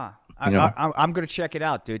 So yeah, Ah, you know. I'm gonna check it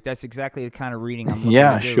out, dude. That's exactly the kind of reading I'm looking to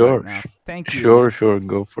Yeah, do right sure. now. Thank you, Sure, man. sure,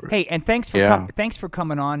 go for it. Hey, and Yeah. thanks for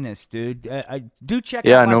coming on this, dude. Do check out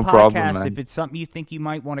Yeah, my no problem, podcast if man. it's something you think you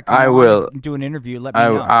might want to come I on and will. do an interview. Let me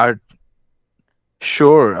know. I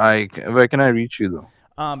sure. Where can I reach you though?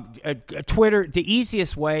 Twitter, the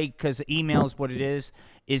easiest way because email is what it is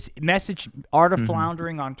message Art of Hmm.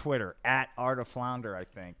 Floundering on Twitter at Art of Flounder, I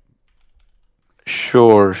think.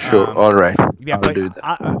 Sure, sure. Um, All right. yeah, I'll but do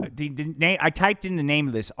that. the name I typed in the name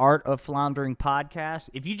of this Art of Floundering podcast.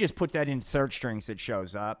 If you just put that in search strings, it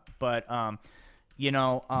shows up. But I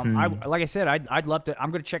Hmm. like I said, I'd love to. I'm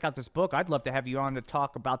going to check out this book. I'd love to have you on to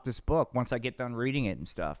talk about this book once I get done reading it and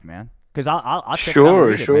stuff, man. Because I'll check it out and Sure,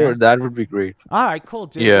 read it, sure. man. That would be great. All right, cool,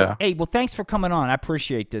 dude. Well, Yeah. hey, thanks for coming on. I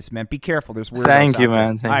appreciate this, man. Be careful. There's weirdos Thank you, out there. man.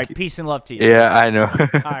 All Thank right, you. peace and love to you, dude. Yeah, I know.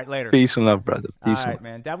 All right, later. Peace and love, brother. All Peace and right, love.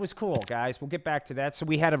 man. That was cool, guys. We'll get back to that. So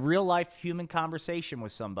we had a real life human conversation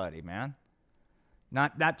with somebody, man.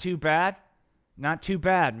 Not too bad. Not too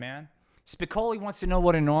bad, man. Spicoli wants to know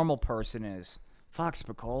what a normal person is. Fuck,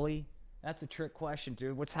 Spicoli. That's a trick question,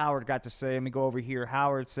 dude. What's Howard got to say? Let me go over here.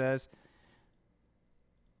 Howard says,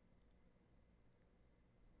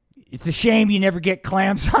 it's a shame you never get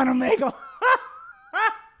clams on Omegle.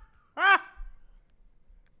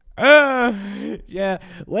 Yeah.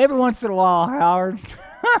 Well, every once in a while, Howard.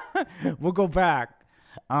 We'll go back.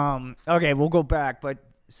 Okay, we'll go back. But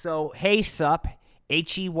so, Hey Sup,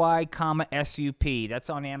 HEY, comma SUP. That's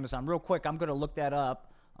on Amazon. Real quick, I'm gonna look that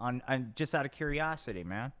up on just out of curiosity,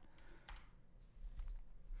 man.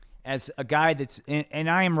 as a guy and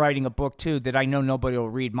I am writing a book too that I know nobody will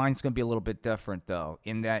read. Mine's going to be a little bit different though,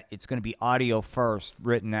 in that it's going to be audio first,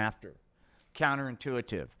 written after.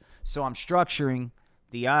 Counterintuitive. So I'm structuring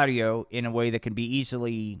the audio in a way that can be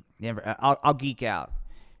easily. I'll geek out.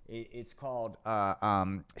 It's called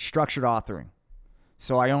structured authoring.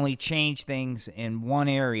 So I only change things in one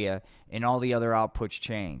area, and all the other outputs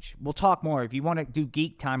change. We'll talk more. If you want to do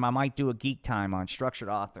geek time, I might do a geek time on structured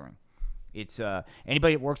authoring. It's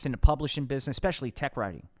anybody that works in the publishing business, especially tech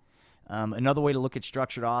writing. Another way to look at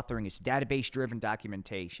structured authoring is database-driven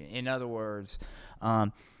documentation. In other words,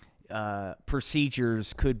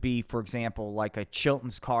 procedures could be, for example, like a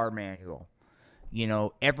Chilton's car manual. You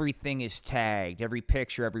know, everything is tagged. Every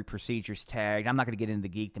picture, every procedure is tagged. I'm not going to get into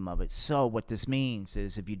the geekdom of it. So what this means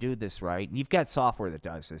is if you do this right, and you've got software that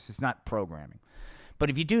does this. It's not programming. But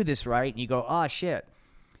if you do this right and you go, oh, shit,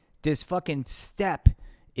 this fucking step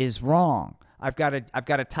is wrong. I've got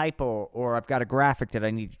a typo or I've got a graphic that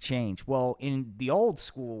I need to change. Well, in the old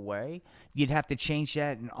school way, you'd have to change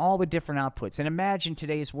that in all the different outputs. And imagine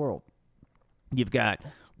today's world. You've got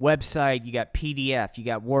website, you got PDF, you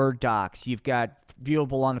got Word docs, you've got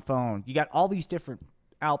viewable on the phone. You got all these different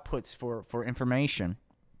outputs for information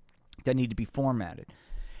that need to be formatted.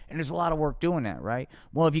 And there's a lot of work doing that, right?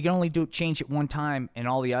 Well, if you can only change it one time and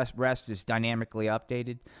all the rest is dynamically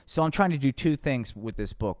updated. So I'm trying to do two things with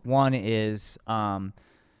this book. One is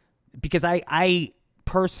because I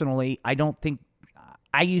personally, I don't think,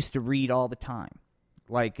 I used to read all the time.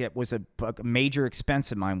 Like it was a major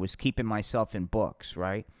expense of mine was keeping myself in books,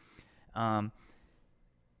 right?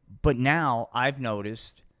 But now I've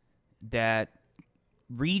noticed that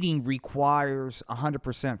reading requires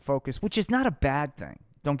 100% focus, which is not a bad thing.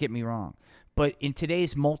 Don't get me wrong. But in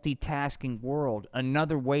today's multitasking world,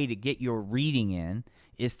 another way to get your reading in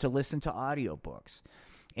is to listen to audiobooks.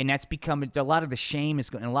 And that's become a lot of the shame is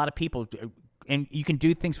going, and a lot of people, and you can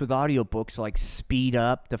do things with audiobooks like speed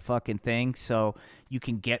up the fucking thing so you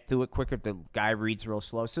can get through it quicker if the guy reads real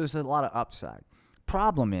slow. So there's a lot of upside.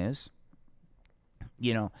 Problem is,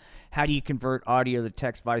 you know, how do you convert audio to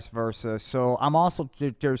text, vice versa? So I'm also,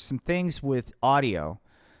 there's some things with audio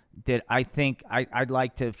that I think I'd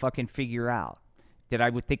like to fucking figure out that I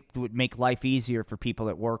would think would make life easier for people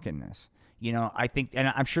that work in this. You know, I think,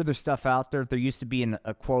 and I'm sure there's stuff out there. There used to be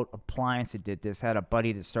a quote appliance that did this. I had a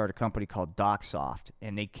buddy that started a company called DocSoft,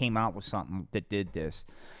 and they came out with something that did this.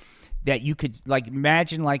 That you could, like,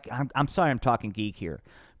 imagine, like, I'm sorry I'm talking geek here,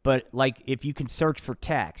 but, like, if you can search for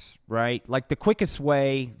text, right? Like, the quickest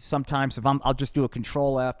way sometimes, I'll just do a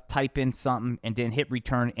Control F, type in something, and then hit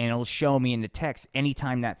return, and it'll show me in the text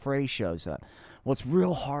anytime that phrase shows up. Well, it's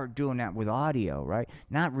real hard doing that with audio, right?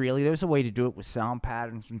 Not really. There's a way to do it with sound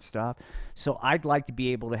patterns and stuff. So I'd like to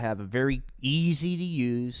be able to have a very easy to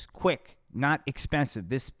use, quick, not expensive,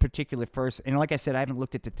 this particular first. And like I said, I haven't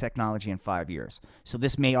looked at the technology in 5 years. So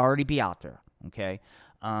this may already be out there, okay?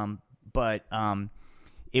 But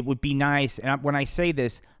it would be nice. And when I say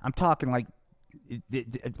this, I'm talking like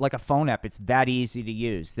a phone app. It's that easy to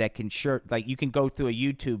use. That can like you can go through a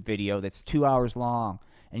YouTube video that's 2 hours long.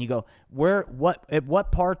 And you go, at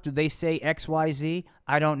what part do they say XYZ?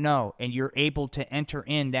 I don't know. And you're able to enter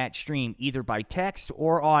in that stream either by text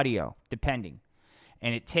or audio, depending.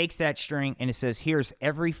 And it takes that string and it says, here's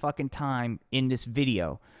every fucking time in this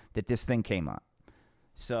video that this thing came up.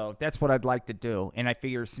 So that's what I'd like to do. And I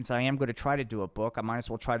figure since I am going to try to do a book, I might as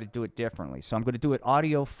well try to do it differently. So I'm going to do it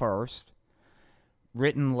audio first,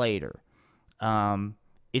 written later.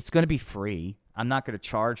 It's going to be free. I'm not going to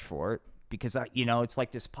charge for it. Because, it's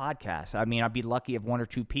like this podcast. I mean, I'd be lucky if one or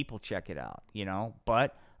two people check it out,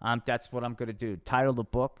 But that's what I'm going to do. Title of the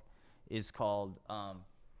book is called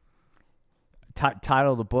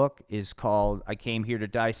I Came Here to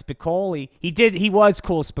Die. Spicoli. He was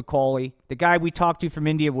cool, Spicoli. The guy we talked to from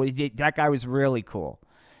India, that guy was really cool.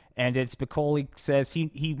 And then Spicoli says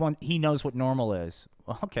he knows what normal is.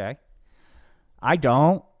 Well, okay. I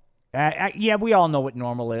don't. Yeah, we all know what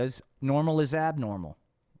normal is. Normal is abnormal.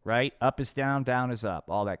 Right? Up is down, down is up,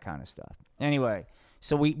 all that kind of stuff. Anyway,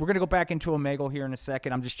 so we're going to go back into Omegle here in a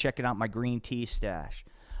second. I'm just checking out my green tea stash.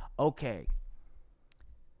 Okay.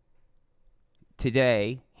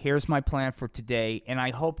 Today, here's my plan for today, and I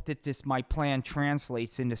hope that my plan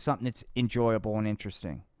translates into something that's enjoyable and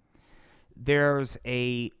interesting. There's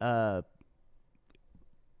a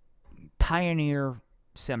pioneer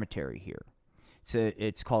cemetery here.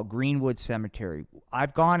 It's called Greenwood Cemetery.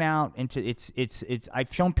 I've gone out into it's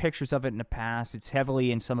I've shown pictures of it in the past. It's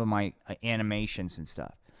heavily in some of my animations and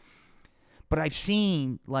stuff. But I've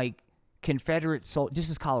seen like Confederate this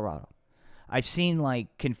is Colorado. I've seen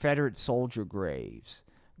like Confederate soldier graves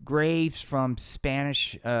graves from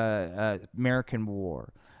Spanish American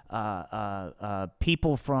War,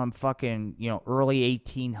 people from fucking, early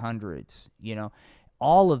 1800s,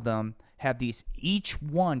 all of them have these, each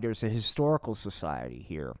one, there's a historical society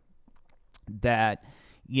here that,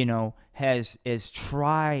 has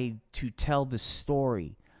tried to tell the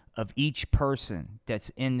story of each person that's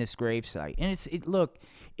in this gravesite. And look,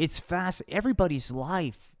 it's fast. Everybody's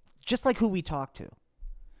life, just like who we talk to,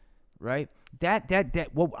 right?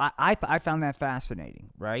 Well, I found that fascinating,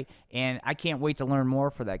 right? And I can't wait to learn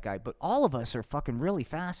more for that guy. But all of us are fucking really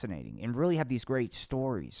fascinating and really have these great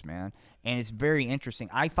stories, man. And it's very interesting.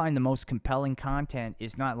 I find the most compelling content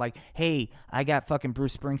is not like, hey, I got fucking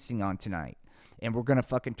Bruce Springsteen on tonight, and we're gonna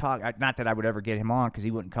fucking talk. Not that I would ever get him on, because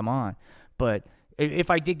he wouldn't come on. But if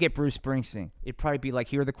I did get Bruce Springsteen, it'd probably be like,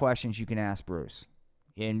 here are the questions you can ask Bruce,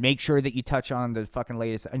 and make sure that you touch on the fucking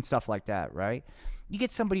latest and stuff like that, right? You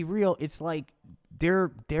get somebody real, it's like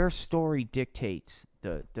their story dictates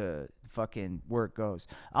the fucking where it goes.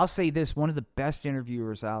 I'll say this: one of the best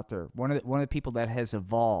interviewers out there, one of the people that has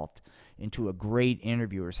evolved into a great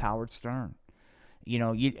interviewer is Howard Stern.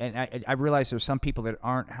 And I realize there's some people that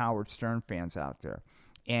aren't Howard Stern fans out there,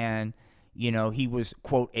 and he was,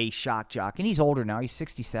 quote, a shock jock, and he's older now. He's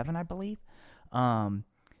 67, I believe.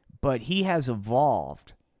 But he has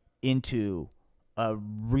evolved into a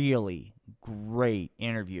really great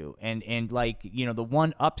interview. And like, the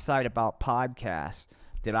one upside about podcasts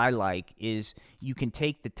that I like is you can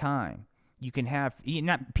take the time. You can have,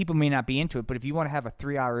 people may not be into it, but if you want to have a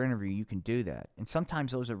 3-hour interview, you can do that. And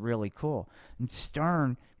sometimes those are really cool. And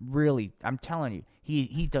Stern, really, I'm telling you,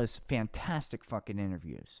 he does fantastic fucking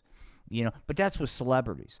interviews. But that's with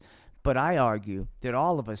celebrities. But I argue that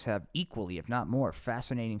all of us have equally, if not more,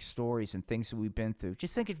 fascinating stories and things that we've been through.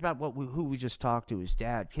 Just think about who we just talked to, his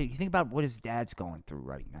dad. You think about what his dad's going through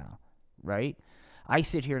right now, right? I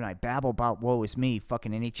sit here and I babble about woe is me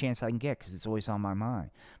fucking any chance I can get, because it's always on my mind.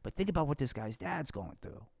 But think about what this guy's dad's going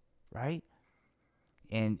through, right?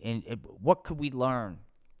 And what could we learn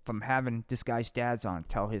from having this guy's dad's on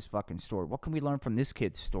tell his fucking story? What can we learn from this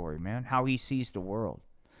kid's story, man? How he sees the world.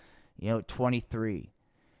 23.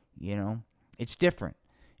 It's different.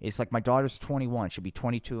 It's like my daughter's 21. She'll be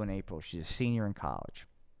 22 in April. She's a senior in college.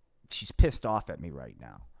 She's pissed off at me right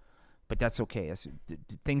now. But that's okay. That's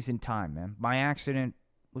things in time, man. My accident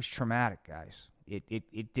was traumatic, guys.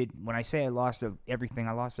 It did. When I say I lost everything,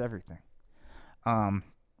 I lost everything.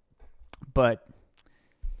 But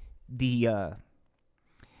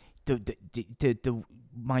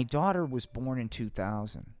my daughter was born in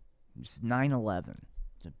 2000. It's 9/11.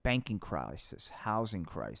 It's a banking crisis, housing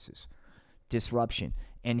crisis, disruption.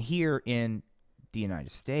 And here in the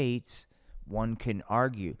United States, one can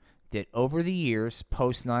argue that over the years,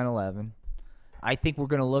 post 9/11, I think we're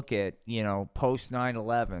going to look at, post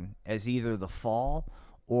 9/11 as either the fall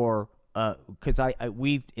or, because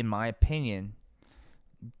we've, in my opinion,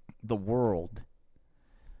 the world,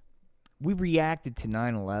 we reacted to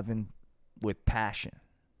 9/11 with passion.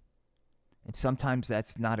 And sometimes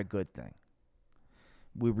that's not a good thing.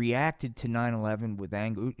 We reacted to 9/11 with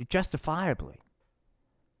anger, justifiably.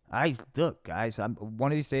 Look, guys,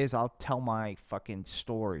 one of these days I'll tell my fucking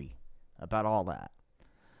story about all that.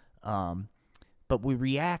 But we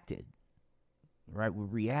reacted, right? We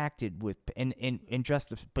reacted with and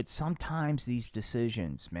justice. But sometimes these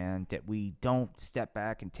decisions, man, that we don't step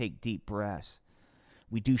back and take deep breaths.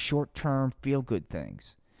 We do short-term feel-good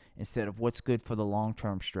things instead of what's good for the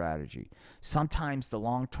long-term strategy. Sometimes the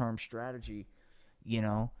long-term strategy,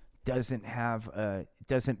 doesn't have the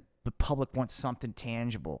public wants something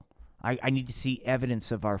tangible. I need to see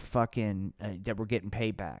evidence of our fucking that we're getting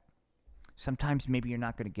payback. Sometimes maybe you're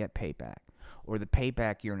not going to get payback, or the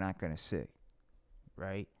payback you're not going to see,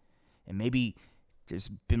 right? And maybe there's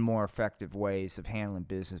been more effective ways of handling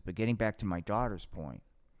business. But getting back to my daughter's point,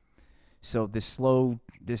 so this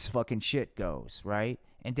fucking shit goes, right?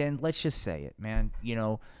 And then let's just say it, man.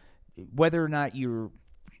 Whether or not you're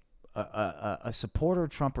a supporter of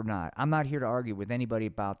Trump or not, I'm not here to argue with anybody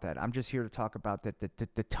about that. I'm just here to talk about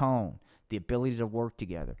the tone, the ability to work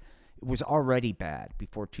together. It was already bad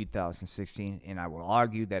before 2016, and I will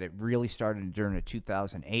argue that it really started during the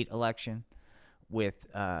 2008 election with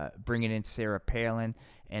bringing in Sarah Palin,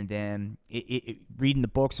 and then reading the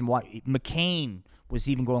books and what McCain was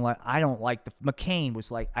even going like, I don't like McCain was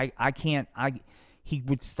like, I can't. He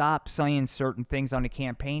would stop saying certain things on the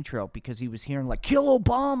campaign trail because he was hearing like, kill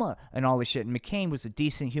Obama and all this shit. And McCain was a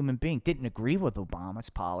decent human being, didn't agree with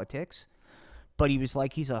Obama's politics, but he was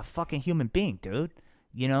like, he's a fucking human being, dude.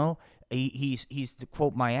 He's to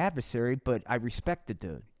quote my adversary, but I respect the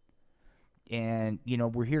dude. And, you know,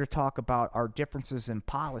 we're here to talk about our differences in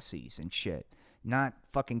policies and shit, not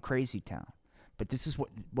fucking crazy town. But this is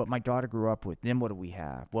what my daughter grew up with. Then what do we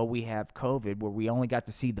have? Well, we have COVID, where we only got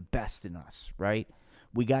to see the best in us, right?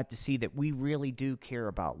 We got to see that we really do care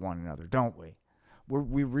about one another, don't we?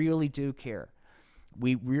 We really do care.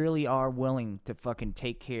 We really are willing to fucking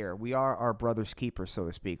take care. We are our brother's keeper, so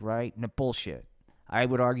to speak, right? No bullshit. I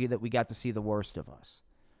would argue that we got to see the worst of us.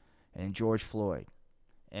 And George Floyd.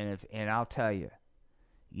 And I'll tell you,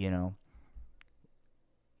 you know,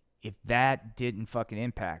 if that didn't fucking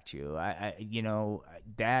impact you, you know,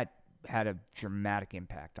 that had a dramatic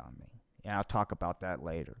impact on me. And I'll talk about that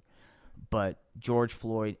later. But George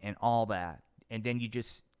Floyd and all that, and then you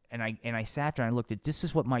just, and I sat there and I looked at, this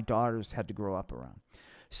is what my daughters had to grow up around.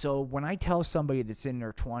 So when I tell somebody that's in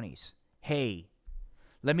their 20s, hey,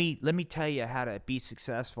 let me tell you how to be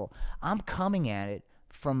successful, I'm coming at it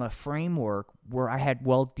from a framework where I had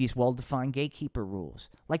these well-defined gatekeeper rules.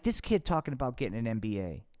 Like this kid talking about getting an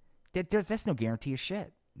MBA. That's no guarantee of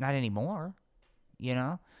shit. Not anymore. You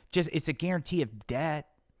know? Just it's a guarantee of debt.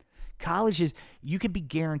 College is, you can be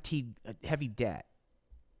guaranteed heavy debt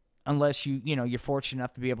unless you're fortunate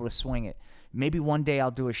enough to be able to swing it. Maybe one day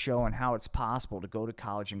I'll do a show on how it's possible to go to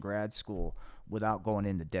college and grad school without going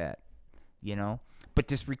into debt. You know? But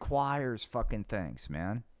this requires fucking things,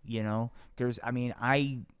 man. You know,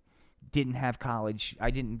 I didn't have college. I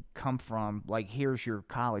didn't come from, like, here's your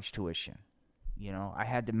college tuition. You know, I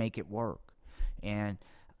had to make it work. And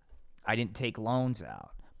I didn't take loans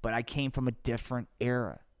out. But I came from a different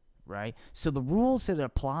era, right? So the rules that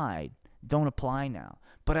applied don't apply now.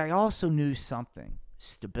 But I also knew something,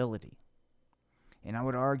 stability. And I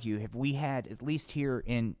would argue, have we had, at least here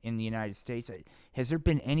in the United States, has there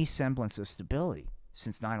been any semblance of stability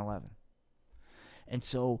since 9/11? And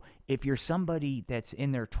so if you're somebody that's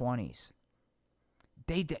in their 20s,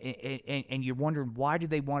 and you're wondering, why do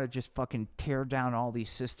they want to just fucking tear down all these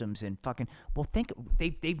systems and fucking, well,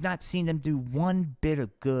 they've not seen them do one bit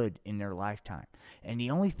of good in their lifetime. And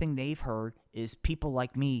the only thing they've heard is people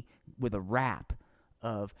like me with a rap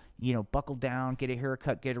of, you know, buckle down, get a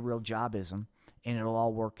haircut, get a real jobism, and it'll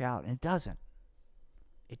all work out. And it doesn't.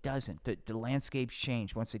 It doesn't. The landscape's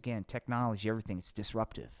changed. Once again, technology, everything, it's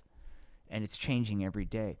disruptive. And it's changing every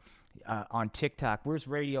day. On TikTok, where's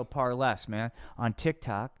Radio Parless, man? On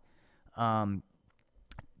TikTok,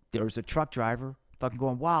 there was a truck driver fucking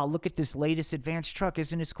going, wow, look at this latest advanced truck.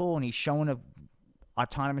 Isn't this cool? And he's showing a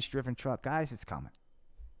autonomous driven truck. Guys, it's coming.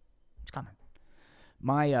 It's coming.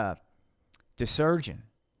 My the surgeon,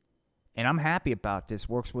 and I'm happy about this,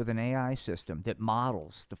 works with an AI system that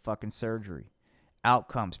models the fucking surgery.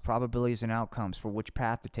 Outcomes, probabilities and outcomes for which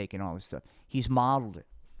path to take and all this stuff. He's modeled it.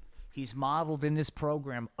 He's modeled in this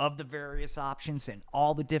program of the various options and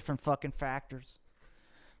all the different fucking factors.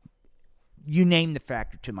 You name the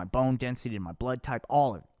factor, to my bone density, to my blood type,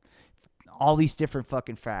 all of it. All these different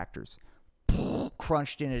fucking factors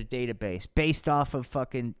crunched in a database based off of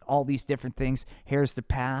fucking all these different things. Here's the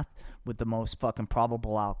path with the most fucking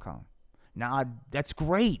probable outcome. Now, that's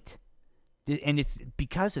great. And it's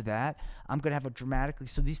because of that, I'm going to have a dramatically...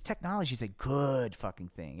 So these technologies are a good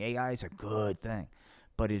fucking thing. AI is a good thing.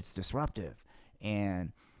 But it's disruptive.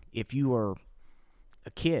 And if you are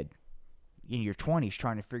a kid in your 20s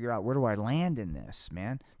trying to figure out, where do I land in this,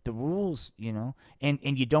 man? The rules, you know, and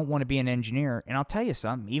you don't want to be an engineer. And I'll tell you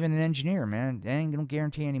something, even an engineer, man, they ain't going to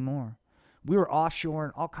guarantee anymore. We were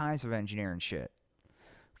offshoring all kinds of engineering shit.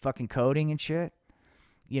 Fucking coding and shit.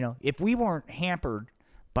 You know, if we weren't hampered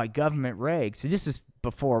by government regs, so this is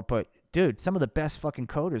before, but, dude, some of the best fucking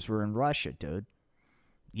coders were in Russia, dude.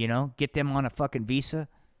 You know, get them on a fucking visa,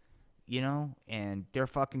 you know, and they're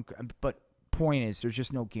fucking, but point is, there's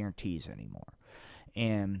just no guarantees anymore.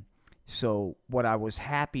 And so what I was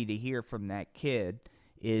happy to hear from that kid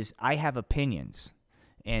is, I have opinions,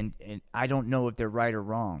 and I don't know if they're right or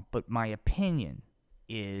wrong, but my opinion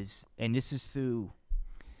is, and this is through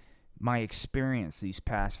my experience these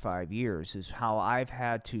past 5 years, is how I've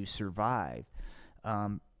had to survive,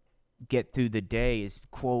 get through the day, is,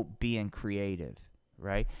 quote, being creative.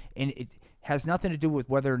 Right? And it has nothing to do with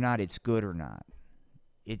whether or not it's good or not.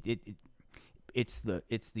 It's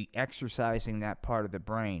the exercising that part of the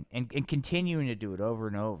brain and continuing to do it over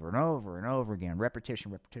and over and over and over again.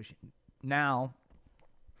 Repetition. Now,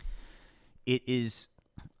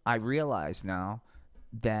 I realize now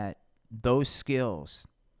that those skills,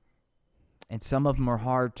 and some of them are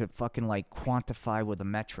hard to fucking like quantify with a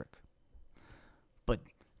metric, but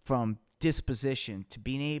from disposition to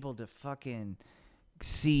being able to fucking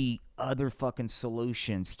see other fucking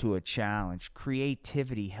solutions to a challenge.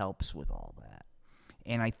 Creativity helps with all that.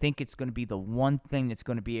 And I think it's going to be the one thing that's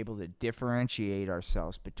going to be able to differentiate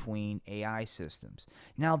ourselves between AI systems.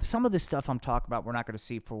 Now, some of the stuff I'm talking about, we're not going to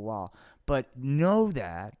see for a while, but know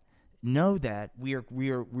that we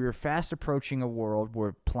are fast approaching a world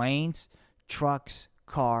where planes, trucks,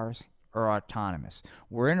 cars are autonomous.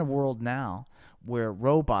 We're in a world now where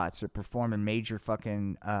robots are performing major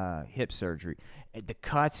fucking hip surgery. The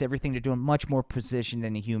cuts, everything they're doing, much more precision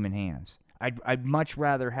than the human hands. I'd much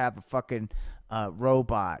rather have a fucking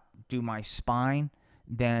robot do my spine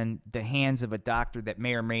than the hands of a doctor that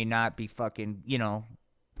may or may not be fucking,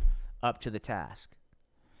 up to the task.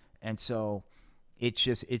 And so it's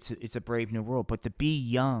just it's a brave new world. But to be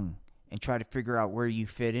young and try to figure out where you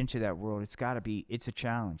fit into that world, it's a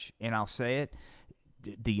challenge. And I'll say it,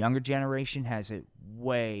 the younger generation has it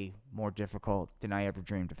way more difficult than I ever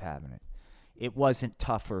dreamed of having it. It wasn't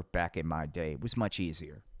tougher back in my day. It was much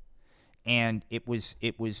easier. And it was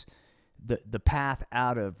the path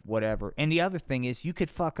out of whatever. And the other thing is you could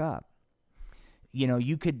fuck up. There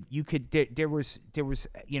was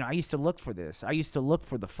I used to look for this. I used to look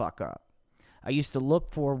for the fuck up. I used to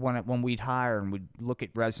look for when we'd hire and we'd look at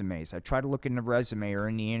resumes. I try to look in the resume or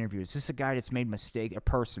in the interview. Is this a guy that's made a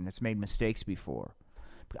person that's made mistakes before?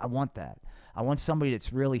 I want that. I want somebody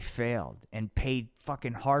that's really failed and paid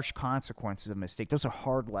fucking harsh consequences of mistake. Those are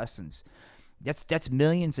hard lessons. That's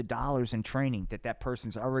millions of dollars in training that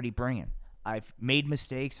person's already bringing. I've made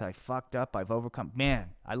mistakes. I've fucked up. I've overcome.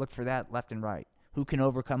 Man, I look for that left and right. Who can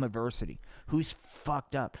overcome adversity? Who's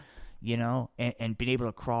fucked up, and been able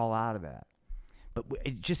to crawl out of that? But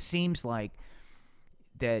it just seems like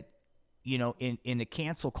that, in the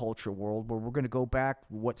cancel culture world where we're going to go back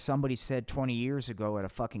what somebody said 20 years ago at a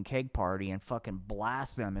fucking keg party and fucking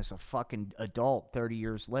blast them as a fucking adult 30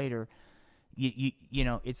 years later,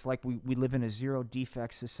 it's like we live in a zero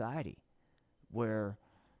defect society where,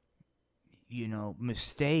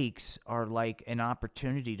 mistakes are like an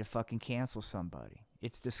opportunity to fucking cancel somebody.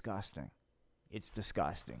 It's disgusting.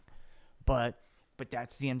 But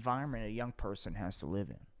that's the environment a young person has to live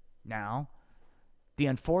in. Now, the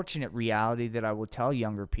unfortunate reality that I will tell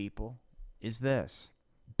younger people is this.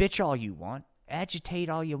 Bitch all you want. Agitate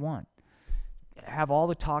all you want. Have all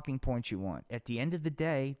the talking points you want. At the end of the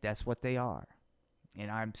day, that's what they are.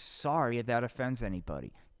 And I'm sorry if that offends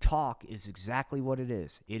anybody. Talk is exactly what it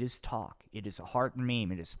is. It is talk. It is a heart and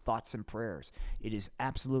meme. It is thoughts and prayers. It is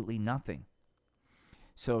absolutely nothing.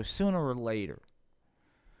 So sooner or later,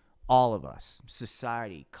 all of us,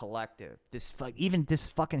 society, collective, even this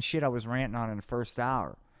fucking shit I was ranting on in the first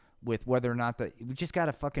hour with whether or not we just got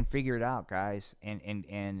to fucking figure it out, guys,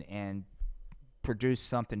 and produce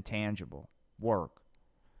something tangible, work,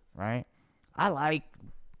 right?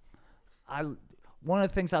 One of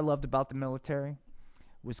the things I loved about the military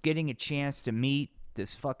was getting a chance to meet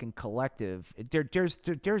this fucking collective.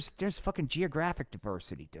 There's fucking geographic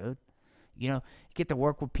diversity, dude. You get to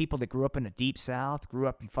work with people that grew up in the deep south, grew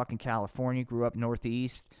up in fucking California, grew up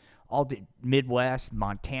northeast, all Midwest,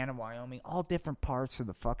 Montana, Wyoming, all different parts of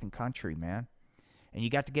the fucking country, man. And you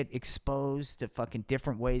got to get exposed to fucking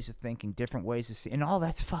different ways of thinking, different ways of seeing, and all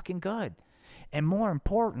that's fucking good. And more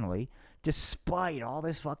importantly, despite all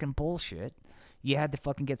this fucking bullshit, you had to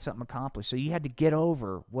fucking get something accomplished. So you had to get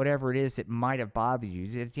over whatever it is that might have bothered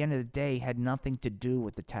you. At the end of the day, had nothing to do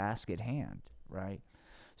with the task at hand, right?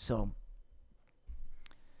 So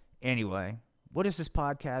anyway, what does this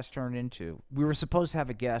podcast turn into? We were supposed to have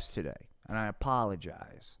a guest today, and I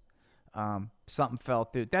apologize. Something fell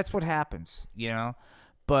through. That's what happens,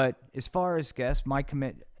 But as far as guests,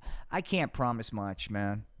 I can't promise much,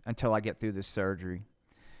 man, until I get through this surgery.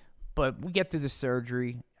 But we get through the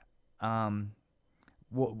surgery. I'm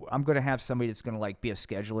going to have somebody that's going to be a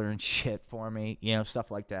scheduler and shit for me,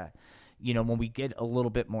 stuff like that. When we get a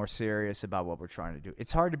little bit more serious about what we're trying to do.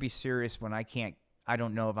 It's hard to be serious when I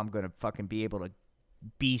don't know if I'm going to fucking be able to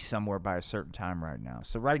be somewhere by a certain time right now.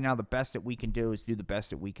 So right now, the best that we can do is do the best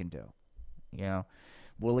that we can do.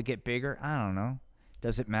 Will it get bigger? I don't know.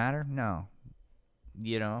 Does it matter? No.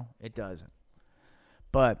 It doesn't.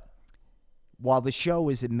 But while the show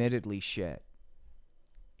is admittedly shit,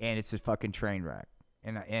 and it's a fucking train wreck,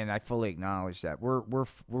 and I fully acknowledge that, we're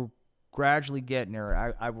gradually getting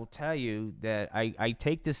there. I will tell you that I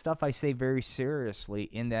take this stuff I say very seriously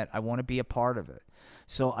in that I want to be a part of it.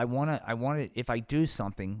 So I want to, if I do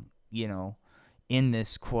something, in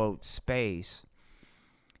this quote space,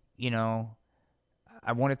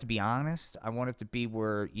 I want it to be honest. I want it to be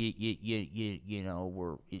where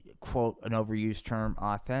we're, quote, an overused term,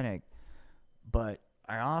 authentic. But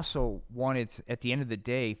I also want it, at the end of the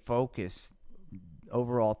day, focus.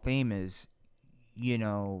 Overall theme is,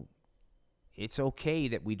 it's okay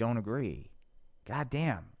that we don't agree. God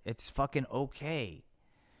damn, it's fucking okay.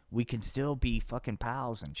 We can still be fucking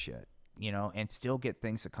pals and shit, and still get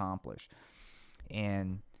things accomplished.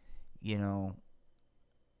 And, you know,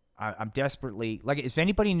 I'm desperately, like, if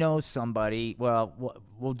anybody knows somebody, well,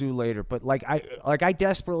 we'll do later, but I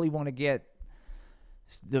desperately want to get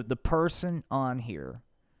the person on here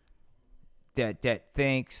that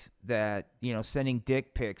thinks that, sending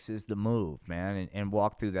dick pics is the move, man, and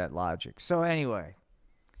walk through that logic. So anyway,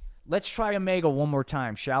 let's try Omegle one more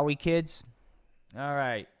time, shall we, kids? All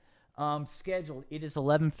right. Scheduled. It is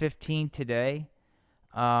 11:15 today.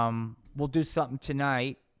 We'll do something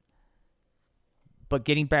tonight. But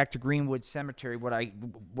getting back to Greenwood Cemetery, what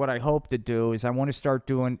I hope to do is I want to start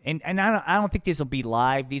doing, and I don't think these will be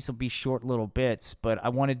live. These will be short little bits. But I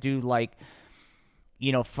want to do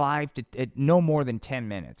 5 to no more than 10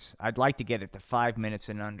 minutes. I'd like to get it to 5 minutes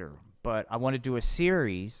and under. But I want to do a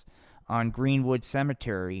series on Greenwood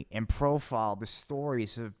Cemetery and profile the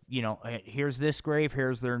stories of, here's this grave,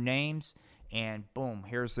 here's their names, and boom,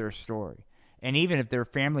 here's their story. And even if their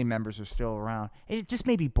family members are still around, it just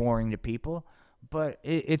may be boring to people, but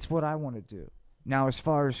it's what I want to do. Now, as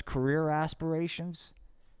far as career aspirations,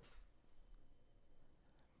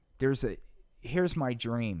 here's my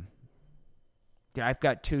dream. I've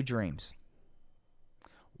got 2 dreams.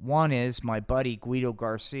 One is my buddy Guido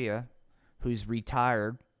Garcia, who's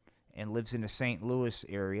retired and lives in the St. Louis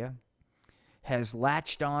area, has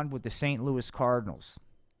latched on with the St. Louis Cardinals.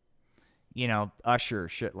 Usher,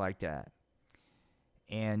 shit like that.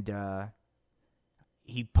 And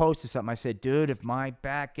he posted something. I said, dude, if my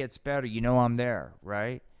back gets better, I'm there,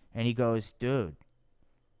 right? And he goes, dude,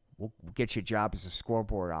 we'll get you a job as a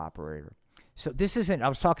scoreboard operator. So this isn't, I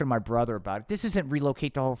was talking to my brother about it. This isn't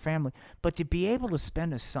relocate the whole family, but to be able to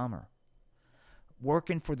spend a summer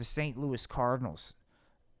working for the St. Louis Cardinals,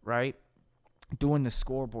 right? Doing the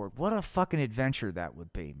scoreboard. What a fucking adventure that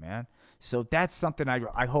would be, man. So that's something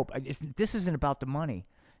I hope. This isn't about the money.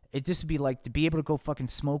 It just would be like to be able to go fucking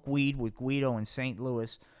smoke weed with Guido in St.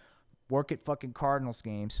 Louis, work at fucking Cardinals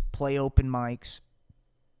games, play open mics,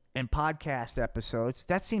 and podcast episodes.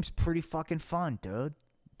 That seems pretty fucking fun, dude.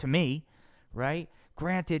 To me, right?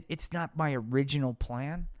 Granted, it's not my original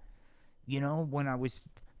plan. When I was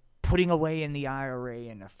putting away in the IRA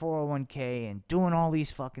and the 401k and doing all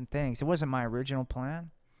these fucking things, it wasn't my original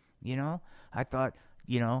plan. I thought,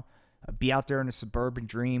 I'd be out there in a suburban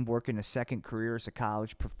dream, working a second career as a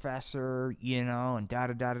college professor, and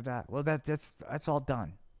da-da-da-da-da. Well, that's all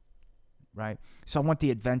done, right? So I want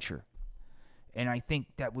the adventure. And I think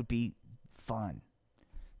that would be fun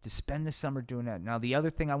to spend the summer doing that. Now, the other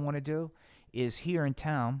thing I want to do is here in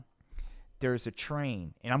town, there's a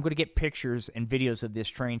train. And I'm going to get pictures and videos of this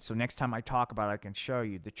train, so next time I talk about it, I can show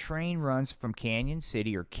you. The train runs from Canyon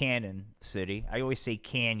City or Cannon City. I always say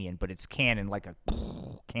Canyon, but it's Cannon, like a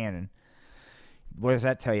cannon. What does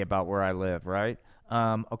that tell you about where I live, right?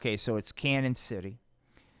 Okay, so it's Cannon City.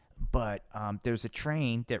 But there's a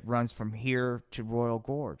train that runs from here to Royal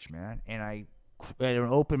Gorge, man. And at an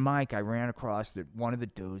open mic, I ran across one of the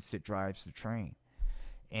dudes that drives the train.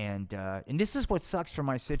 And this is what sucks for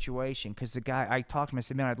my situation, because the guy, I talked to him, I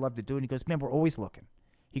said, man, I'd love to do it. And he goes, man, we're always looking.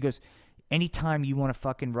 He goes, anytime you want to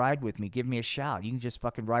fucking ride with me, give me a shout. You can just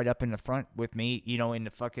fucking ride up in the front with me, in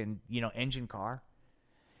the fucking, engine car.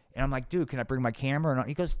 And I'm like, dude, can I bring my camera? And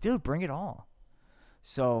he goes, dude, bring it all.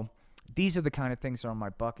 So these are the kind of things that are on my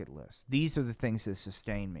bucket list. These are the things that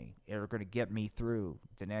sustain me. They're going to get me through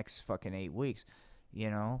the next fucking 8 weeks,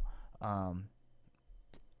 and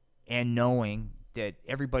knowing that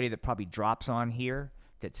everybody that probably drops on here,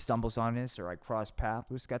 that stumbles on this, or I cross paths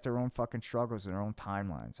with, got their own fucking struggles and their own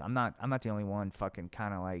timelines. I'm not the only one fucking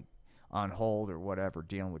kind of like on hold or whatever,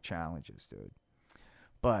 dealing with challenges, dude.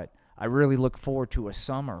 But I really look forward to a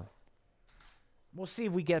summer. We'll see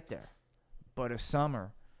if we get there. But a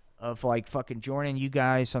summer of like fucking joining you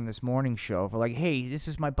guys on this morning show for like, hey, this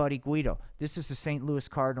is my buddy Guido. This is the St. Louis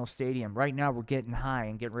Cardinal Stadium. Right now we're getting high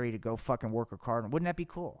and getting ready to go fucking work a Cardinal. Wouldn't that be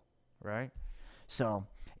cool? Right? So,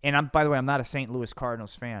 and by the way, I'm not a St. Louis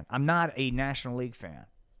Cardinals fan. I'm not a National League fan.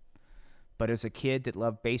 But as a kid that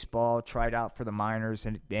loved baseball, tried out for the minors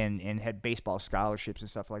and had baseball scholarships and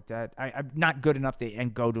stuff like that, I'm not good enough to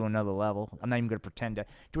go to another level. I'm not even going to pretend to.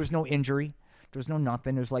 There was no injury. There was no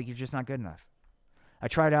nothing. It was like, you're just not good enough. I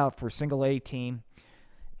tried out for a single A team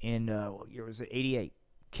in, what year was it? 88.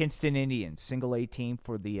 Kinston Indians, single A team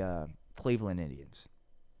for the Cleveland Indians.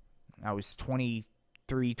 I was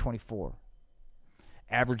 23, 24.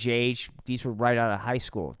 Average age, these were right out of high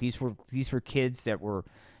school. These were kids that were,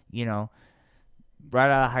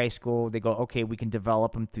 right out of high school, they go, okay, we can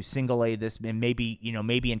develop them through single A this, and maybe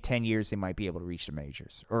in 10 years they might be able to reach the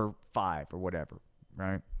majors, or 5 or whatever,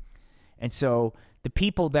 right? And so the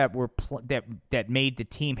people that were that made the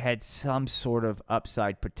team had some sort of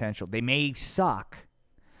upside potential. They may suck,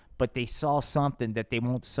 but they saw something that they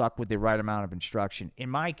won't suck with the right amount of instruction.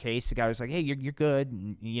 In my case, the guy was like, hey, you're good,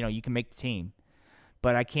 and, you can make the team,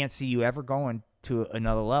 but I can't see you ever going to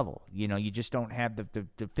another level. You just don't have the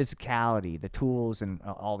physicality, the tools, and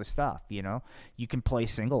all the stuff. You can play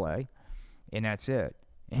single A, and that's it.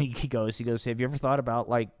 And he goes, have you ever thought about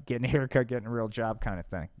like getting a haircut, getting a real job kind of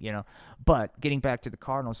thing? But getting back to the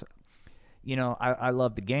Cardinals, I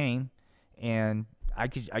love the game, and I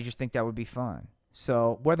just think that would be fun.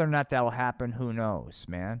 So whether or not that'll happen, who knows,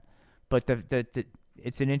 man? But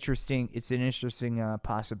it's an interesting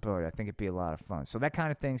possibility. I think it'd be a lot of fun. So that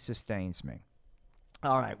kind of thing sustains me.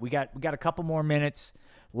 All right, we got a couple more minutes.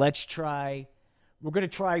 Let's try. We're going to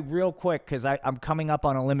try real quick because I'm coming up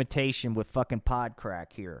on a limitation with fucking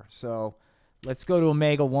Podcrack here. So let's go to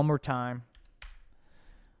Omegle one more time.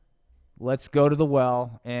 Let's go to the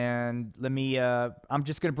well. And let me, I'm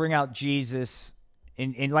just going to bring out Jesus.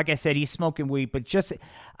 And like I said, he's smoking weed. But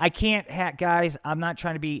I can't have, guys,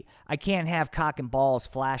 I can't have cock and balls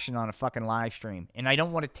flashing on a fucking live stream. And I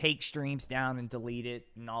don't want to take streams down and delete it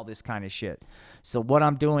and all this kind of shit. So what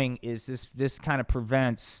I'm doing is this kind of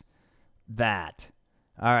prevents that.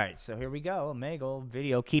 All right, so here we go. Omegle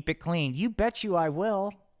video. Keep it clean. You bet you I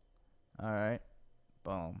will. All right.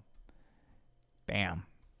 Boom. Bam.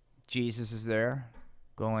 Jesus is there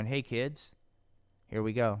going, hey, kids. Here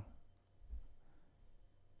we go.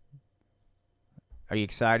 Are you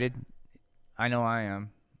excited? I know I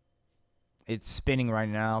am. It's spinning right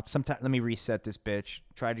now. Let me reset this bitch.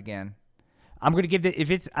 Try it again. I'm going to give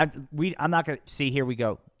I'm not going to, see, here we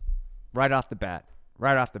go. Right off the bat.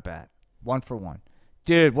 1 for 1.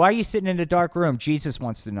 Dude, why are you sitting in the dark room? Jesus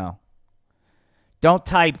wants to know. Don't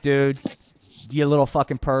type, dude. You little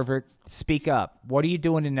fucking pervert. Speak up. What are you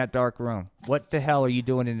doing in that dark room? What the hell are you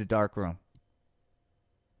doing in the dark room?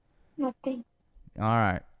 Nothing. All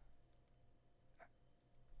right.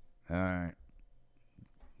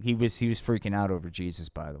 He was freaking out over Jesus,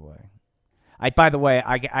 by the way.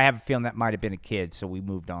 I have a feeling that might have been a kid, so we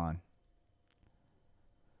moved on.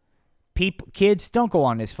 Kids, don't go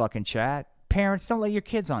on this fucking chat. Parents, don't let your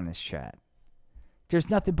kids on this chat. There's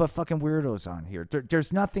nothing but fucking weirdos on here.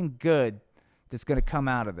 There's nothing good that's going to come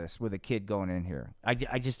out of this with a kid going in here.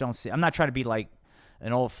 I just don't see. I'm not trying to be like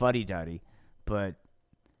an old fuddy-duddy, but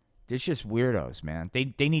there's just weirdos, man.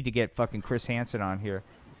 They need to get fucking Chris Hansen on here.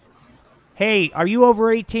 Hey, are you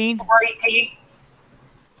over 18?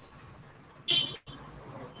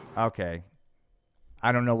 Okay.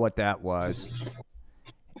 I don't know what that was.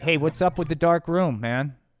 Hey, what's up with the dark room,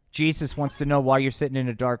 man? Jesus wants to know why you're sitting in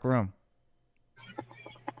a dark room.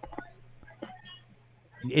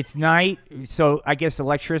 It's night, so I guess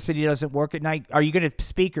electricity doesn't work at night. Are you going to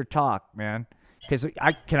speak or talk, man? Because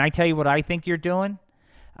can I tell you what I think you're doing?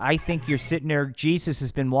 I think you're sitting there. Jesus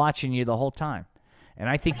has been watching you the whole time. And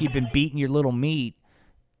I think you've been beating your little meat,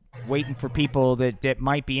 waiting for people that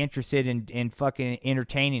might be interested in fucking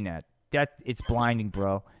entertaining that. It's blinding,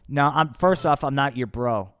 bro. Now, first off, I'm not your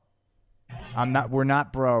bro. I'm not. We're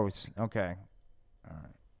not bros. Okay.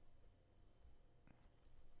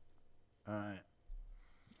 All right.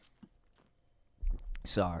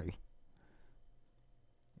 Sorry.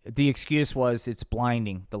 The excuse was it's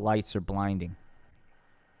blinding. The lights are blinding.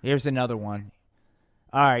 Here's another one.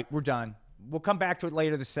 All right, we're done. We'll come back to it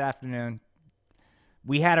later this afternoon.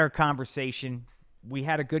 We had our conversation. We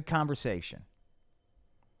had a good conversation.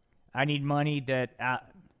 I need money that...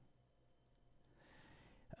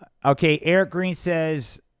 Okay, Eric Green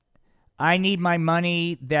says, I need my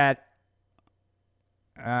money that...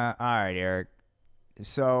 all right, Eric.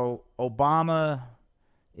 So, Obama...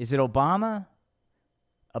 Is it Obama?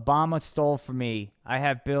 Obama stole from me. I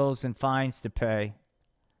have bills and fines to pay.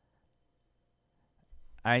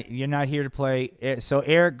 You're not here to play. So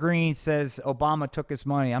Eric Green says Obama took his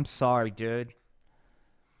money. I'm sorry, dude.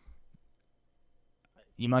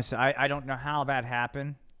 You must. I don't know how that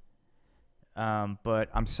happened. But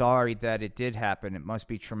I'm sorry that it did happen. It must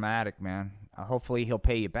be traumatic, man. Hopefully he'll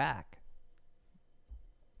pay you back.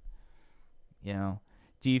 You know.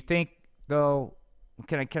 Do you think though?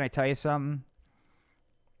 Can I tell you something?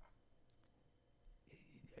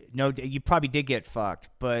 No, you probably did get fucked,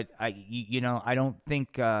 but I don't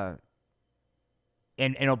think, and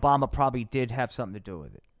Obama probably did have something to do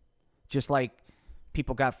with it. Just like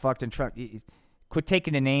people got fucked in Trump. Quit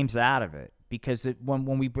taking the names out of it, because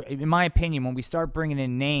when we, in my opinion, when we start bringing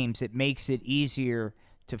in names, it makes it easier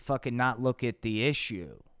to fucking not look at the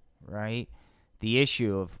issue, right? The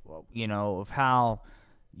issue of, of how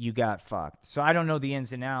you got fucked. So I don't know the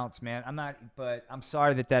ins and outs, man. But I'm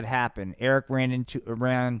sorry that happened. Eric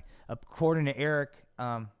ran, according to Eric,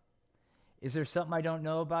 is there something I don't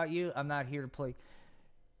know about you? I'm not here to play.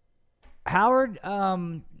 Howard,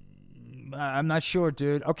 I'm not sure,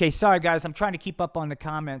 dude. Okay, sorry, guys. I'm trying to keep up on the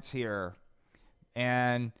comments here.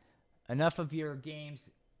 And enough of your games.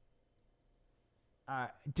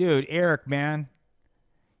 Dude, Eric, man.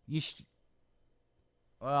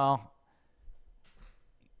 Well,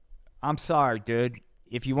 I'm sorry, dude.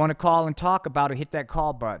 If you want to call and talk about it, hit that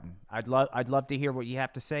call button. I'd love to hear what you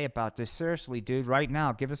have to say about this. Seriously, dude, right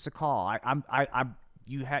now, give us a call.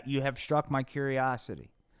 You have struck my curiosity.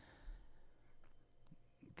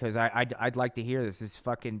 Because I'd like to hear this. It's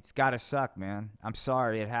gotta suck, man. I'm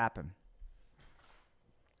sorry it happened.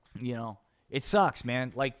 It sucks,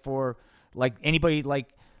 man. Like for anybody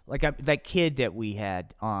that kid that we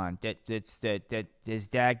had on that his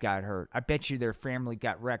dad got hurt. I bet you their family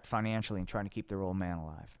got wrecked financially and trying to keep their old man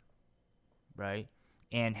alive, right?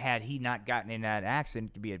 And had he not gotten in that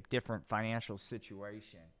accident, it'd be a different financial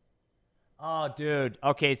situation. Oh, dude.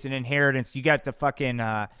 Okay, it's an inheritance. You got the fucking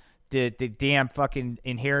the damn fucking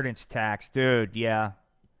inheritance tax, dude. Yeah.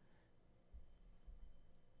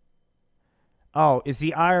 Oh, is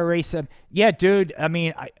the IRA sub? Yeah, dude. I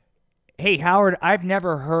mean, hey, Howard, I've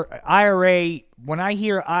never heard IRA. When I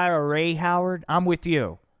hear IRA, Howard, I'm with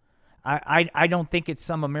you. I don't think it's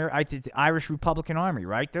some it's the Irish Republican Army,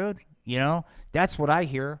 right, dude? That's what I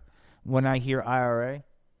hear when I hear IRA.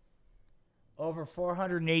 Over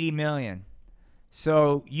 480 million.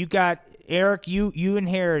 So you got Eric. You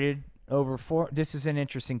inherited over four. This is an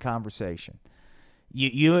interesting conversation.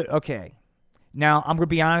 You okay? Now I'm gonna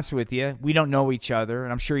be honest with you. We don't know each other,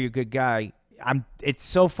 and I'm sure you're a good guy. It's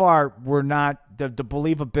so far we're not the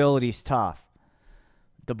believability's tough.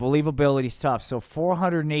 The believability's tough. So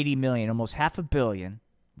 480 million, almost $500 million,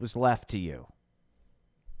 was left to you.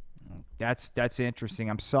 That's interesting.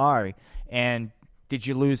 I'm sorry. And did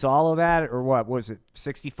you lose all of that, or what was it?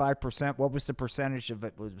 65%? What was the percentage of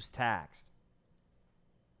it was taxed?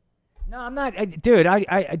 No, I'm not, dude.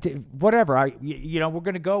 I whatever. We're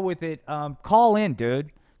gonna go with it. Call in,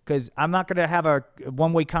 dude. Because I'm not going to have a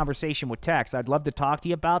one-way conversation with text. I'd love to talk to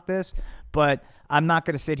you about this, but I'm not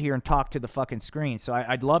going to sit here and talk to the fucking screen. So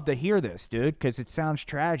I'd love to hear this, dude, because it sounds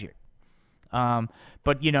tragic. But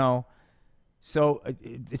so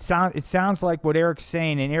it sounds like what Eric's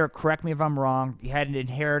saying. And Eric, correct me if I'm wrong. He had an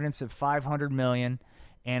inheritance of $500 million,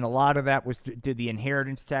 and a lot of that was did the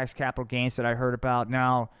inheritance tax, capital gains that I heard about.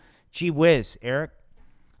 Now, gee whiz, Eric.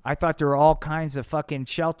 I thought there were all kinds of fucking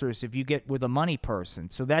shelters if you get with a money person.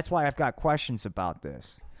 So that's why I've got questions about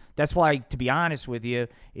this. That's why, to be honest with you,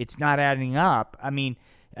 it's not adding up. I mean,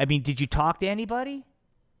 did you talk to anybody?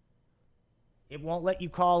 It won't let you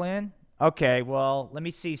call in? Okay, well, let me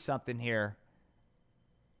see something here.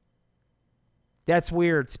 That's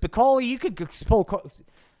weird. Spicoli, you could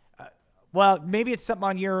well, maybe it's something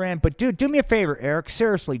on your end, but dude, do me a favor, Eric.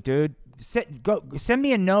 Seriously, dude. Send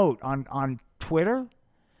me a note on Twitter.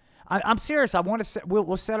 I'm serious. I want to.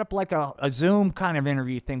 We'll set up like a Zoom kind of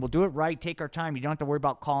interview thing. We'll do it right. Take our time. You don't have to worry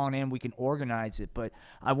about calling in. We can organize it. But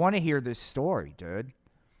I want to hear this story, dude.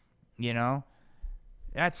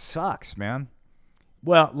 That sucks, man.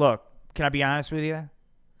 Well, look. Can I be honest with you?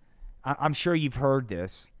 I'm sure you've heard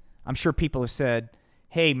this. I'm sure people have said,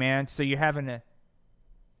 "Hey, man, so you're having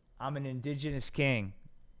I'm an indigenous king."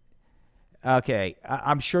 Okay,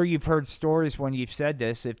 I'm sure you've heard stories when you've said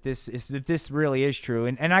this. If this really is true,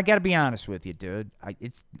 and I got to be honest with you, dude,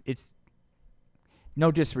 it's no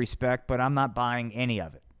disrespect, but I'm not buying any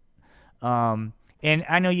of it. And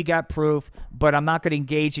I know you got proof, but I'm not going to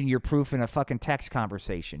engage in your proof in a fucking text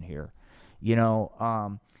conversation here,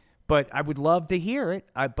 But I would love to hear it.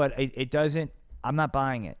 But it doesn't. I'm not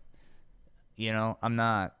buying it. I'm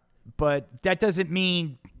not. But that doesn't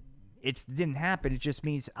mean it didn't happen. It just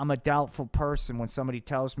means I'm a doubtful person when somebody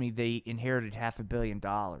tells me they inherited $500 million,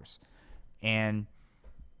 and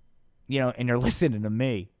and they're listening to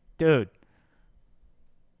me, dude.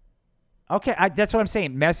 Okay, that's what I'm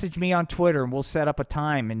saying. Message me on Twitter, and we'll set up a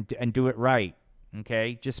time and do it right.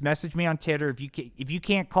 Okay, just message me on Twitter. If you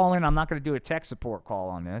can't call in, I'm not going to do a tech support call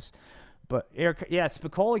on this. But Eric, yeah,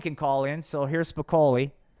 Spicoli can call in. So here's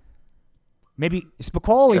Spicoli. Maybe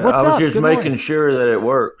Spicoli, what's up? I was just making sure that it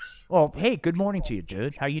works. Well, hey, good morning to you,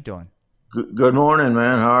 dude. How you doing? Good morning,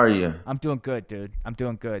 man. How are you? I'm doing good, dude. I'm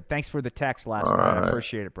doing good. Thanks for the text last night. I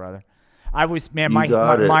appreciate it, brother. I was, man,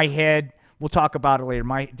 my head We'll talk about it later.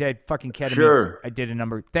 My dad fucking ketamine. Sure. I did a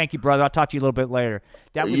number. Thank you, brother. I'll talk to you a little bit later.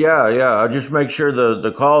 That was Yeah. I'll just make sure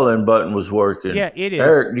the call-in button was working. Yeah, it is.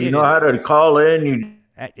 Eric, do you know how to call in?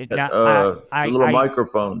 The little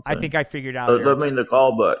microphone I thing. think I figured out. I mean the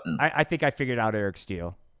call button. I think I figured out Eric's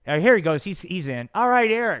deal. Here he goes. He's in. All right,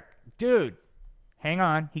 Eric, dude, hang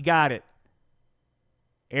on. He got it.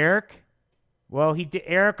 Eric, well, he did.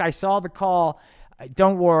 Eric, I saw the call.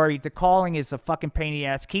 Don't worry, the calling is a fucking pain in the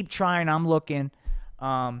ass. Keep trying. I'm looking.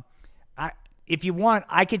 If you want,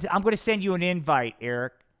 I'm going to send you an invite,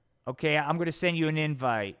 Eric. Okay, I'm going to send you an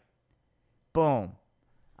invite. Boom.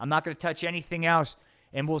 I'm not going to touch anything else,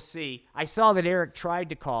 and we'll see. I saw that Eric tried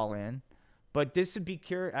to call in, but this would be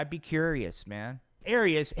I'd be curious, man. There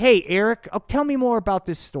he is. Hey, Eric, tell me more about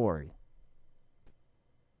this story.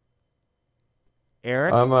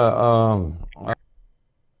 Eric? I'm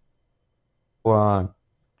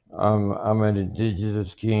an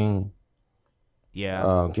indigenous king.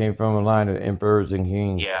 Yeah. Came from a line of emperors and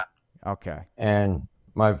kings. Yeah. Okay. And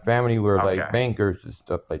my family were like bankers and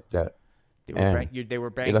stuff like that. They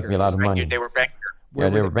were bankers. They left me a lot of money. They were bankers. Yeah,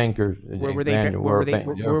 they were bankers. Where were they? They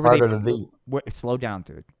were part of the elite. Slow down,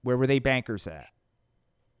 dude. Where were they bankers at?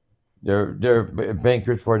 They're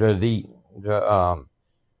bankers for the elite, the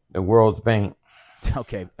World's Bank.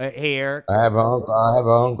 Okay. Hey, Eric. I have an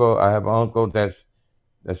uncle that's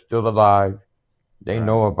still alive. They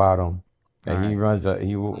know about him, and he runs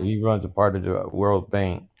a part of the World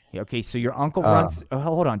Bank. Okay, so your uncle runs.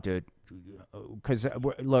 Hold on, dude. Because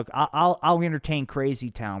look, I'll entertain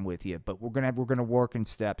Crazy Town with you, but we're gonna work in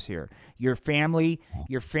steps here. You're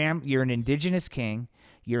an indigenous king.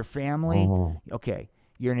 Your family, okay.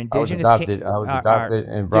 You're an indigenous king. I was adopted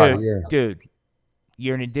and brought here. Dude,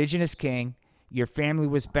 you're an indigenous king. Your family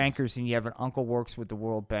was bankers, and you have an uncle works with the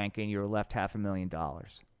World Bank, and you're left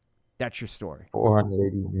 $500,000. That's your story.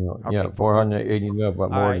 480 million. Okay, Yeah, 480 million,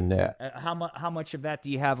 but more than that. How much of that do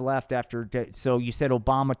you have left after? So you said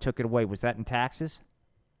Obama took it away. Was that in taxes?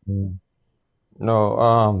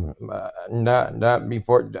 No, not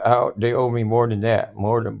before. They owe me more than that.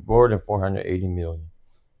 More than 480 million.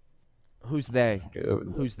 Who's they?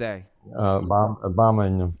 Who's they? Obama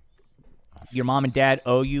and them. Your mom and dad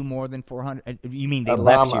owe you more than 400. You mean they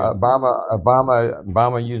left you?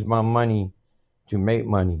 Obama used my money to make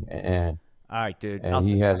money, and all right, dude. And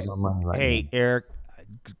he has no money right now. Hey, Eric,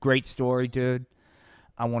 great story, dude.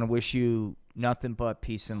 I want to wish you nothing but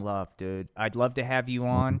peace and love, dude. I'd love to have you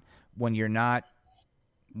on when you're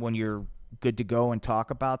good to go and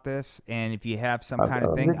talk about this. And if you have some kind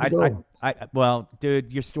of thing, well,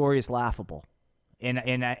 dude, your story is laughable. Dude,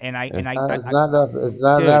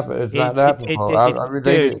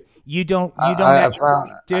 you don't.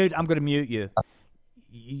 Dude, I'm gonna mute you.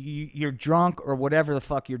 You're drunk or whatever the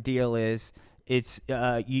fuck your deal is. It's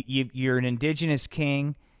you're an indigenous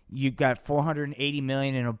king. You got 480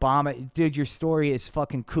 million in Obama. Dude, your story is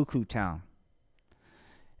fucking cuckoo town.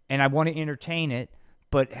 And I want to entertain it,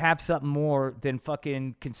 but have something more than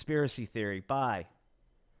fucking conspiracy theory. Bye.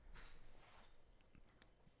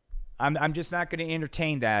 I'm just not going to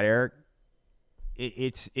entertain that, Eric.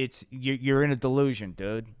 You're in a delusion,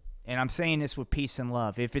 dude. And I'm saying this with peace and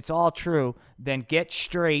love. If it's all true, then get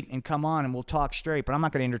straight and come on and we'll talk straight. But I'm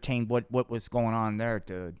not going to entertain what was going on there,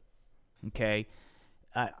 dude. Okay?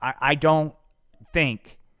 I don't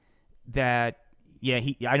think that,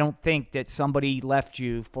 I don't think that somebody left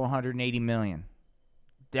you 480 million.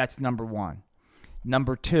 That's number one.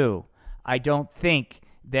 Number two, I don't think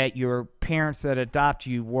that your parents that adopt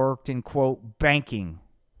you worked in, quote, banking.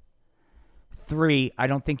 3, I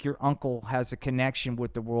don't think your uncle has a connection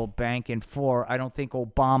with the World Bank. And 4, I don't think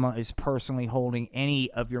Obama is personally holding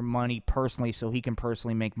any of your money personally so he can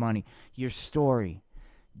personally make money. Your story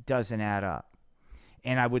doesn't add up.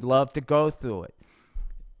 And I would love to go through it.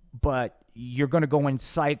 But you're going to go in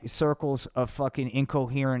circles of fucking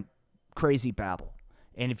incoherent crazy babble.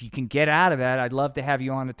 And if you can get out of that, I'd love to have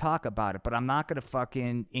you on to talk about it. But I'm not going to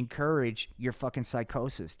fucking encourage your fucking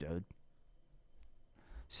psychosis, dude.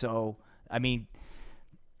 So, I mean,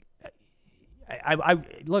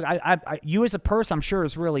 you as a person, I'm sure,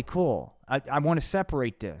 is really cool. I want to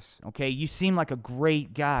separate this, okay? You seem like a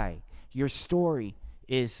great guy. Your story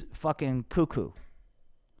is fucking cuckoo.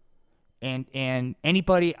 And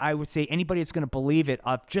anybody, I would say, anybody that's going to believe it,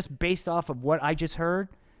 just based off of what I just heard,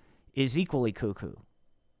 is equally cuckoo.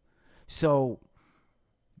 So,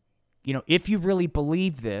 if you really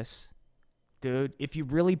believe this, dude, if you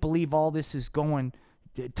really believe all this is going,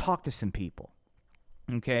 talk to some people,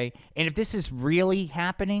 okay? And if this is really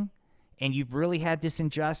happening and you've really had this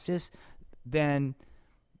injustice, then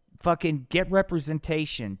fucking get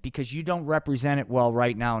representation, because you don't represent it well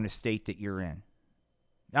right now in the state that you're in.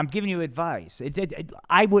 I'm giving you advice.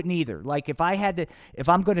 I wouldn't either. Like, if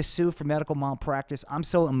I'm going to sue for medical malpractice, I'm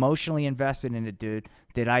so emotionally invested in it, dude,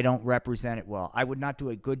 that I don't represent it well. I would not do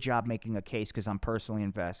a good job making a case because I'm personally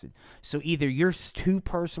invested. So either you're too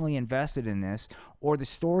personally invested in this, or the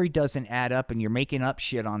story doesn't add up and you're making up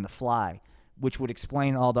shit on the fly, which would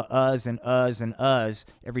explain all the and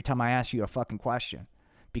every time I ask you a fucking question,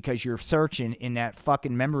 because you're searching in that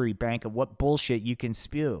fucking memory bank of what bullshit you can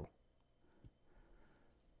spew.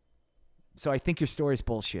 So I think your story is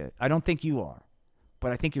bullshit. I don't think you are,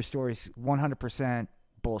 but I think your story is 100%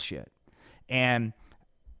 bullshit. And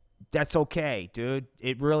that's okay, dude.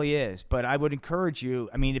 It really is. But I would encourage you,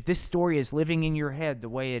 I mean, if this story is living in your head the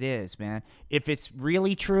way it is, man, if it's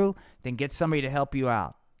really true, then get somebody to help you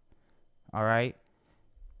out. All right?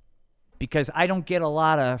 Because I don't get a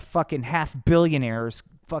lot of fucking half billionaires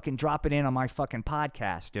fucking dropping in on my fucking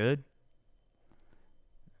podcast, dude.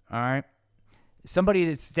 All right?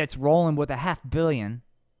 Somebody that's rolling with a $500 million,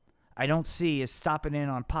 I don't see is stopping in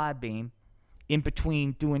on Podbeam in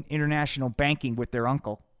between doing international banking with their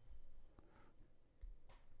uncle.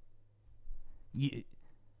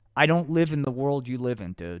 I don't live in the world you live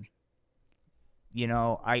in, dude. You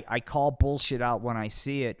know, I call bullshit out when I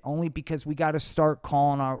see it, only because we got to start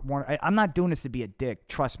calling I'm not doing this to be a dick,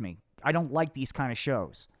 trust me. I don't like these kind of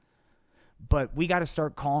shows. But we got to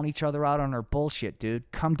start calling each other out on our bullshit,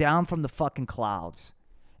 dude. Come down from the fucking clouds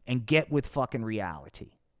and get with fucking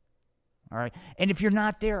reality. All right? And if you're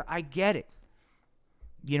not there, I get it.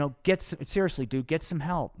 You know, seriously, dude, get some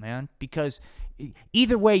help, man. Because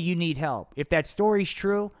either way, you need help. If that story's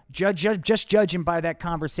true, just judging by that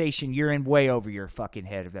conversation, you're in way over your fucking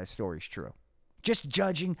head if that story's true. Just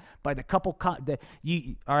judging by the couple, all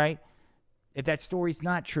right? If that story's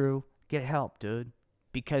not true, get help, dude.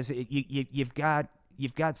 Because you've got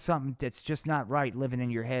something that's just not right living in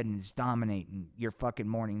your head and is dominating your fucking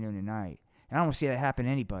morning, noon, and night. And I don't want to see that happen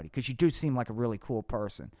to anybody, because you do seem like a really cool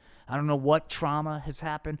person. I don't know what trauma has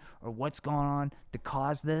happened or what's going on to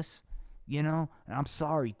cause this, you know? And I'm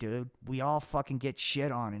sorry, dude. We all fucking get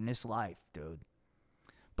shit on in this life, dude.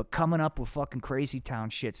 But coming up with fucking crazy town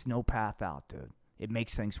shit's no path out, dude. It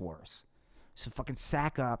makes things worse. So fucking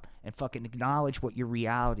sack up and fucking acknowledge what your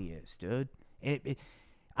reality is, dude.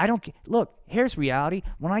 I don't look, here's reality.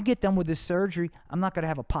 When I get done with this surgery, I'm not going to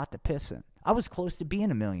have a pot to piss in. I was close to being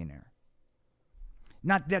a millionaire.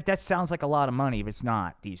 Not that sounds like a lot of money, if it's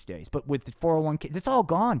not these days. But with the 401k, it's all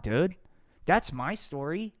gone, dude. That's my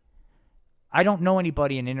story. I don't know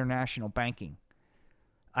anybody in international banking.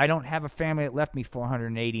 I don't have a family that left me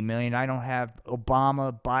 $480 million. I don't have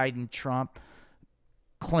Obama, Biden, Trump,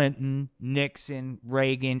 Clinton, Nixon,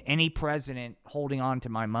 Reagan, any president holding on to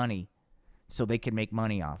my money so they can make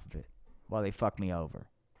money off of it while they fuck me over.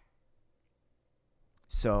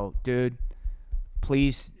 So, dude,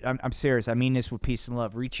 please, I'm serious. I mean this with peace and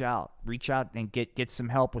love. Reach out and get some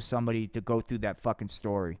help with somebody to go through that fucking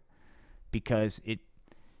story, because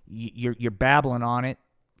you're babbling on it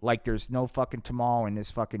like there's no fucking tomorrow in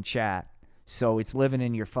this fucking chat. So it's living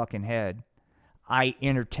in your fucking head. I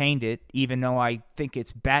entertained it, even though I think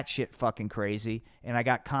it's batshit fucking crazy, and I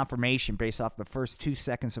got confirmation based off the first 2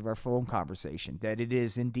 seconds of our phone conversation that it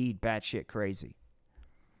is indeed batshit crazy.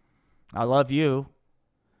 I love you,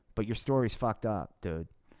 but your story's fucked up, dude.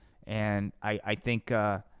 And I think,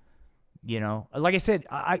 you know, like I said,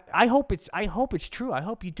 I hope it's true. I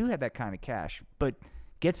hope you do have that kind of cash, but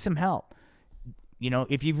get some help. You know,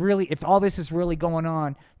 if all this is really going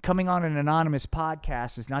on, coming on an anonymous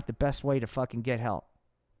podcast is not the best way to fucking get help.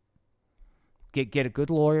 Get a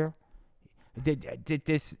good lawyer.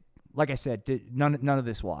 This, like I said, none of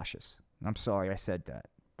this washes. I'm sorry I said that,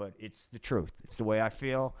 but it's the truth. It's the way I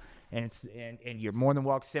feel, and you're more than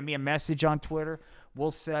welcome. Send me a message on Twitter.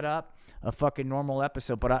 We'll set up a fucking normal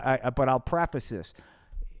episode. But I'll preface this.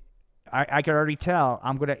 I can already tell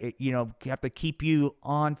I'm going to, you know, have to keep you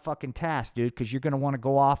on fucking task, dude, because you're going to want to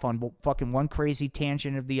go off on fucking one crazy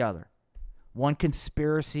tangent of the other. One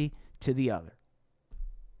conspiracy to the other.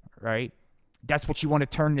 Right? That's what you want to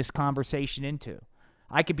turn this conversation into.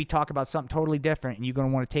 I could be talking about something totally different, and you're going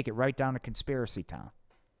to want to take it right down to conspiracy town.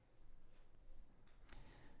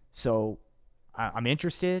 So I'm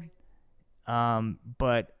interested,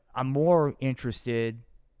 but I'm more interested,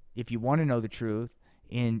 if you want to know the truth,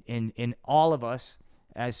 in all of us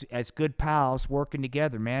as good pals working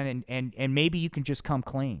together, man, and maybe you can just come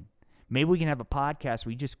clean. Maybe we can have a podcast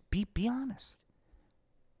where you just be honest.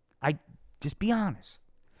 Just be honest.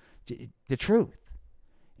 The truth.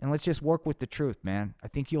 And let's just work with the truth, man. I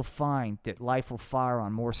think you'll find that life will fire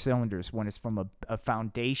on more cylinders when it's from a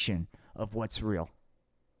foundation of what's real.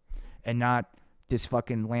 And not this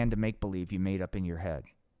fucking land of make-believe you made up in your head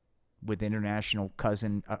with international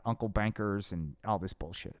cousin, uncle bankers and all this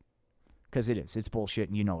bullshit. Because it is. It's bullshit,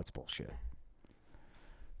 and you know it's bullshit.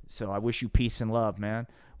 So I wish you peace and love, man.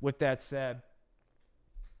 With that said,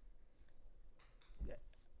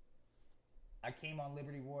 I came on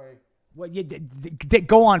Liberty Warrior. Well,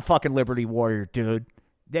 go on fucking Liberty Warrior, dude.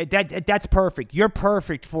 That's perfect. You're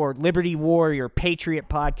perfect for Liberty Warrior Patriot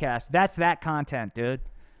podcast. That's that content, dude.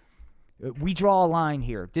 We draw a line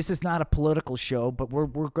here. This is not a political show, but we're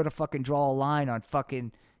gonna fucking draw a line on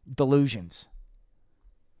fucking delusions.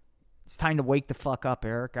 It's time to wake the fuck up,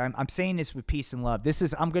 Eric. I'm saying this with peace and love.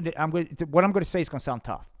 What I'm gonna say is gonna sound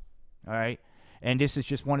tough. All right? And this is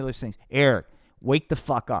just one of those things. Eric, wake the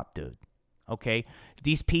fuck up, dude. Okay?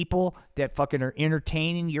 These people that fucking are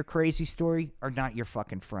entertaining your crazy story are not your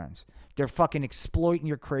fucking friends. They're fucking exploiting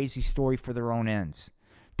your crazy story for their own ends.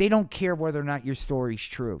 They don't care whether or not your story's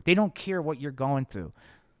true. They don't care what you're going through.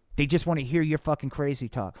 They just want to hear your fucking crazy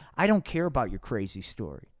talk. I don't care about your crazy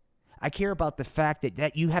story. I care about the fact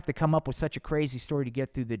that you have to come up with such a crazy story to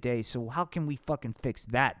get through the day. So how can we fucking fix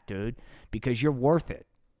that, dude? Because you're worth it.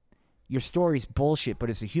 Your story's bullshit, but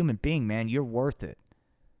as a human being, man, you're worth it.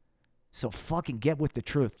 So fucking get with the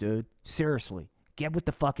truth, dude. Seriously. Get with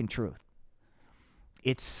the fucking truth.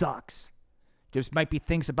 It sucks. There might be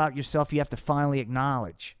things about yourself you have to finally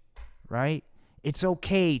acknowledge, right? It's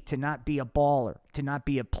okay to not be a baller, to not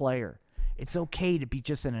be a player. It's okay to be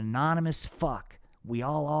just an anonymous fuck. We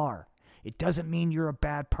all are. It doesn't mean you're a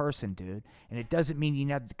bad person, dude. And it doesn't mean you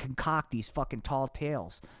have to concoct these fucking tall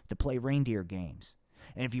tales to play reindeer games.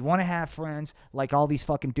 And if you want to have friends like all these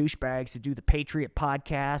fucking douchebags to do the Patriot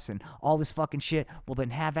podcast and all this fucking shit, well, then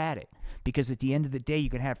have at it. Because at the end of the day, you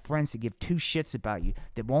can have friends that give two shits about you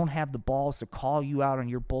that won't have the balls to call you out on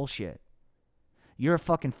your bullshit. You're a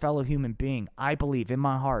fucking fellow human being. I believe in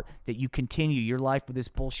my heart that you continue your life with this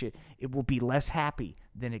bullshit, it will be less happy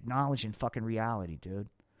than acknowledging fucking reality, dude.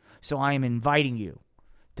 So I am inviting you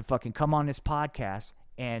to fucking come on this podcast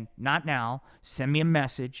and not now, send me a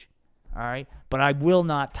message. All right? But I will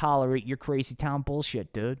not tolerate your crazy town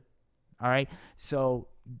bullshit, dude. All right? So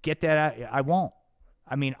get that out. I won't.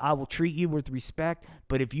 I mean, I will treat you with respect,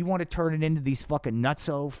 but if you want to turn it into these fucking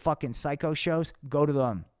nutso fucking psycho shows, go to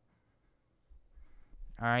them.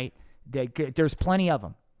 All right? There's plenty of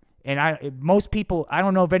them. And most people, I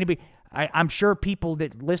don't know if anybody, I'm sure people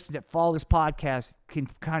that listen, that follow this podcast can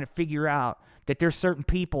kind of figure out that there's certain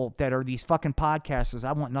people that are these fucking podcasters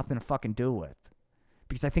I want nothing to fucking do with.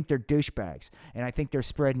 Because I think they're douchebags, and I think they're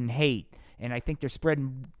spreading hate, and I think they're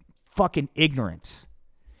spreading fucking ignorance,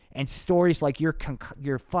 and stories like your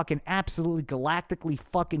fucking absolutely galactically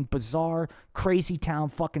fucking bizarre, crazy town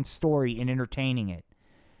fucking story and entertaining it.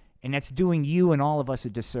 And that's doing you and all of us a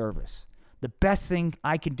disservice. The best thing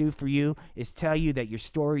I can do for you is tell you that your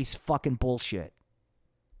story's fucking bullshit.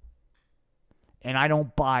 And I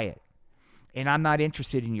don't buy it. And I'm not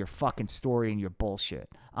interested in your fucking story and your bullshit.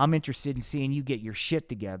 I'm interested in seeing you get your shit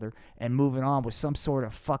together and moving on with some sort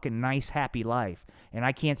of fucking nice, happy life. And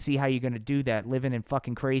I can't see how you're going to do that living in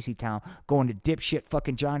fucking Crazy Town, going to dipshit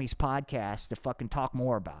fucking Johnny's podcast to fucking talk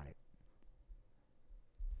more about it.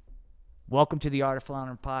 Welcome to the Art of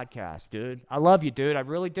Floundering podcast, dude. I love you, dude. I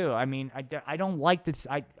really do. I mean, I don't like this.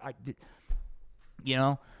 You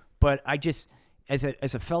know, but I just, as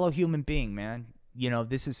a fellow human being, man, you know,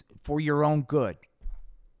 this is for your own good.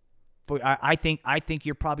 But I think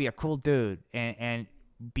you're probably a cool dude and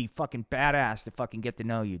be fucking badass to fucking get to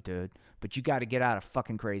know you, dude. But you got to get out of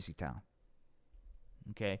fucking Crazy Town.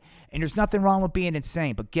 Okay? And there's nothing wrong with being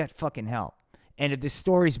insane, but get fucking help. And if this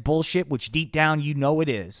story's bullshit, which deep down you know it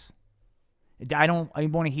is, I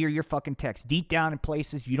want to hear your fucking text. Deep down in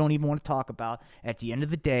places you don't even want to talk about, at the end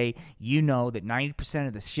of the day, you know that 90%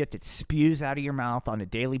 of the shit that spews out of your mouth on a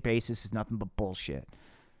daily basis is nothing but bullshit.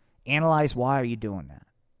 Analyze why are you doing that.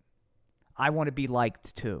 I want to be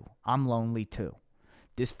liked too. I'm lonely too.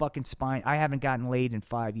 This fucking spine, I haven't gotten laid in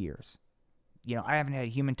 5 years. You know, I haven't had a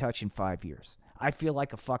human touch in 5 years. I feel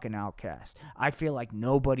like a fucking outcast. I feel like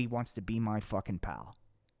nobody wants to be my fucking pal.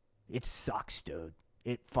 It sucks, dude.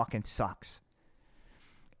 It fucking sucks.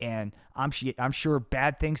 And I'm sure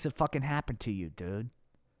bad things have fucking happened to you, dude.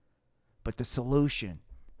 But the solution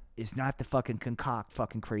is not to fucking concoct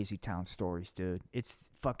fucking Crazy Town stories, dude. It's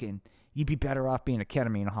fucking, you'd be better off being a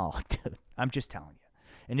ketamine-aholic, dude. I'm just telling you.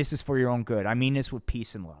 And this is for your own good. I mean this with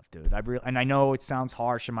peace and love, dude. And I know it sounds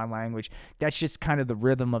harsh in my language. That's just kind of the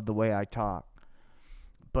rhythm of the way I talk.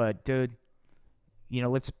 But, dude, you know,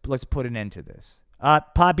 let's put an end to this.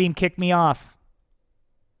 Podbeam kicked me off.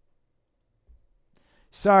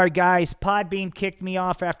 Sorry, guys. Podbeam kicked me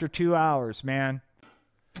off after 2 hours, man.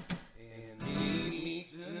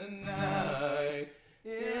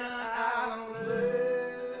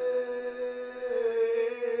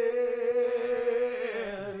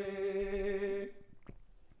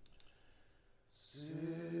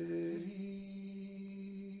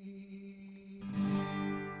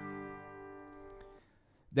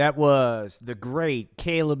 That was the great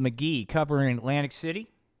Caleb McGee covering Atlantic City.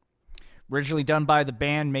 Originally done by the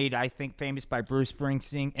band, made, I think, famous by Bruce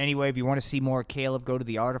Springsteen. Anyway, if you want to see more of Caleb, go to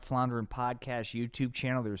the Art of Floundering podcast YouTube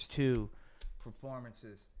channel. There's 2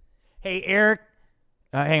 performances. Hey, Eric,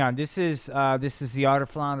 hang on. This is the Art of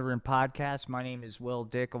Floundering podcast. My name is Will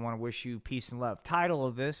Dick. I want to wish you peace and love. Title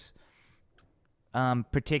of this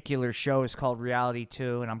particular show is called Reality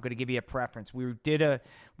 2, and I'm going to give you a preference. We're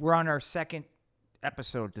on our second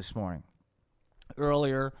episode this morning.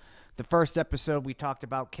 Earlier, the first episode, we talked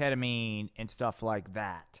about ketamine and stuff like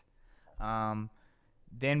that.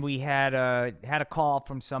 Then we had a call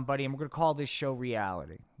from somebody, and we're going to call this show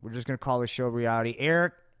Reality. We're just going to call this show Reality.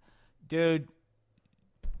 Eric, dude,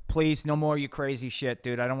 please, no more of you crazy shit,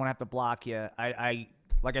 dude. I don't want to have to block you. I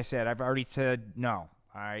like I said, I've already said no.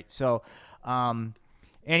 All right. So,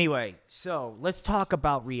 anyway, so let's talk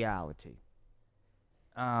about reality.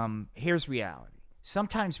 Here's reality.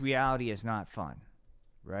 Sometimes reality is not fun,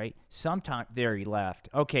 right? Sometimes there he left.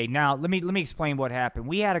 Okay, now let me explain what happened.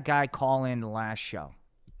 We had a guy call in the last show.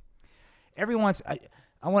 I want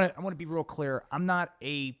to be real clear. I'm not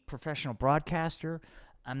a professional broadcaster.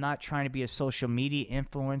 I'm not trying to be a social media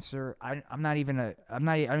influencer. I don't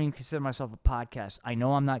even consider myself a podcast. I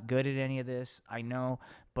know I'm not good at any of this. I know,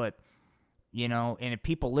 but and if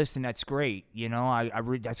people listen, that's great.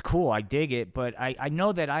 That's cool. I dig it. But I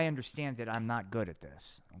know that I understand that I'm not good at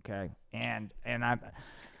this. Okay. And I'm,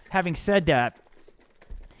 having said that,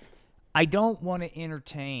 I don't want to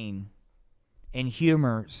entertain and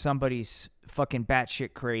humor somebody's fucking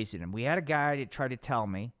batshit crazy. And we had a guy that tried to tell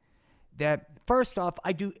me that, first off,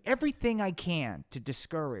 I do everything I can to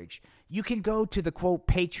discourage. You can go to the, quote,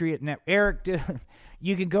 Patriot Network. Eric,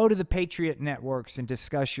 you can go to the Patriot Networks and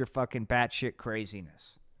discuss your fucking batshit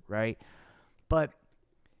craziness, right? But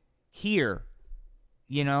here,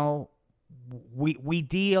 we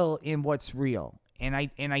deal in what's real. And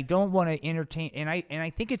I don't want to entertain, and I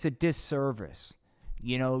think it's a disservice,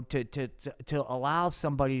 to allow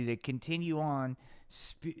somebody to continue on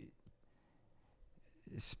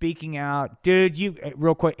speaking out. Dude, you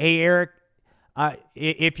real quick. Hey, Eric,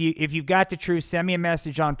 if you've got the truth, send me a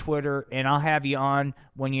message on Twitter, and I'll have you on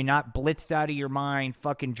when you're not blitzed out of your mind,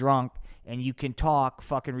 fucking drunk, and you can talk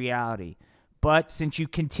fucking reality. But since you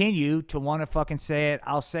continue to want to fucking say it,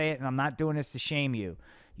 I'll say it, and I'm not doing this to shame you.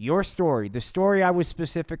 Your story, the story I was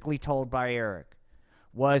specifically told by Eric,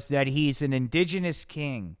 was that he's an indigenous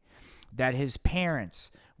king, that his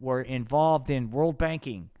parents were involved in world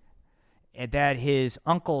banking, and that his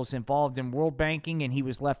uncle's involved in world banking, and he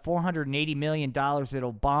was left $480 million that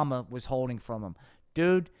Obama was holding from him.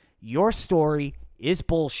 Dude, your story is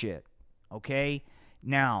bullshit, okay?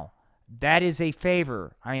 Now, that is a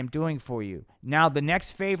favor I am doing for you. Now, the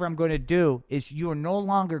next favor I'm going to do is you are no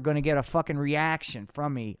longer going to get a fucking reaction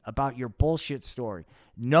from me about your bullshit story.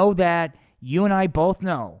 Know that you and I both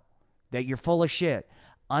know that you're full of shit.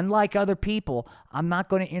 Unlike other people, I'm not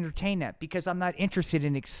going to entertain that because I'm not interested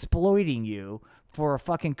in exploiting you for a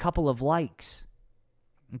fucking couple of likes.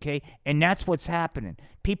 Okay? And that's what's happening.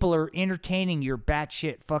 People are entertaining your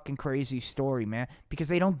batshit fucking crazy story, man, because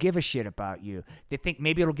they don't give a shit about you. They think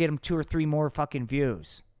maybe it'll get them 2 or 3 more fucking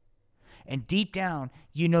views. And deep down,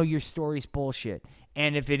 you know your story's bullshit.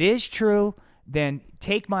 And if it is true, then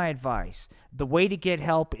take my advice. The way to get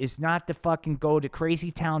help is not to fucking go to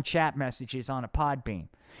Crazy Town chat messages on a Podbean.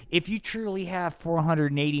 If you truly have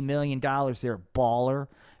 $480 million there, baller,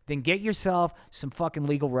 then get yourself some fucking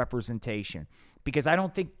legal representation. Because I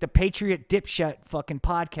don't think the Patriot Dipshit fucking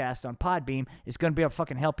podcast on Podbeam is going to be able to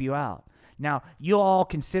fucking help you out. Now, you all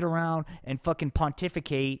can sit around and fucking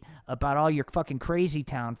pontificate about all your fucking Crazy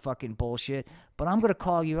Town fucking bullshit, but I'm going to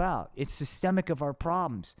call you out. It's systemic of our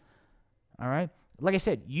problems. All right? Like I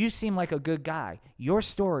said, you seem like a good guy. Your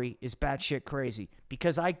story is batshit crazy.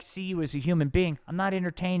 Because I see you as a human being, I'm not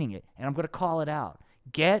entertaining it, and I'm going to call it out.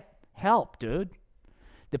 Get help, dude.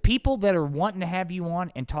 The people that are wanting to have you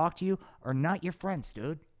on and talk to you are not your friends,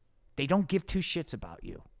 dude. They don't give 2 shits about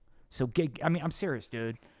you. So, I'm serious,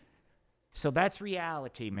 dude. So that's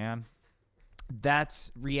reality, man.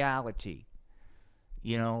 That's reality.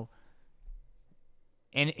 And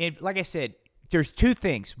like I said, there's 2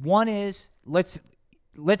 things. One is,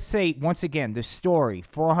 let's say, once again, the story,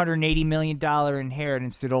 $480 million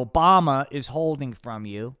inheritance that Obama is holding from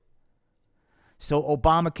you so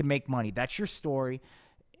Obama can make money. That's your story.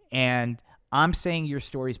 And I'm saying your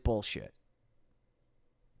story's bullshit.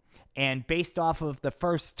 And based off of the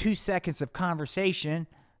first 2 seconds of conversation,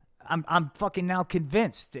 I'm fucking now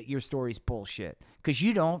convinced that your story's bullshit. Because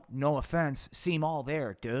you don't, no offense, seem all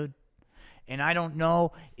there, dude. And I don't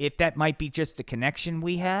know if that might be just the connection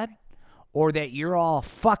we had or that you're all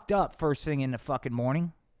fucked up first thing in the fucking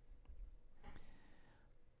morning.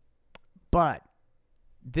 But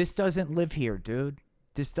this doesn't live here, dude.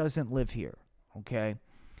 This doesn't live here, okay?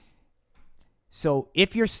 So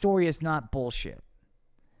if your story is not bullshit,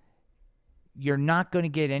 you're not going to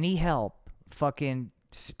get any help fucking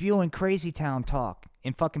spewing crazy town talk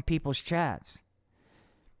in fucking people's chats.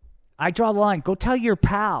 I draw the line. Go tell your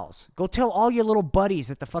pals. Go tell all your little buddies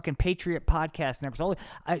at the fucking Patriot Podcast Network.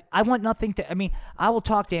 I want nothing to. I mean, I will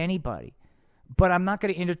talk to anybody, but I'm not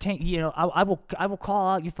going to entertain. You know, I will call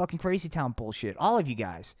out your fucking crazy town bullshit. All of you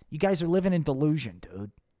guys. You guys are living in delusion,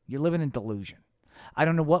 dude. You're living in delusion. I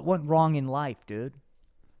don't know what went wrong in life, dude,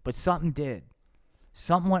 but something did.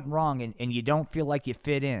 Something went wrong, and you don't feel like you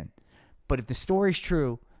fit in. But if the story's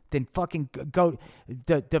true, then fucking go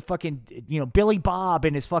the fucking, you know, Billy Bob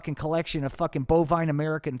and his fucking collection of fucking bovine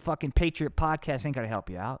American fucking Patriot podcasts ain't gonna help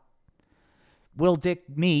you out. Will Dick,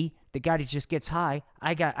 me, the guy that just gets high,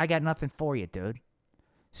 I got nothing for you, dude.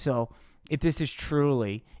 So if this is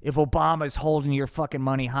truly, if Obama's holding your fucking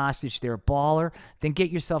money hostage, they're a baller, then get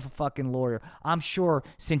yourself a fucking lawyer. I'm sure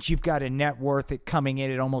since you've got a net worth coming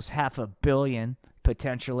in at almost $500 million,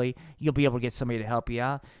 potentially, you'll be able to get somebody to help you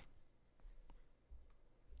out.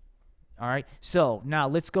 All right? So now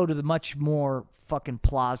let's go to the much more fucking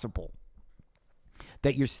plausible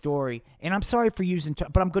that your story, and I'm sorry for using,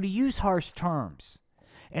 but I'm going to use harsh terms.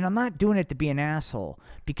 And I'm not doing it to be an asshole,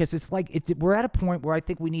 because it's like we're at a point where I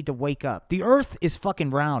think we need to wake up. The Earth is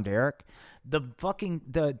fucking round, Eric. The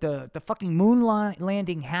fucking moon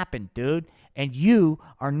landing happened, dude, and you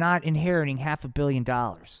are not inheriting $500 million.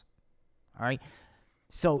 All right?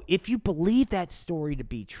 So if you believe that story to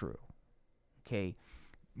be true, okay,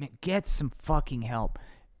 get some fucking help.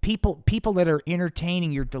 People that are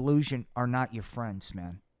entertaining your delusion are not your friends,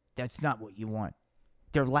 man. That's not what you want.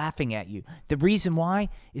 They're laughing at you. The reason why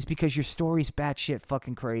is because your story's batshit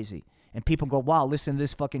fucking crazy. And people go, wow, listen to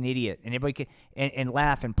this fucking idiot. And everybody can and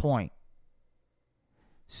laugh and point.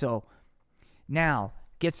 So now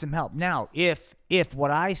get some help. Now, if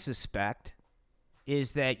what I suspect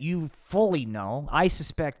is that you fully know, I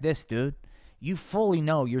suspect this, dude, you fully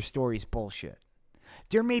know your story's bullshit.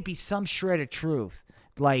 There may be some shred of truth,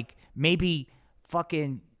 like maybe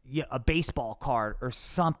fucking a baseball card or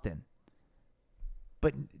something.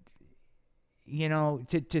 But, you know,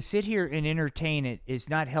 to sit here and entertain it is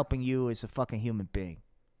not helping you as a fucking human being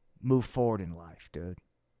move forward in life, dude.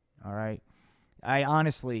 All right? I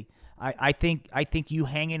honestly, I think you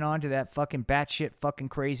hanging on to that fucking batshit fucking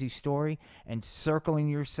crazy story and circling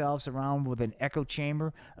yourselves around with an echo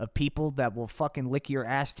chamber of people that will fucking lick your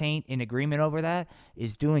ass taint in agreement over that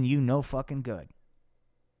is doing you no fucking good.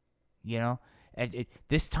 You know?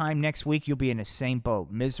 This time next week, you'll be in the same boat,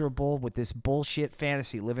 miserable with this bullshit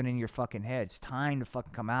fantasy living in your fucking head. It's time to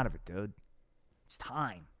fucking come out of it, dude. It's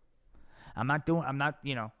time. I'm not,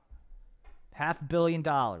 you know, $500 million,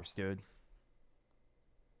 dude.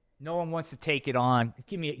 No one wants to take it on.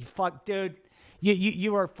 Give me a fuck, dude.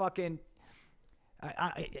 You are fucking.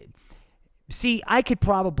 See, I could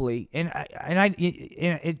probably,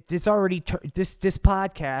 it's already this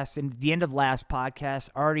podcast and the end of last podcast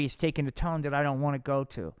already has taken a tone that I don't want to go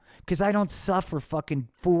to, because I don't suffer fucking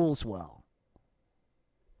fools well,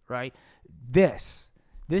 right? This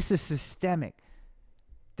is systemic.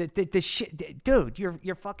 The shit, dude.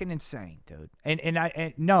 You're fucking insane, dude.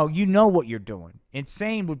 And no, you know what you're doing.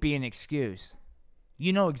 Insane would be an excuse.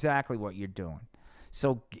 You know exactly what you're doing.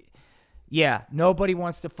 So. Yeah, nobody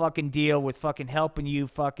wants to fucking deal with fucking helping you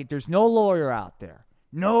fucking. There's no lawyer out there.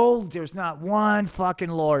 No, there's not one fucking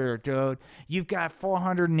lawyer, dude. You've got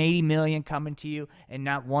 $480 million coming to you and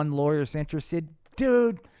not one lawyer's interested.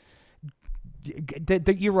 Dude,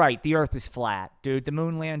 you're right. The Earth is flat, dude. The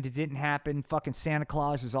moon landing didn't happen. Fucking Santa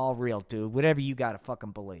Claus is all real, dude. Whatever you got to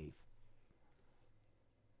fucking believe.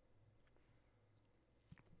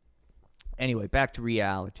 Anyway, back to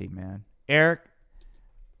reality, man. Eric,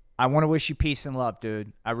 I want to wish you peace and love,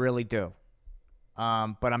 dude. I really do.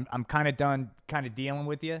 But I'm kind of done kind of dealing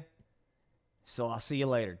with you. So I'll see you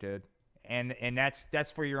later, dude. And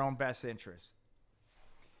that's for your own best interest.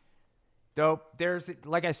 Dope. There's,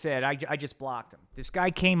 like I said, I just blocked him. This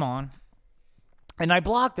guy came on, and I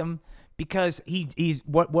blocked him Because he's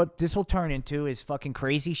what this will turn into is fucking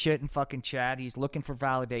crazy shit and fucking chat. He's looking for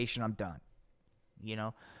validation. I'm done. You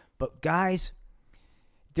know? But guys,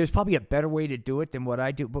 there's probably a better way to do it than what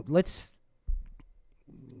I do. But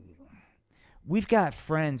we've got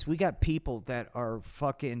friends, we got people that are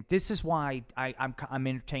fucking. This is why I'm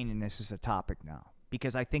entertaining this as a topic now,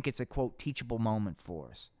 because I think it's a quote teachable moment for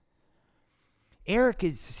us. Eric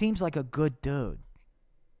seems like a good dude,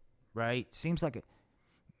 right? Seems like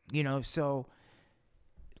so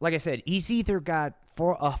like I said, he's either got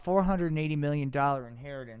a $480 million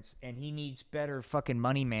inheritance and he needs better fucking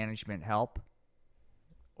money management help,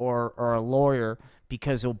 or a lawyer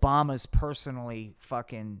because Obama's personally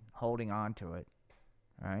fucking holding on to it,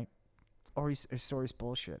 right? Or his story's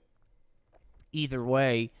bullshit. Either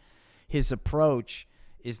way, his approach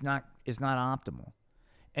is not optimal,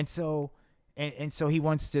 and so he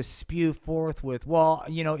wants to spew forth with, well,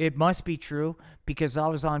 it must be true because I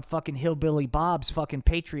was on fucking Hillbilly Bob's fucking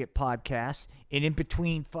Patriot podcast, and in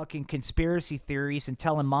between fucking conspiracy theories and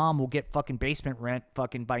telling mom we'll get fucking basement rent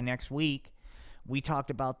fucking by next week, we talked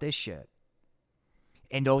about this shit.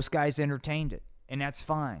 And those guys entertained it. And that's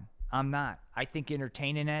fine. I'm not. I think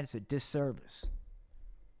entertaining that is a disservice.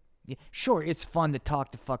 Yeah, sure, it's fun to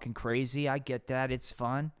talk to fucking crazy. I get that. It's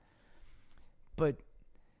fun. But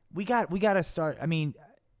we got to start. I mean,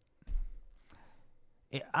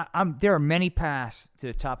 there are many paths to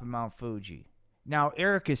the top of Mount Fuji. Now,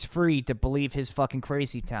 Eric is free to believe his fucking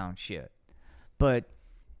crazy town shit. But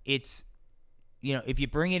it's, if you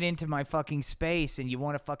bring it into my fucking space and you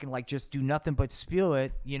want to fucking just do nothing but spew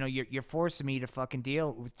it, you're forcing me to fucking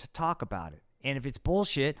to talk about it. And if it's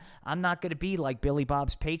bullshit, I'm not going to be like Billy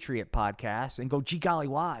Bob's Patriot podcast and go, gee golly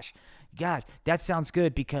wash. God, that sounds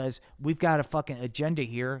good because we've got a fucking agenda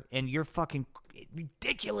here and you're fucking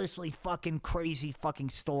ridiculously fucking crazy fucking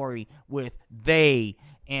story with they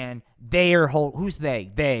and their whole, who's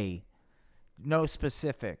they? They. No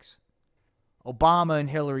specifics. Obama and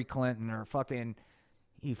Hillary Clinton are fucking,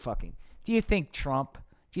 do you think Trump,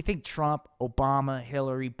 Obama,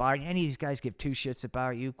 Hillary, Biden, any of these guys give two shits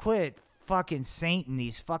about you? Quit fucking sainting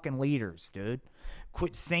these fucking leaders, dude.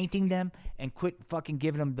 Quit sainting them and quit fucking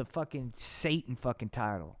giving them the fucking Satan fucking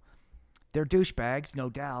title. They're douchebags, no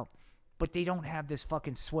doubt, but they don't have this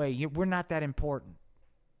fucking sway. We're not that important.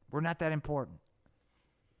 We're not that important.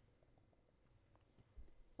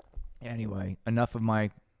 Anyway, enough of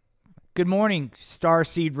my... Good morning,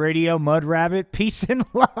 Starseed Radio, Mud Rabbit. Peace and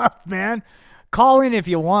love, man. Call in if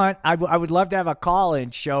you want. I would love to have a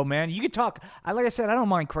call-in show, man. You can talk. Like I said, I don't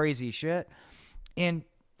mind crazy shit. And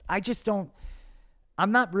I just don't...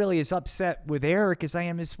 I'm not really as upset with Eric as I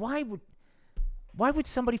am as why would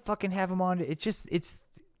somebody fucking have him on? You're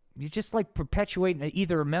just like perpetuating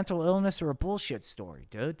either a mental illness or a bullshit story,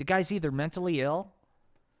 dude. The guy's either mentally ill,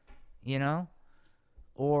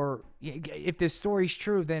 or if this story's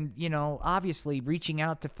true, then, obviously reaching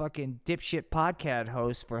out to fucking dipshit podcast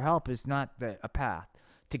hosts for help is not a path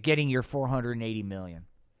to getting your $480 million.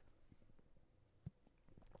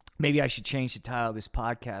 Maybe I should change the title of this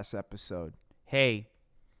podcast episode. Hey,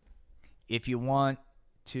 if you want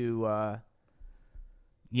to, we're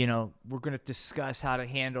going to discuss how to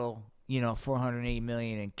handle, $480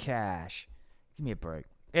 million in cash. Give me a break.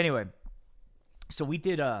 Anyway, so we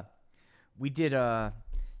did our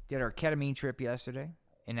ketamine trip yesterday,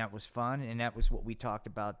 and that was fun, and that was what we talked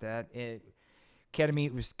about.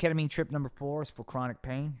 Ketamine trip number 4 is for chronic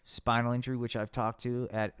pain, spinal injury, which I've talked to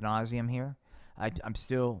ad nauseum here. I'm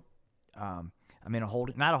still, I'm in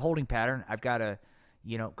not a holding pattern. I've got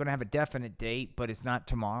going to have a definite date, but it's not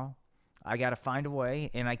tomorrow. I got to find a way,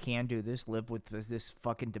 and I can do this, live with this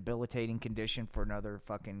fucking debilitating condition for another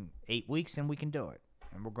fucking 8 weeks, and we can do it,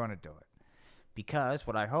 and we're going to do it. Because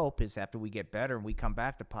what I hope is after we get better and we come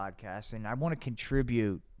back to podcasting, I want to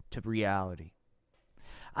contribute to reality.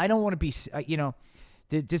 I don't want to be,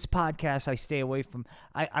 this podcast I stay away from.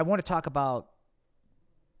 I want to talk about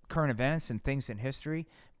current events and things in history,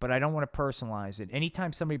 but I don't want to personalize it.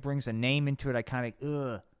 Anytime somebody brings a name into it, I kind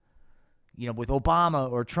of, with Obama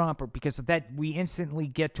or Trump, or because of that, we instantly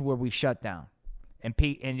get to where we shut down. And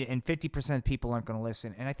 50% of people aren't going to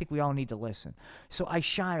listen. And I think we all need to listen. So I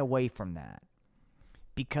shy away from that.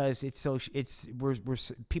 Because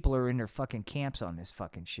people are in their fucking camps on this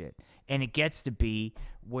fucking shit. And it gets to be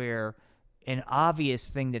where an obvious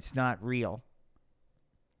thing that's not real,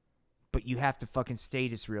 but you have to fucking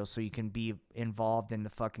state it's real so you can be involved in the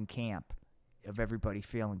fucking camp of everybody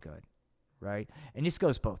feeling good, right? And this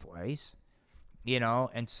goes both ways,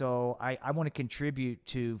 and so I want to contribute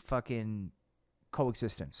to fucking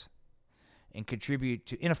coexistence. and contribute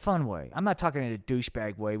to, in a fun way. I'm not talking in a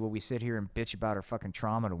douchebag way where we sit here and bitch about our fucking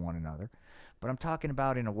trauma to one another, but I'm talking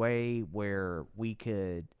about in a way where we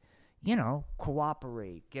could, you know,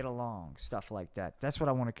 cooperate, get along, stuff like that. That's what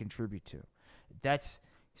I want to contribute to.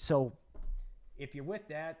 So if you're with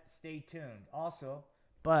that, stay tuned. Also,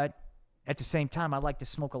 but at the same time, I like to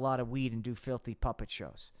smoke a lot of weed and do filthy puppet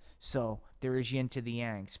shows. So there is yin to the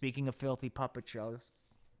yang. Speaking of filthy puppet shows,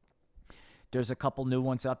 there's a couple new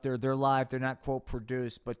ones up there. They're live. They're not, quote,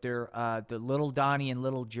 produced, but they're the Little Donnie and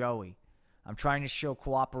Little Joey. I'm trying to show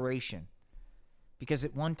cooperation. Because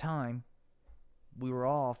at one time, we were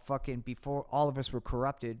all fucking, before all of us were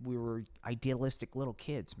corrupted, we were idealistic little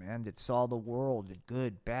kids, man, that saw the world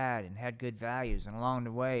good, bad, and had good values. And along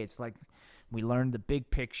the way, it's like we learned the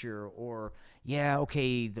big picture, or,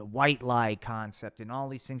 the white lie concept and all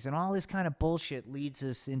these things. And all this kind of bullshit leads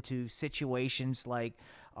us into situations like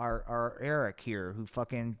our Eric here, who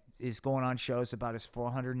fucking is going on shows about his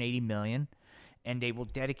 $480 million, and they will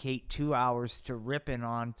dedicate 2 hours to ripping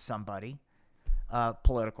on somebody,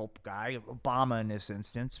 political guy, Obama in this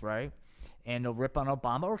instance, right? And they'll rip on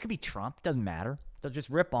Obama, or it could be Trump, doesn't matter. They'll just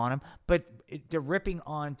rip on him, but they're ripping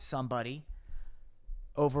on somebody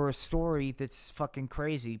over a story that's fucking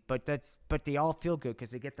crazy, but they all feel good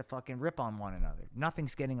because they get to fucking rip on one another.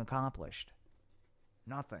 Nothing's getting accomplished.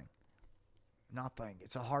 Nothing.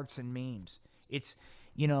 It's a hearts and memes. It's,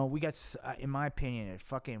 we got, in my opinion, a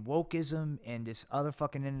fucking wokeism and this other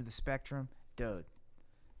fucking end of the spectrum, dude.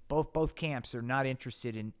 Both camps are not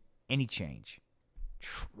interested in any change.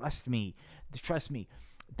 Trust me.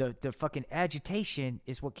 The fucking agitation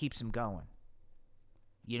is what keeps them going.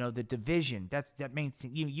 The division, that means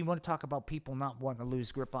you want to talk about people not wanting to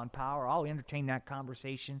lose grip on power. I'll entertain that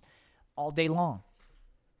conversation all day long.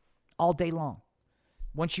 All day long.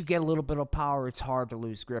 Once you get a little bit of power, it's hard to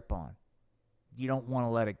lose grip on. You don't want to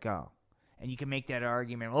let it go. And you can make that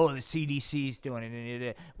argument, the CDC's doing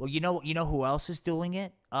it. Well, you know who else is doing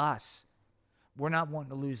it? Us. We're not wanting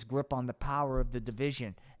to lose grip on the power of the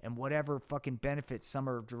division and whatever fucking benefits some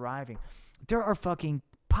are deriving. There are fucking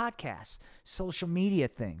podcasts, social media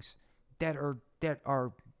things that's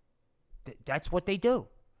what they do.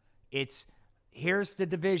 It's, here's the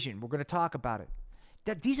division. We're going to talk about it.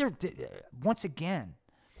 These are, once again,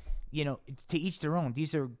 to each their own.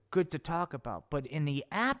 These are good to talk about. But in the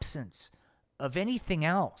absence of anything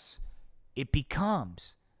else, it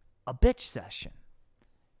becomes a bitch session.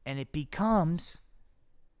 And it becomes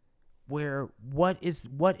where what is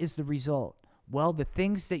the result? Well, the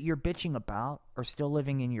things that you're bitching about are still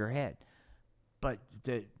living in your head. But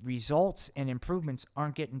the results and improvements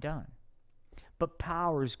aren't getting done. But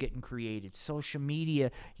power is getting created. Social media,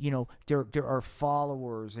 there are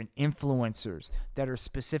followers and influencers that are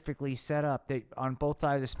specifically set up on both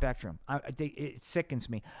sides of the spectrum. It sickens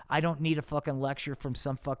me. I don't need a fucking lecture from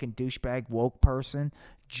some fucking douchebag woke person,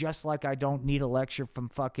 just like I don't need a lecture from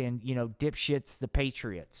fucking, dipshits, the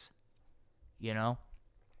Patriots.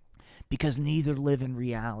 Because neither live in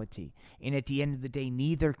reality. And at the end of the day,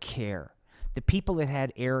 neither care. The people that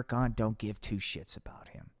had Eric on don't give two shits about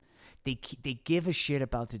him. They give a shit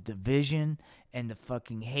about the division and the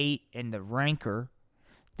fucking hate and the rancor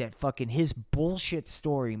that fucking his bullshit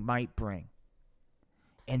story might bring.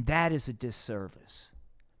 And that is a disservice.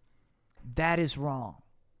 That is wrong.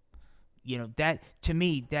 That, to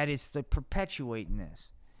me, that is the perpetuating this.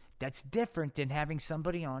 That's different than having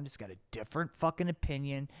somebody on that's got a different fucking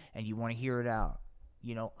opinion and you want to hear it out.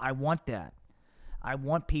 I want that. I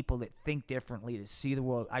want people that think differently, that see the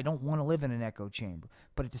world. I don't want to live in an echo chamber.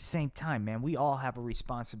 But at the same time, man, we all have a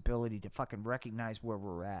responsibility to fucking recognize where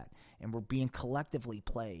we're at. And we're being collectively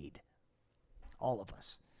played. All of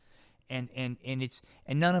us. And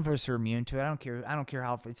none of us are immune to it. I don't care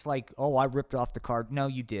how it's like, I ripped off the card. No,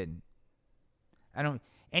 you didn't.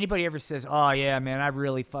 Anybody ever says, "Oh yeah, man, I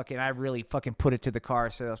really fucking put it to the car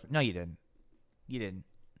salesman." No, you didn't. You didn't.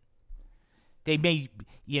 They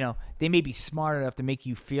may be smart enough to make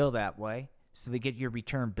you feel that way, so they get your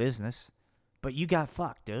return business, but you got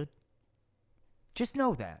fucked, dude. Just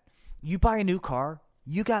know that. You buy a new car,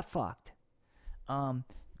 you got fucked.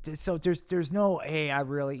 So there's no, hey,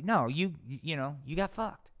 you got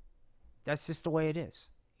fucked. That's just the way it is.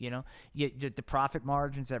 The profit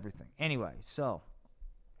margins, everything. Anyway, so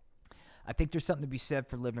I think there's something to be said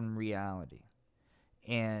for living in reality.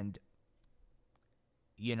 And,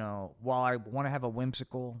 while I want to have a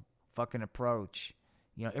whimsical fucking approach,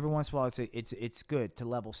 every once in a while it's good to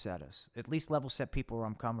level set us. At least level set people where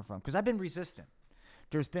I'm coming from. Because I've been resistant.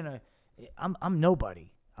 There's been I'm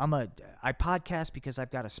nobody. I podcast because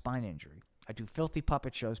I've got a spine injury. I do filthy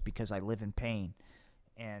puppet shows because I live in pain.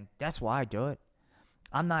 And that's why I do it.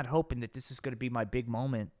 I'm not hoping that this is going to be my big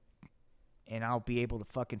moment and I'll be able to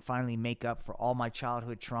fucking finally make up for all my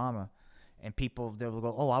childhood trauma. And people, they'll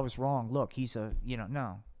go, oh, I was wrong. Look, he's a,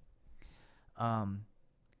 no.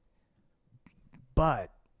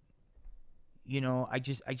 But, I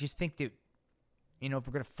just think that, if we're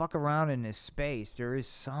going to fuck around in this space, there is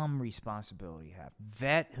some responsibility you have.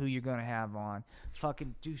 Vet who you're going to have on.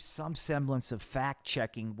 Fucking do some semblance of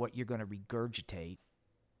fact-checking what you're going to regurgitate,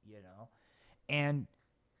 And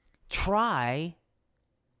try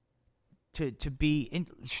to be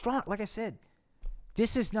strong. Like I said,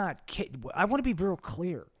 this is not, I want to be real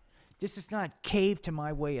clear. This is not cave to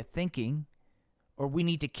my way of thinking, or we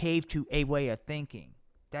need to cave to a way of thinking.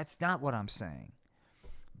 That's not what I'm saying.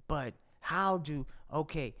 But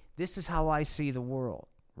this is how I see the world,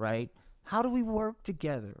 right? How do we work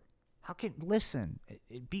together? Listen,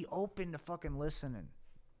 be open to fucking listening.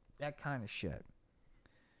 That kind of shit.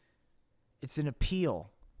 It's an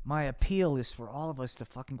appeal. My appeal is for all of us to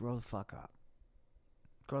fucking grow the fuck up.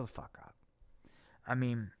 Grow the fuck up. I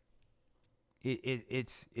mean,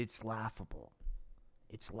 it's laughable.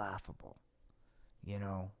 It's laughable.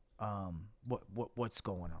 What's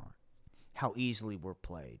going on? How easily we're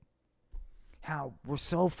played. How we're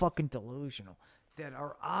so fucking delusional that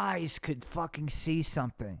our eyes could fucking see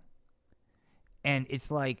something. And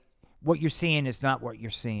it's like, what you're seeing is not what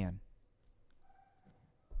you're seeing.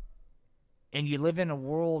 And you live in a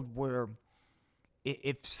world where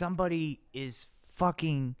if somebody is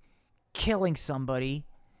fucking killing somebody,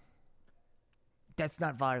 that's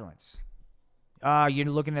not violence. You're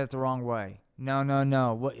looking at it the wrong way. No.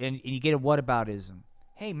 And you get a whataboutism.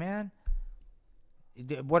 Hey, man.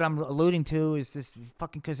 What I'm alluding to is this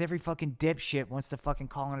fucking, because every fucking dipshit wants to fucking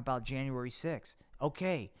call in about January 6th.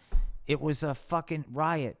 Okay. It was a fucking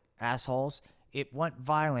riot, assholes. It went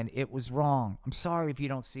violent. It was wrong. I'm sorry if you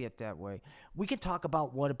don't see it that way. We could talk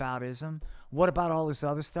about whataboutism. What about all this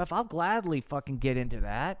other stuff? I'll gladly fucking get into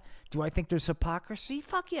that. Do I think there's hypocrisy?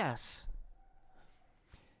 Fuck yes.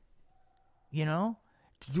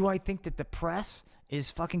 Do I think that the press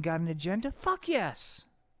is fucking got an agenda? Fuck yes.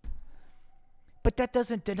 But that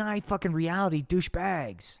doesn't deny fucking reality,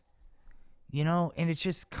 douchebags. And it's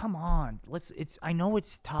just, come on. I know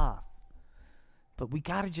it's tough. But we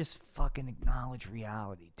gotta just fucking acknowledge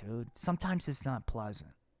reality, dude. Sometimes it's not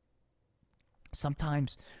pleasant.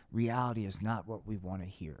 Sometimes reality is not what we want to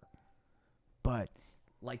hear. But,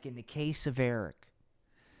 like in the case of Eric,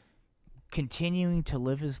 continuing to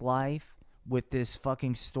live his life with this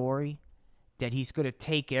fucking story that he's gonna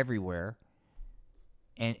take everywhere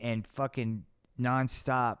and fucking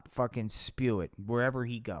nonstop fucking spew it wherever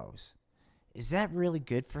he goes. Is that really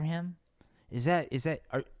good for him? Is that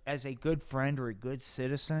as a good friend or a good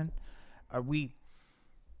citizen, are we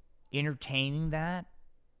entertaining that?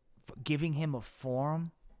 Giving him a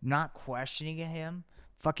forum, not questioning him,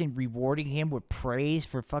 fucking rewarding him with praise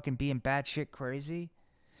for fucking being batshit crazy?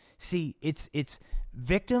 See, it's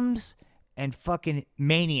victims and fucking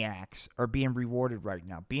maniacs are being rewarded right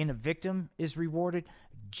now. Being a victim is rewarded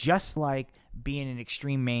just like being an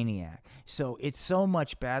extreme maniac. So it's so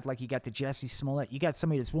much bad. Like you got the Jussie Smollett. You got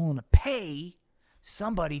somebody that's willing to pay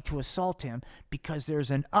somebody to assault him because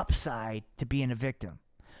there's an upside to being a victim.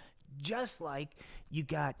 Just like you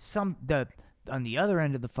got on the other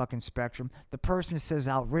end of the fucking spectrum, the person that says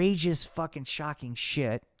outrageous fucking shocking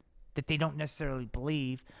shit that they don't necessarily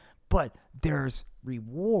believe, but there's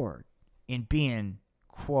reward in being,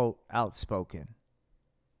 quote, outspoken,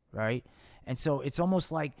 right? And so it's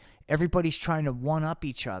almost like everybody's trying to one-up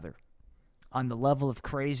each other on the level of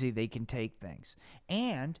crazy they can take things.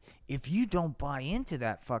 And if you don't buy into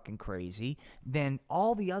that fucking crazy, then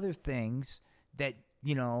all the other things that,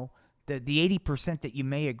 the 80% that you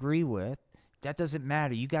may agree with, that doesn't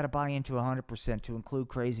matter. You got to buy into 100% to include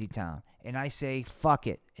Crazy Town. And I say, fuck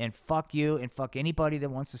it. And fuck you and fuck anybody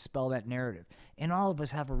that wants to spell that narrative. And all of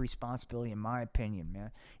us have a responsibility, in my opinion,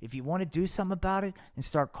 man. If you want to do something about it, and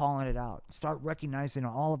start calling it out. Start recognizing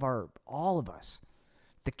all of us,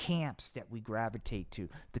 the camps that we gravitate to,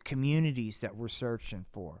 the communities that we're searching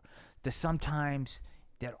for, the sometimes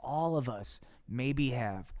that all of us maybe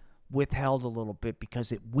have withheld a little bit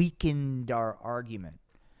because it weakened our argument.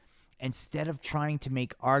 Instead of trying to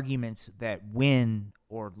make arguments that win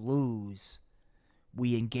or lose,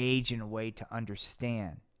 we engage in a way to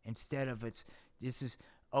understand. Instead of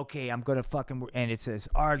I'm going to fucking, and it says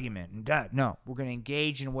argument and that. No, we're going to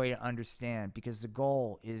engage in a way to understand, because the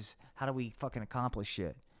goal is how do we fucking accomplish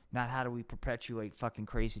it, not how do we perpetuate fucking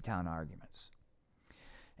Crazy Town arguments.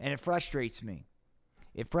 And it frustrates me.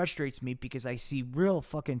 It frustrates me because I see real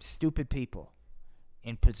fucking stupid people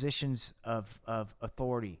in positions of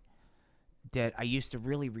authority that I used to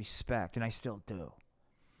really respect, and I still do.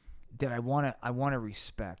 That I want to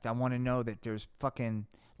respect. I want to know that there's fucking,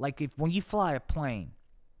 like, if when you fly a plane,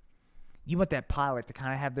 you want that pilot to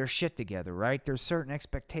kind of have their shit together, right? There's certain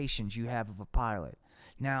expectations you have of a pilot.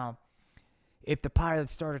 Now, if the pilot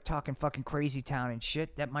started talking fucking crazy town and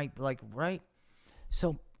shit, that might, like, right?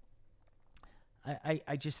 So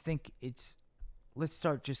I just think let's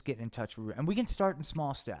start just getting in touch with, and we can start in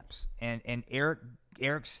small steps. And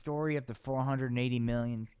Eric's story of the 480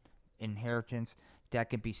 million inheritance, that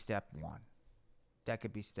could be step one.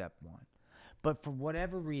 But for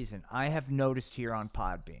whatever reason, I have noticed here on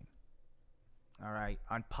Podbean, all right,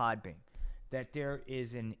 that there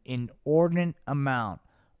is an inordinate amount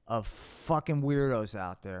of fucking weirdos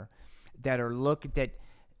out there that are that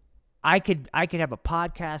I could have a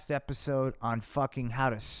podcast episode on fucking how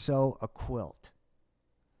to sew a quilt,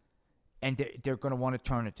 and they're going to want to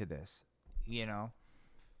turn it to this, you know?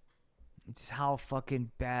 It's how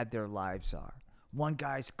fucking bad their lives are. One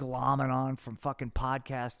guy's glomming on from fucking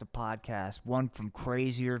podcast to podcast, one from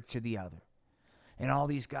crazier to the other. And all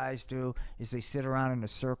these guys do is they sit around in a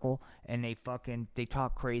circle and they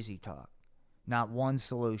talk crazy talk. Not one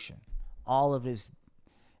solution. All of his,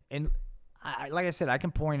 and like I said, we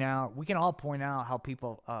can all point out how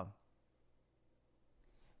people,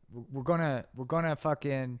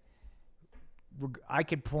 I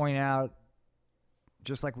could point out,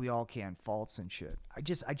 just like we all can, faults and shit. I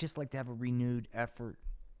just like to have a renewed effort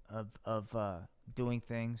of doing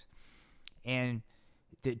things. And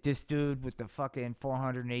this dude with the fucking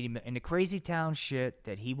 480 million and the crazy town shit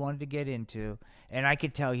that he wanted to get into, and I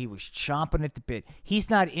could tell he was chomping at the bit. He's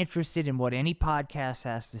not interested in what any podcast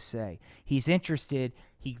has to say. He's interested.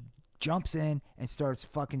 He jumps in and starts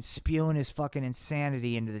fucking spewing his fucking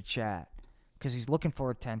insanity into the chat because he's looking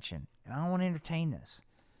for attention. And I don't want to entertain this.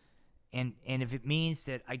 And if it means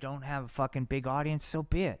that I don't have a fucking big audience, so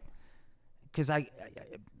be it. Because I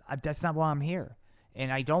that's not why I'm here.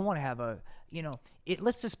 And I don't want to have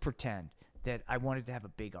let's just pretend that I wanted to have a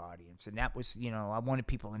big audience. And that was, I wanted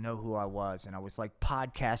people to know who I was. And I was like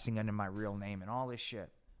podcasting under my real name and all this shit.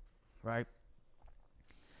 Right?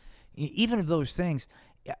 Even of those things,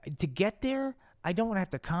 to get there, I don't want to have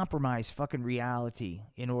to compromise fucking reality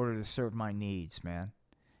in order to serve my needs, man.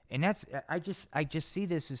 And I just see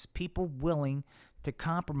this as people willing to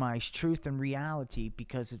compromise truth and reality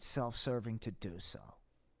because it's self-serving to do so.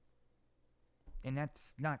 And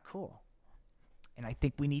that's not cool. And I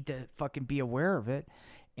think we need to fucking be aware of it.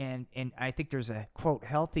 And I think there's a, quote,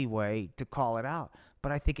 healthy way to call it out.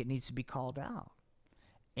 But I think it needs to be called out.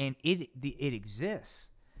 And it exists.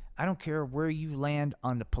 I don't care where you land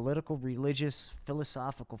on the political, religious,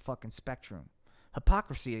 philosophical fucking spectrum.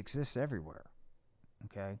 Hypocrisy exists everywhere.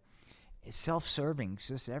 Okay? It's self-serving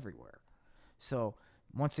exists everywhere. So,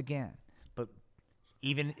 once again, but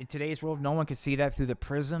even in today's world, no one can see that through the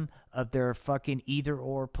prism of their fucking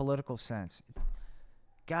either-or political sense.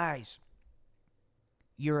 Guys,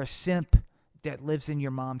 you're a simp that lives in your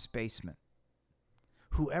mom's basement.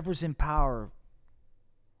 Whoever's in power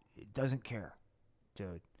doesn't care,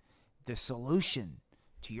 dude. The solution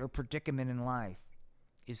to your predicament in life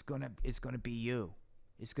is gonna be you.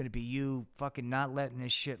 It's going to be you fucking not letting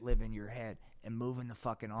this shit live in your head and moving the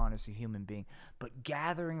fucking on as a human being. But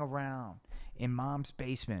gathering around in mom's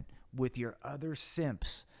basement with your other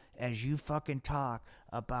simps as you fucking talk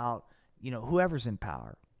about, whoever's in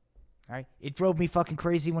power. Right? It drove me fucking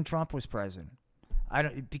crazy when Trump was president.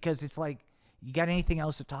 Because it's like, you got anything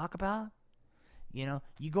else to talk about? You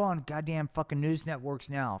go on goddamn fucking news networks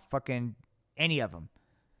now, fucking any of them.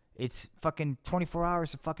 It's fucking 24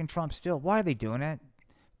 hours of fucking Trump still. Why are they doing that?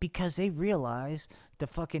 Because they realize the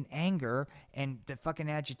fucking anger and the fucking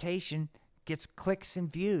agitation gets clicks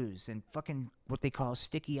and views and fucking what they call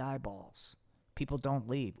sticky eyeballs. People don't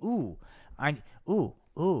leave.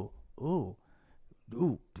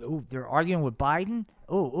 They're arguing with Biden.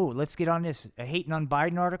 Let's get on this. A hating on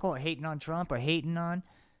Biden article, a hating on Trump, a hating on.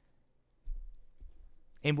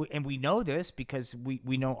 And we know this because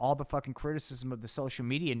we know all the fucking criticism of the social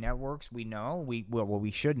media networks. We know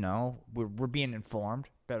we should know. We're being informed.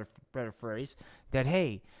 Better phrase. That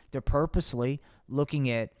hey, they're purposely looking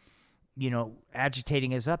at,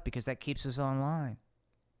 agitating us up because that keeps us online.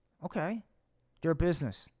 Okay, they're a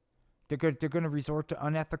business. They're going to resort to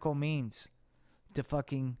unethical means to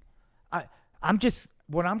fucking. What I'm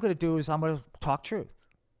going to do is I'm going to talk truth.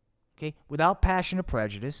 Okay, without passion or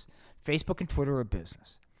prejudice. Facebook and Twitter are a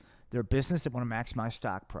business. They're a business that want to maximize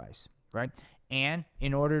stock price, right? And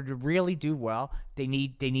in order to really do well, they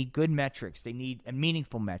need good metrics. They need a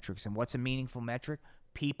meaningful metrics. And what's a meaningful metric?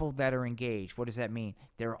 People that are engaged. What does that mean?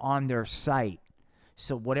 They're on their site.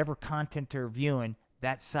 So whatever content they're viewing,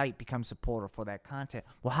 that site becomes a portal for that content.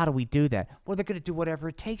 Well, how do we do that? Well, they're going to do whatever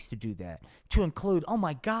it takes to do that. To include, oh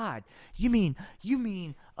my God, you mean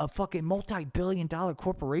a fucking multi-billion-dollar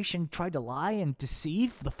corporation tried to lie and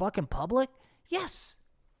deceive the fucking public? Yes.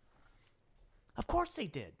 Of course they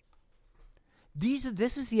did.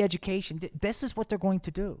 This is the education. This is what they're going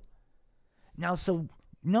to do. Now, so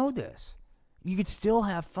know this. You could still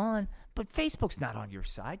have fun, but Facebook's not on your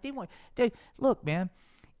side. Look, man,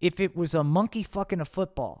 if it was a monkey fucking a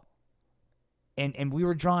football and we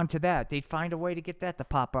were drawn to that, they'd find a way to get that to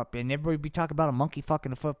pop up and everybody would be talking about a monkey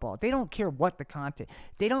fucking a football. They don't care what the content.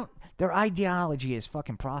 Their ideology is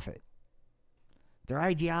fucking profit. Their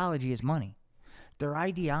ideology is money. Their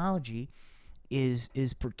ideology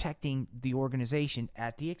is protecting the organization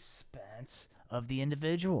at the expense of the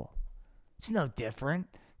individual. It's no different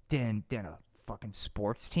than a fucking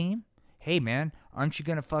sports team. Hey, man, aren't you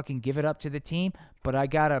going to fucking give it up to the team? But I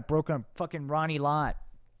got a broken fucking Ronnie Lott.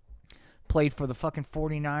 Played for the fucking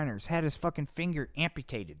 49ers. Had his fucking finger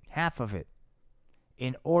amputated, half of it,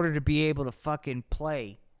 in order to be able to fucking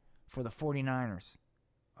play for the 49ers.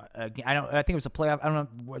 I think it was a playoff. I don't know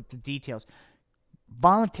what the details.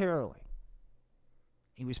 Voluntarily.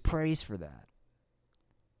 He was praised for that.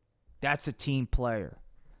 That's a team player.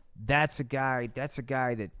 That's a guy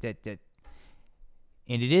that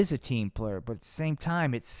and it is a team player, but at the same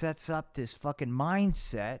time, it sets up this fucking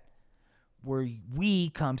mindset where we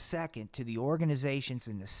come second to the organizations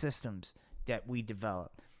and the systems that we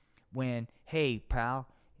develop. When, hey, pal,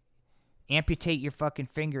 amputate your fucking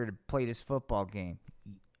finger to play this football game.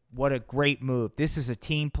 What a great move. This is a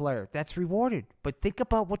team player. That's rewarded. But think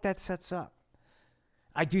about what that sets up.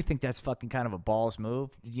 I do think that's fucking kind of a balls move.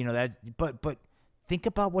 You know, but think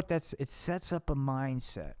about what it sets up a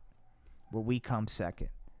mindset where we come second.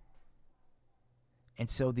 And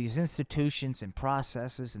so these institutions and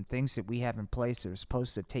processes and things that we have in place that are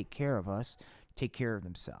supposed to take care of us, take care of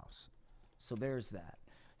themselves. So there's that.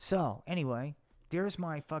 So anyway, there's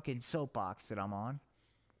my fucking soapbox that I'm on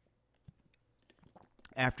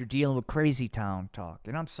after dealing with crazy town talk.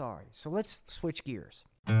 And I'm sorry. So let's switch gears.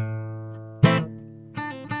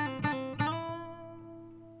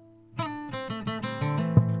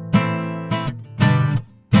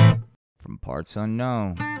 From parts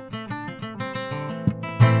unknown.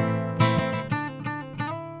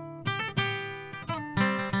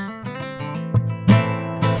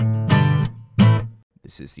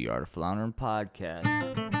 This is the Art of Floundering Podcast.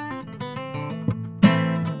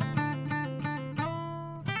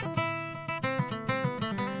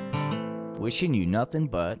 Wishing you nothing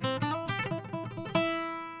but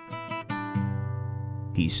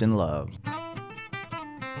peace and love.